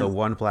You yeah, know, the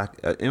one black.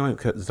 Anyone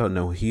who don't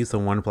know, he's the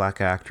one black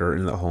actor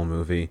in the whole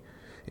movie,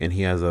 and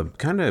he has a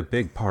kind of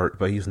big part,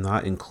 but he's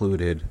not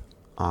included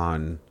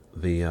on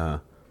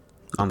the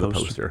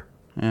poster.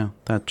 Yeah,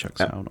 that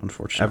checks out,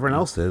 unfortunately. Everyone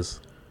else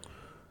is.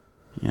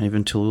 Yeah,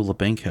 even Tallulah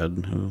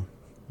Bankhead, who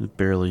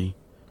barely,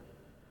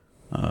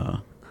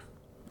 I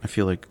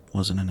feel like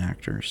wasn't an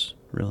actress,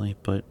 really.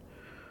 But,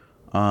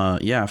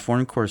 yeah,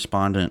 Foreign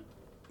Correspondent,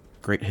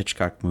 great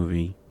Hitchcock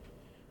movie.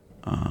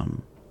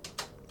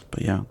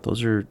 But yeah,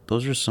 those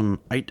are some.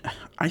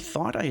 I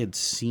thought I had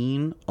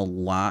seen a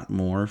lot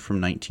more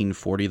from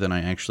 1940 than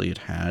I actually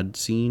had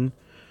seen.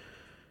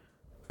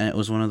 And it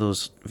was one of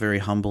those very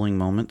humbling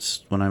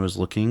moments when I was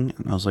looking,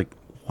 and I was like,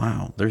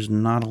 wow, there's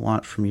not a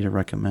lot for me to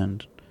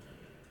recommend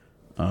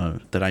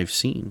that I've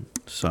seen.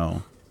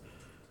 So,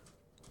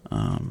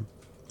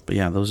 but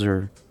yeah, those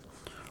are.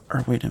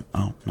 Or wait,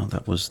 oh no,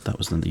 that was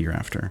then the year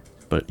after.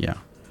 But yeah,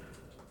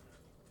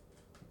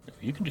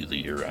 You can do the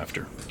year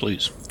after,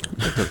 please.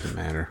 It doesn't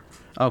matter.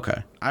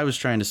 okay. I was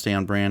trying to stay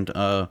on brand.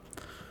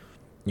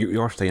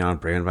 You're staying on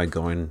brand by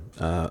going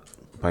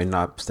by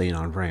not staying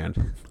on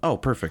brand. Oh,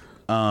 perfect.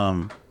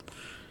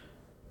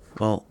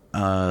 Well,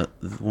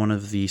 one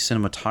of the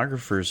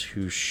cinematographers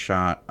who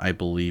shot, I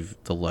believe,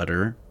 The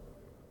Letter.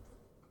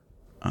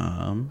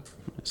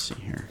 Let's see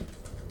here.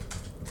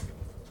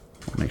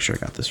 I'll make sure I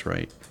got this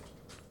right.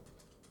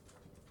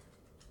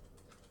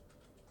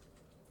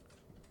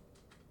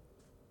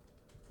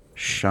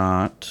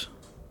 Shot.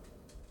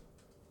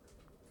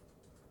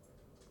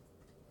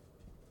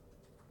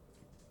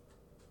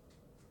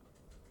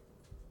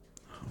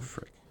 Oh,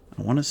 frick.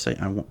 I want to say,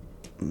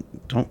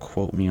 don't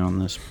quote me on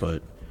this,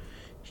 but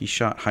he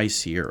shot High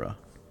Sierra.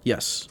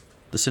 Yes.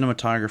 The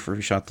cinematographer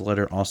who shot The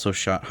Letter also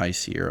shot High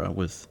Sierra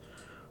with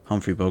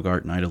Humphrey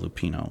Bogart and Ida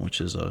Lupino, which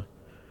is a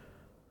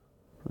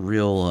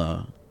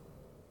real,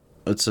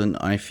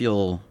 I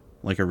feel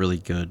like a really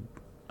good,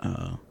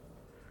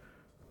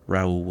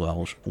 Raoul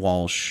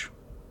Walsh,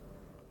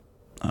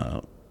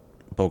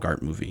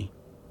 Bogart movie.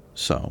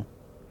 So,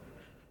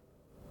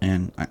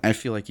 and I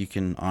feel like you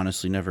can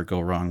honestly never go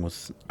wrong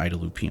with Ida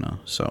Lupino,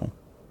 so.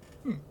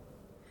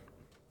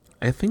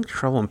 I think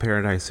Trouble in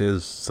Paradise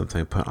is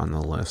something I put on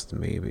the list,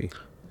 maybe.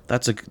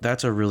 That's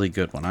a really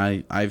good one.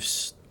 I've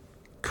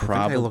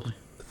probably.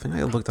 I think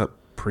I looked up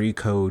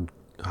pre-code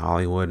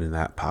Hollywood and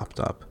that popped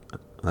up.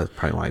 That's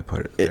probably why I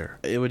put it there.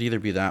 It would either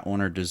be that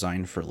one or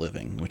Design for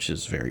Living, which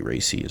is very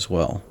racy as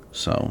well.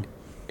 So.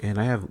 And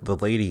I have The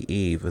Lady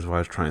Eve is what I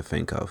was trying to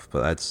think of,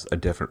 but that's a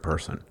different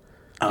person.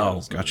 Oh,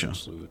 It's not gotcha.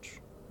 Sluge.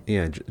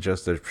 Yeah,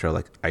 just to show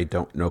like I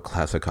don't know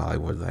classic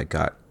Hollywood. I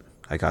got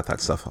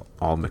that stuff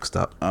all mixed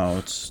up. Oh,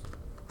 I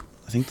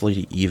think the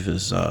Lady Eve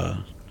is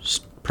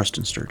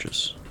Preston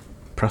Sturges.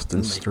 Preston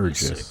Make me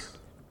Sturgis.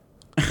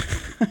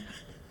 sick.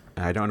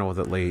 I don't know what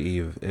that Lady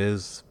Eve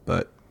is,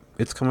 but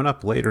it's coming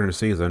up later in the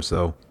season,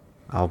 so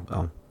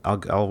I'll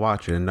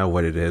watch it and know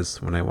what it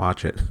is when I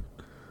watch it.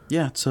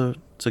 Yeah, it's a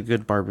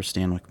good Barbara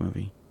Stanwyck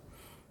movie.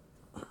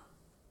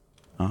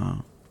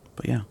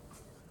 But yeah,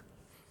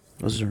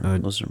 those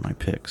are my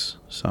picks.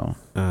 So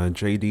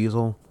Jay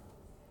Diesel.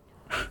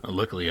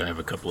 Luckily, I have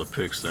a couple of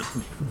picks that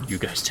you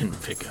guys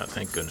didn't pick out.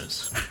 Thank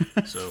goodness.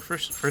 So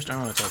first, I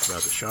want to talk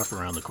about the shop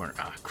around the corner.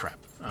 Ah, crap.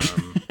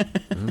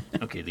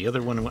 Okay, the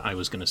other one I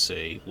was going to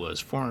say was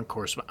Foreign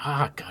Correspondent.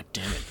 Ah, god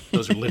damn it.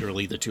 Those are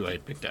literally the two I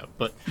had picked out.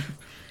 But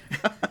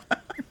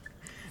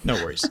no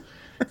worries.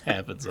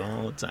 Happens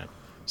all the time.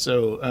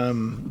 So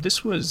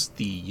this was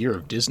the year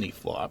of Disney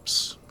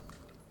flops.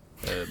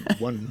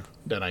 One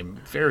that I'm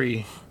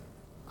very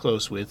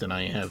close with, and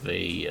I have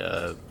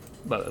a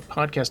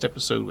podcast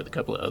episode with a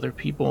couple of other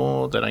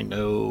people that I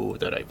know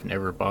that I've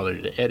never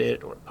bothered to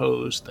edit or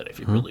post that I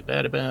feel really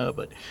bad about,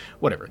 but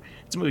whatever.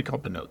 It's a movie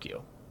called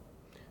Pinocchio.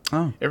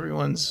 Oh.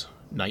 Everyone's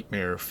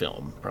nightmare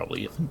film,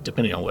 probably,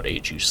 depending on what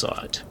age you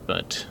saw it.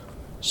 But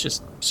it's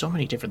just so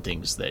many different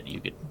things that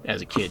you could,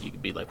 as a kid, you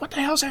could be like, what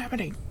the hell's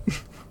happening?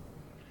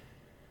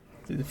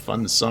 The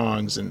fun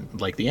songs and,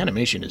 like, the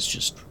animation is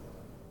just,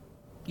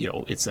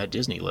 it's that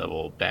Disney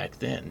level back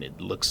then.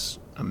 It looks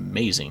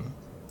amazing.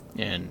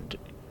 And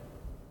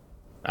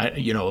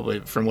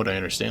from what I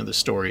understand, the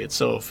story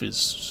itself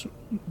is,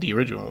 the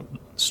original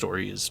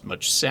story is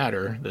much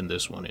sadder than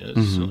this one is.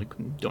 Mm-hmm. So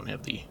don't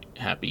have the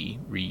happy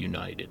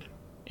reunited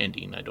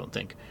ending, I don't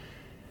think.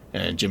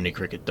 And Jiminy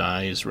Cricket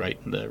dies, right,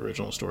 in the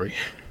original story.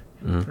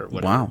 Or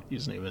whatever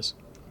his name is.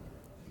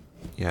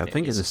 Yeah, I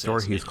think in the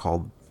story he's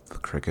called the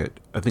Cricket.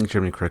 I think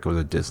Jiminy Cricket was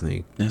a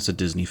Disney. That's a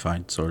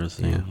Disney-fied sort of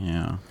thing,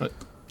 yeah. But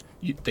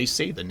they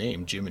say the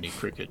name Jiminy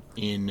Cricket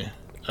in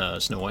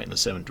Snow White and the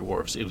Seven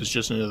Dwarfs. It was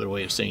just another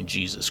way of saying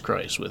Jesus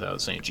Christ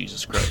without saying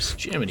Jesus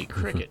Christ. Jiminy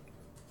Cricket.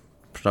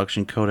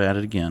 Production code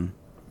added again.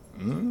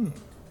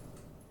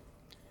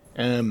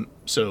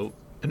 So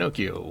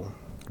Pinocchio.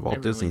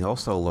 Walt Disney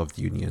also loved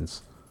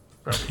unions.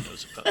 Probably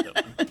knows about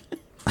that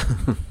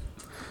one.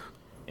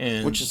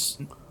 And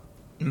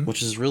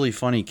Which is really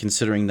funny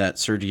considering that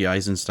Sergei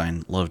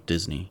Eisenstein loved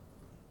Disney.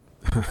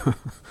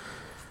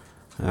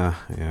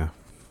 Yeah.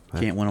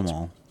 Can't win them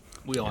all.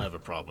 we all have a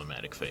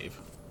problematic fave.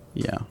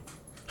 Yeah.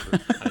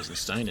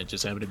 Eisenstein, it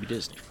just happened to be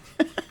Disney.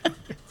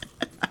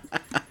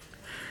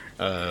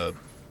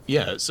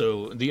 Yeah,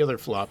 so the other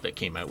flop that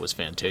came out was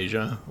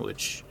Fantasia,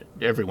 which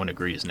everyone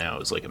agrees now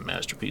is like a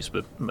masterpiece,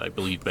 but I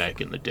believe back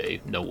in the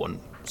day, no one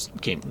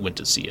went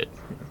to see it.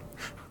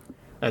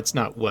 That's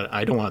not what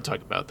I don't want to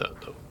talk about,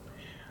 though.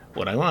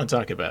 What I want to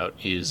talk about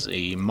is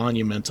a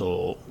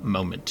monumental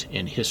moment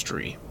in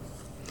history.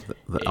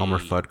 The Elmer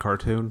Fudd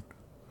cartoon?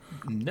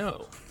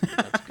 No,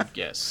 that's a good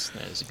guess.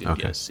 That is a good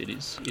guess. It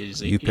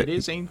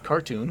is a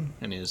cartoon,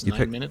 and it is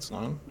 9 minutes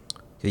long.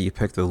 Yeah, you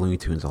picked the Looney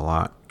Tunes a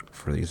lot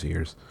for these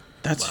years.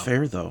 That's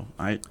fair, though.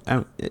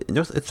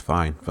 It's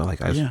fine, but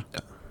like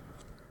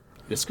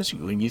It's because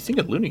when you think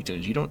of Looney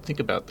Tunes, you don't think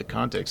about the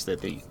context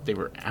that they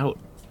were out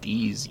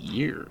these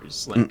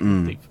years. Like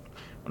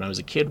when I was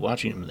a kid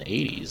watching them in the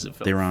 80s, it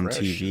felt they were on fresh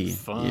TV. and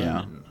fun.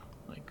 Yeah. And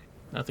like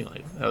nothing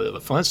like the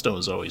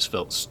Flintstones always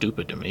felt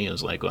stupid to me. It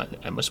was like,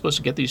 am I supposed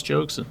to get these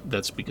jokes? And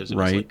that's because it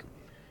was like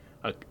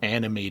an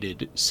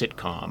animated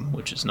sitcom,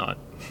 which is not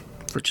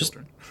for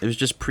children. It was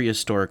just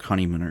prehistoric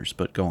honeymooners,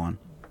 but go on.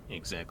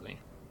 Exactly.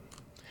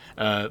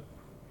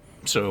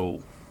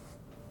 So,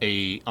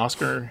 a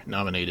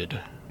Oscar-nominated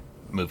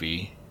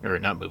movie, or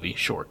not movie,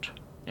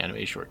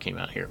 animated short came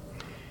out here.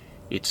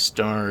 It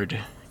starred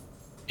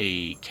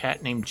a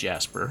cat named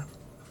Jasper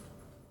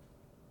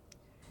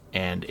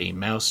and a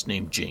mouse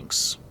named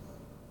Jinx.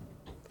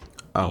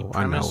 Oh,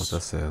 I know what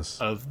this is.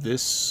 Of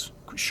this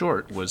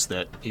short was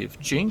that if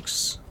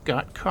Jinx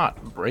got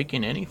caught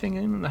breaking anything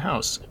in the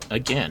house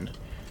again,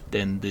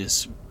 then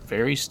this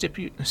very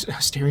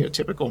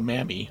stereotypical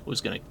mammy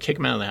was going to kick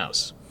him out of the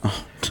house.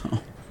 Oh,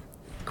 no.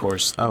 Of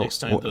course, the next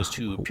time those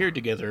two appeared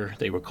together,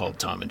 they were called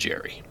Tom and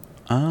Jerry.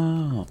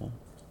 Oh.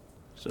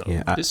 So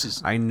yeah,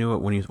 this I knew it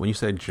when you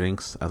said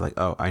Jinx. I was like,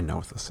 oh, I know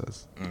what this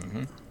is.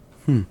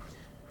 Mm-hmm.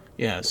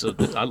 Yeah, so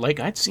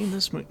I'd seen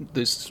this.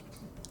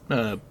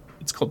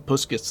 It's called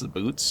Puss Gets the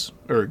Boots,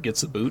 or Gets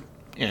the Boot,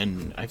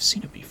 and I've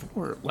seen it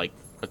before, like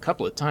a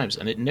couple of times,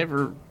 and it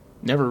never,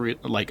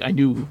 I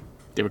knew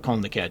they were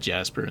calling the cat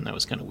Jasper, and that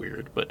was kind of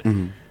weird, but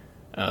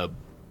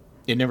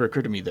it never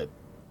occurred to me that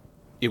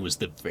it was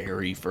the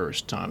very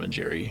first Tom and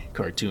Jerry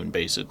cartoon,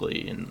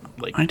 basically. And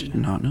like, I did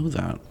not know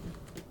that.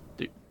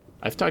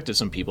 I've talked to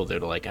some people that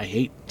are like, I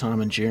hate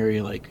Tom and Jerry.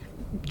 Like,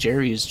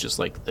 Jerry is just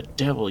like the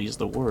devil. He's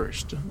the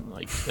worst.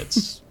 Like,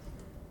 it's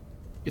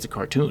a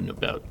cartoon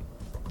about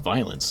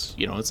violence.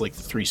 You know, it's like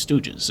the Three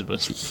Stooges.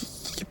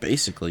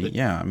 Basically,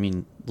 yeah. I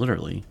mean,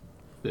 literally.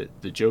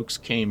 The jokes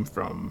came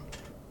from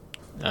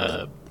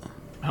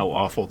how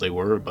awful they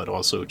were, but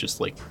also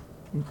just like,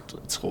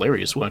 it's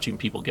hilarious watching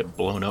people get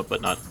blown up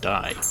but not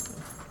die.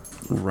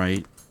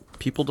 Right.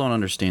 People don't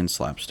understand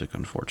slapstick,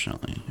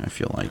 unfortunately, I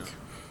feel like.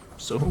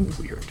 So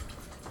weird.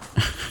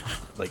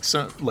 Like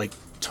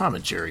Tom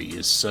and Jerry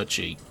is such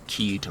a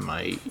key to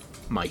my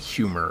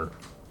humor.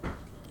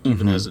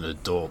 Even as an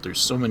adult, there's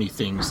so many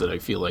things that I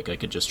feel like I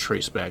could just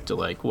trace back to,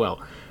 like, well,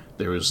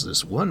 there was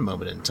this one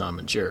moment in Tom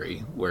and Jerry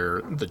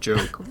where the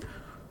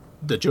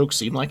joke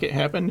seemed like it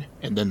happened,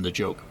 and then the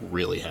joke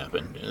really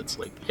happened, and it's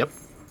like, yep.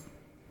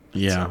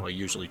 Yeah. That's how I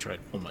usually try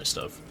to pull my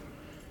stuff.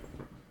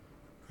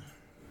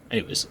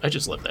 Anyways, I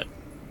just love that.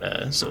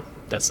 So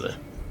that's the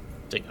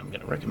thing I'm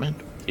going to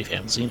recommend if you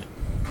haven't seen it.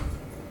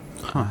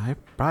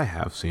 I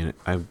have seen it.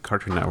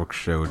 Cartoon Network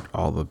showed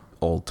all the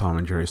old Tom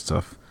and Jerry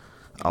stuff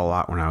a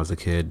lot when I was a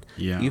kid.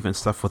 Yeah. Even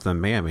stuff with the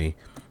Mammy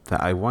that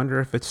I wonder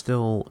if it's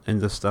still in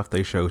the stuff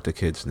they show to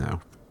kids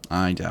now.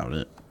 I doubt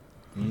it.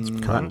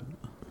 Cause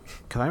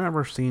I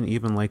remember seeing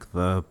even like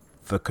the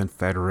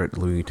Confederate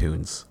Looney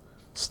Tunes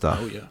stuff.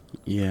 Oh, yeah.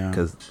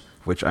 Yeah.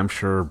 Which I'm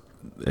sure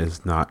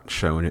is not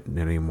shown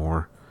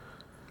anymore.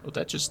 Well,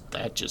 that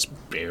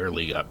just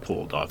barely got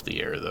pulled off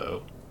the air,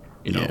 though.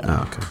 You know,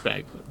 Yeah. Okay.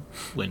 back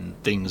when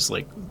things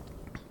like,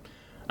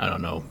 I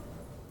don't know,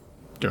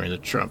 during the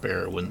Trump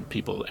era, when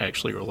people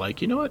actually were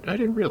like, you know what, I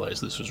didn't realize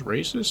this was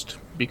racist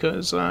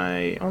because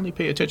I only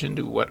pay attention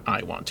to what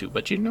I want to.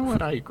 But you know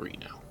what, I agree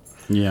now.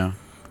 Yeah.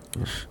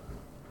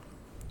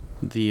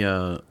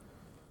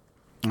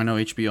 I know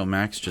HBO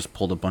Max just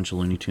pulled a bunch of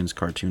Looney Tunes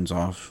cartoons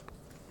off,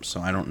 so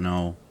I don't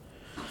know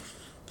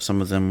if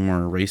some of them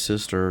were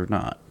racist or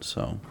not,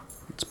 so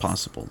it's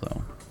possible,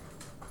 though.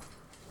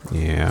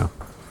 Yeah.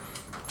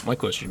 My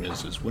question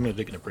is when are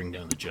they going to bring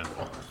down the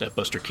general? That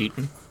Buster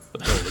Keaton?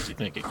 What the hell was he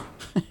thinking?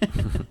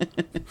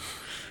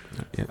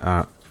 Yeah.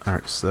 All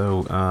right.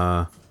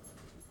 So,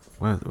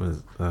 what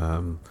was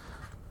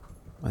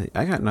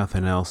I got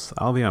nothing else.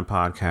 I'll be on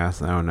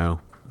podcast. I don't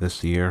know,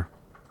 this year,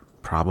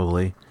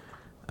 probably.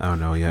 I don't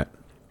know yet.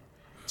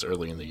 It's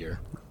early in the year.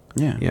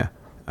 Yeah. Yeah,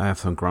 I have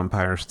some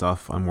Grumpire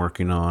stuff I'm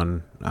working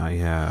on. I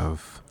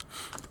have,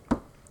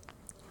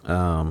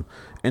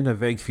 in the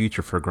vague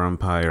future for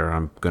Grumpire,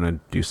 I'm gonna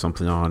do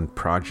something on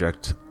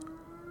Project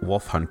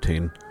Wolf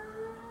Hunting.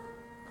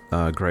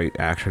 A great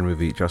action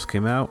movie just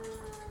came out,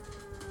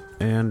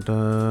 and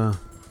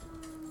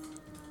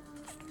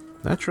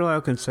that's really all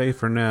I can say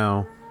for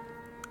now.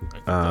 I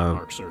think that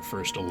marks our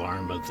first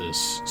alarm of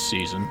this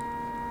season.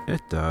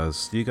 It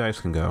does. You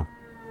guys can go.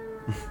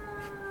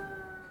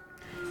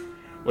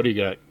 What do you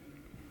got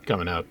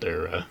coming out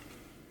there?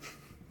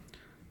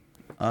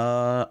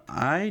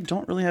 I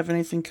don't really have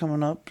anything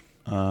coming up.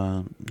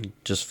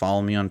 Just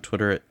follow me on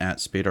Twitter at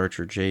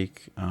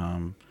SpadeArcherJake.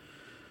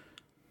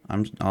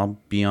 I'll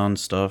be on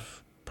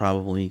stuff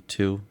probably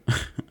too.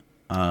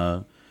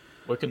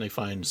 Where can they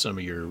find some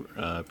of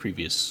your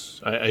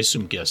previous, I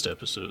assume, guest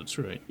episodes,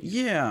 right?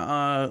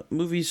 Yeah,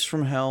 Movies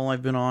from Hell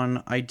I've been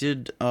on. I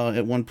did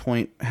at one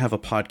point have a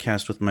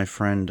podcast with my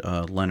friend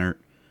Leonard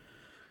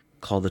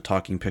called the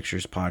Talking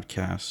Pictures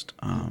Podcast.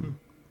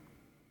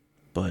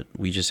 But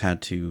we just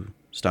had to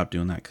stop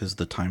doing that because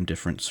the time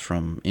difference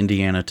from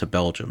Indiana to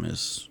Belgium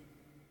is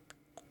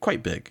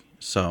quite big.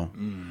 So,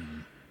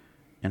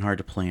 and hard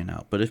to plan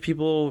out. But if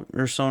people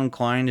are so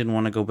inclined and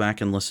want to go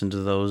back and listen to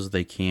those,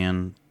 they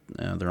can.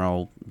 They're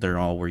all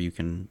where you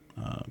can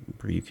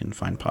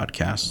find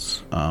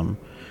podcasts.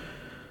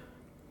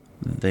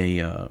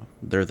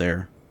 They're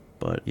there.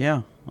 But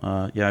yeah,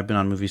 I've been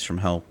on Movies from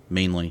Hell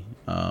mainly.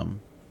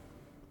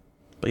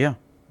 But yeah,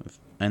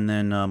 and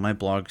then my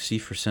blog C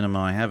for Cinema,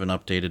 I haven't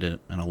updated it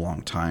in a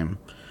long time.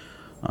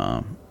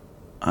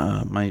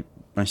 My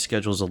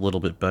schedule's a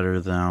little bit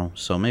better now,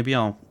 so maybe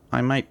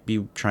I might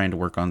be trying to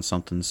work on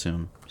something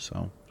soon.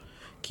 So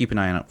keep an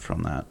eye out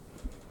from that.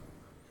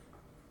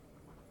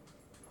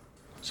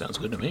 Sounds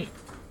good to me.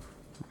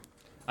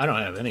 I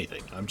don't have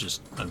anything. I'm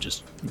just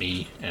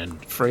me,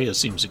 and Freya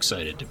seems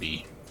excited to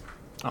be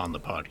on the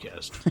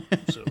podcast.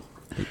 So,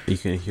 You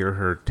can hear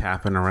her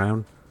tapping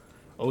around.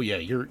 oh yeah,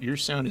 your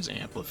sound is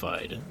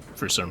amplified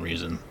for some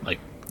reason. Like,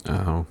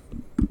 Oh,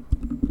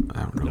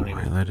 I don't know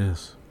why that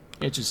is.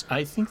 it just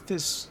I think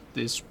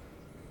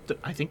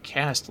I think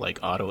Cast like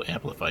auto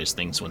amplifies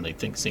things when they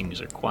think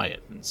things are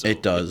quiet. And so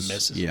It does,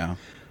 messes, yeah.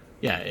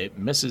 Yeah, it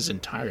messes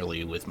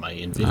entirely with my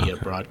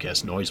NVIDIA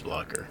broadcast noise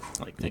blocker.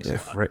 Like, thanks a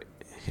lot. Right.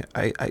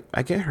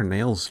 I get her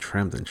nails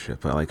trimmed and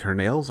shit, but like her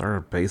nails are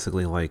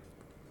basically like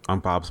on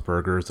Bob's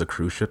Burgers, a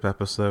cruise ship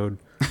episode,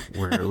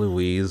 where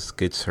Louise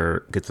gets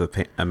a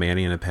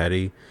mani and a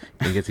pedi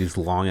and gets these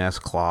long ass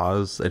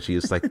claws, and she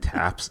just like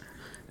taps,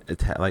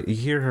 like you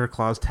hear her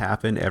claws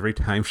tapping every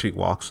time she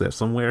walks there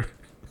somewhere.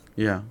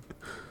 Yeah.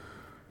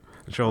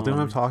 Joel, do you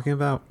know what I'm talking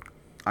about?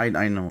 I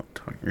know what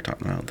you're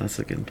talking about. That's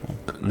a good one.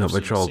 No, I've but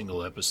seen a Joel.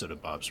 single episode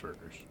of Bob's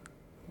Burgers.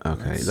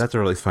 Okay, that's a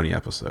really funny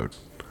episode.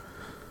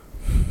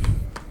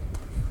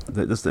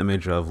 This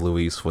image of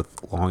Louise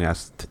with long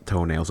ass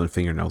toenails and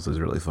fingernails is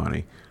really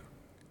funny.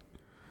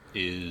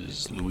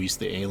 Is Luis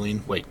the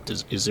alien? Wait,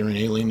 is there an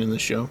alien in the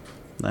show?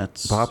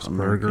 That's Bob's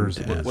American Burgers.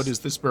 Dad. What is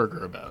this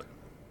burger about?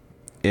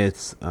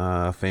 It's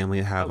a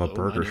family have Hello, a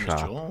burger my name shop.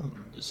 Is Joel.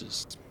 This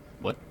is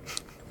what?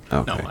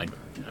 Okay. No, I'm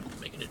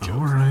making a joke.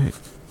 All right.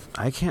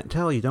 I can't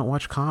tell. You don't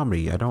watch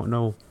comedy. I don't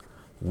know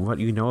what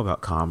you know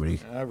about comedy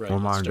All right, or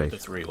let's modern start day.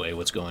 the three-way.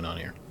 What's going on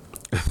here?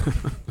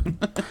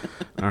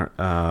 All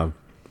right,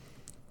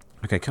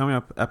 okay, coming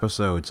up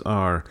episodes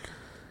are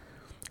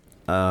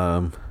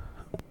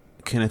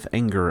Kenneth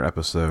Anger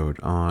episode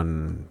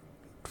on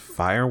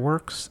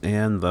fireworks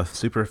and the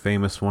super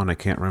famous one I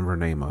can't remember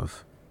the name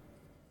of.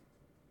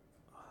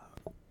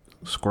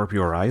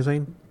 Scorpio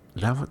Rising?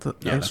 Is that what the...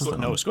 Yeah, that's what the-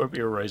 no,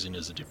 Scorpio Rising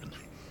is a different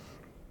thing.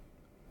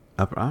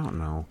 I don't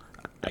know.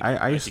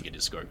 I think it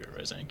is Scorpio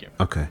Rising. I can't.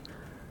 Okay.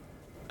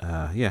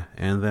 Yeah,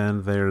 and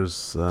then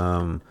there's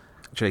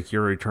Jake,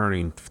 you're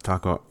returning to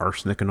talk about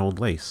Arsenic and Old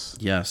Lace.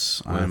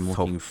 Yes, I'm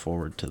looking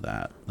forward to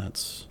that.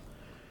 That's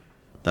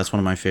one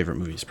of my favorite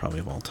movies, probably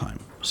of all time.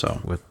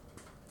 So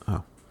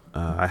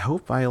I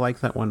hope I like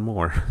that one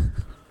more.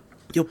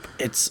 yep,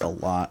 it's a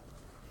lot.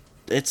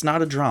 It's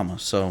not a drama,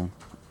 so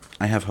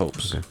I have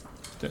hopes. Okay.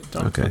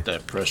 Don't put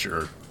that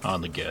pressure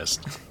on the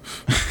guest.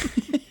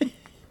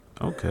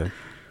 Okay.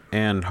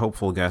 And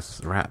hopeful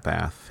guest Rat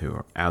Bath, who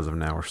are, as of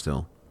now are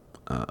still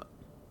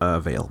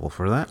available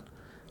for that.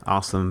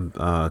 Awesome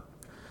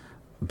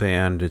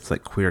band. It's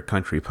like queer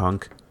country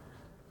punk.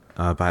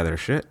 Buy their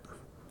shit.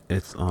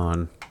 It's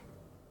on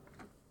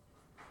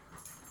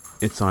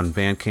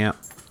Bandcamp.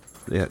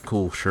 They got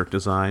cool shirt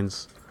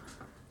designs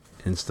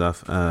and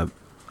stuff.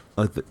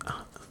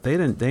 They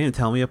didn't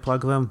tell me to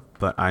plug them,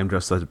 but I'm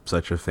just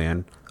such a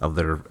fan of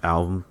their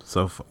album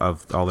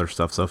of all their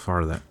stuff so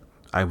far that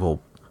I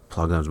will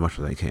plug them as much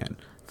as I can.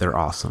 They're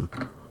awesome.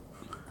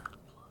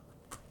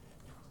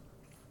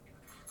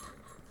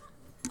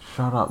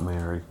 Shut up,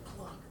 Mary.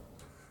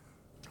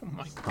 Oh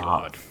my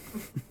God!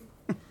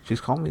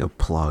 She's calling me a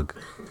plug.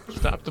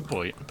 Stop the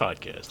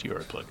podcast. You are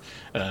a plug.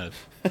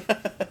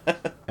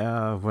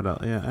 What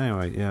else? Yeah.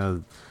 Anyway, yeah.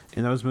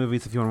 In those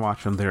movies, if you want to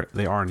watch them,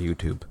 they are on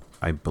YouTube,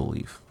 I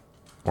believe,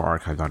 or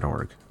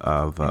archive.org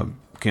of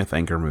Kenneth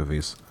Anger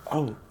movies.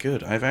 Oh,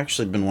 good. I've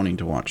actually been wanting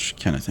to watch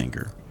Kenneth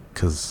Anger.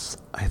 Because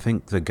I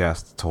think the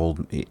guest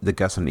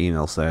in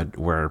email said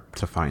where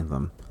to find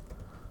them.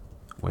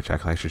 Which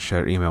actually I should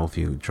share an email with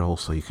you, Joel,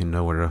 so you can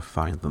know where to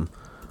find them.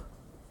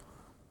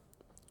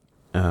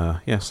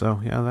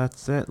 Yeah,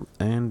 that's it.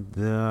 And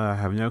I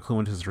have no clue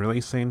when this is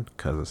releasing,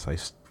 because I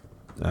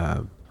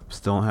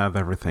still don't have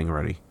everything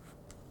ready.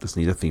 Just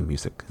need a theme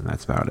music, and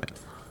that's about it.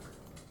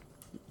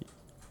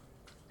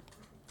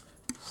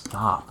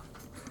 Stop.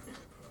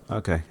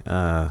 Okay,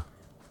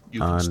 You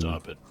can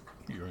stop it.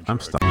 You're in charge. I'm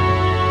stopped.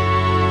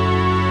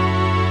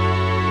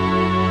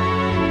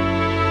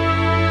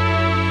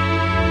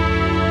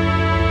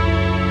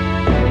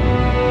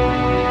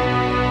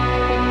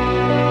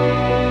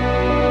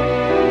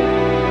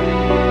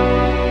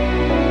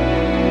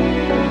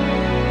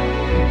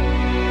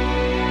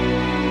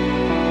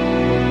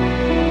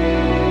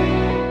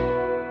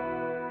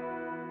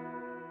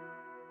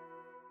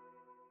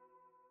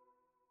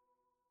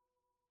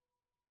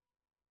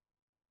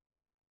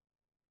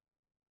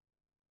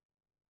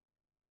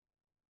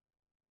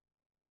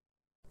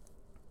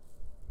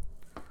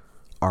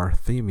 Our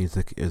theme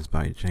music is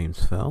by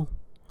James Fell.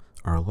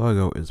 Our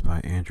logo is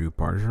by Andrew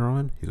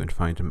Bargeron. You can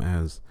find him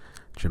as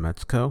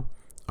Jametzko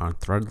on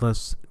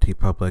Threadless,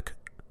 TeePublic,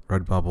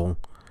 Redbubble,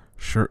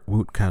 Shirt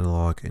Woot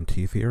Catalog, and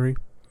T-Theory.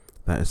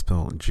 That is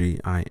spelled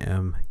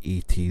Gimetzco.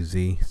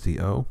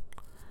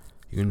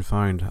 You can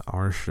find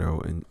our show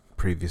in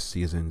previous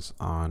seasons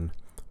on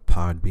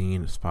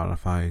Podbean,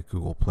 Spotify,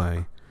 Google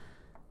Play,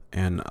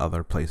 and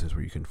other places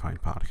where you can find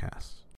podcasts.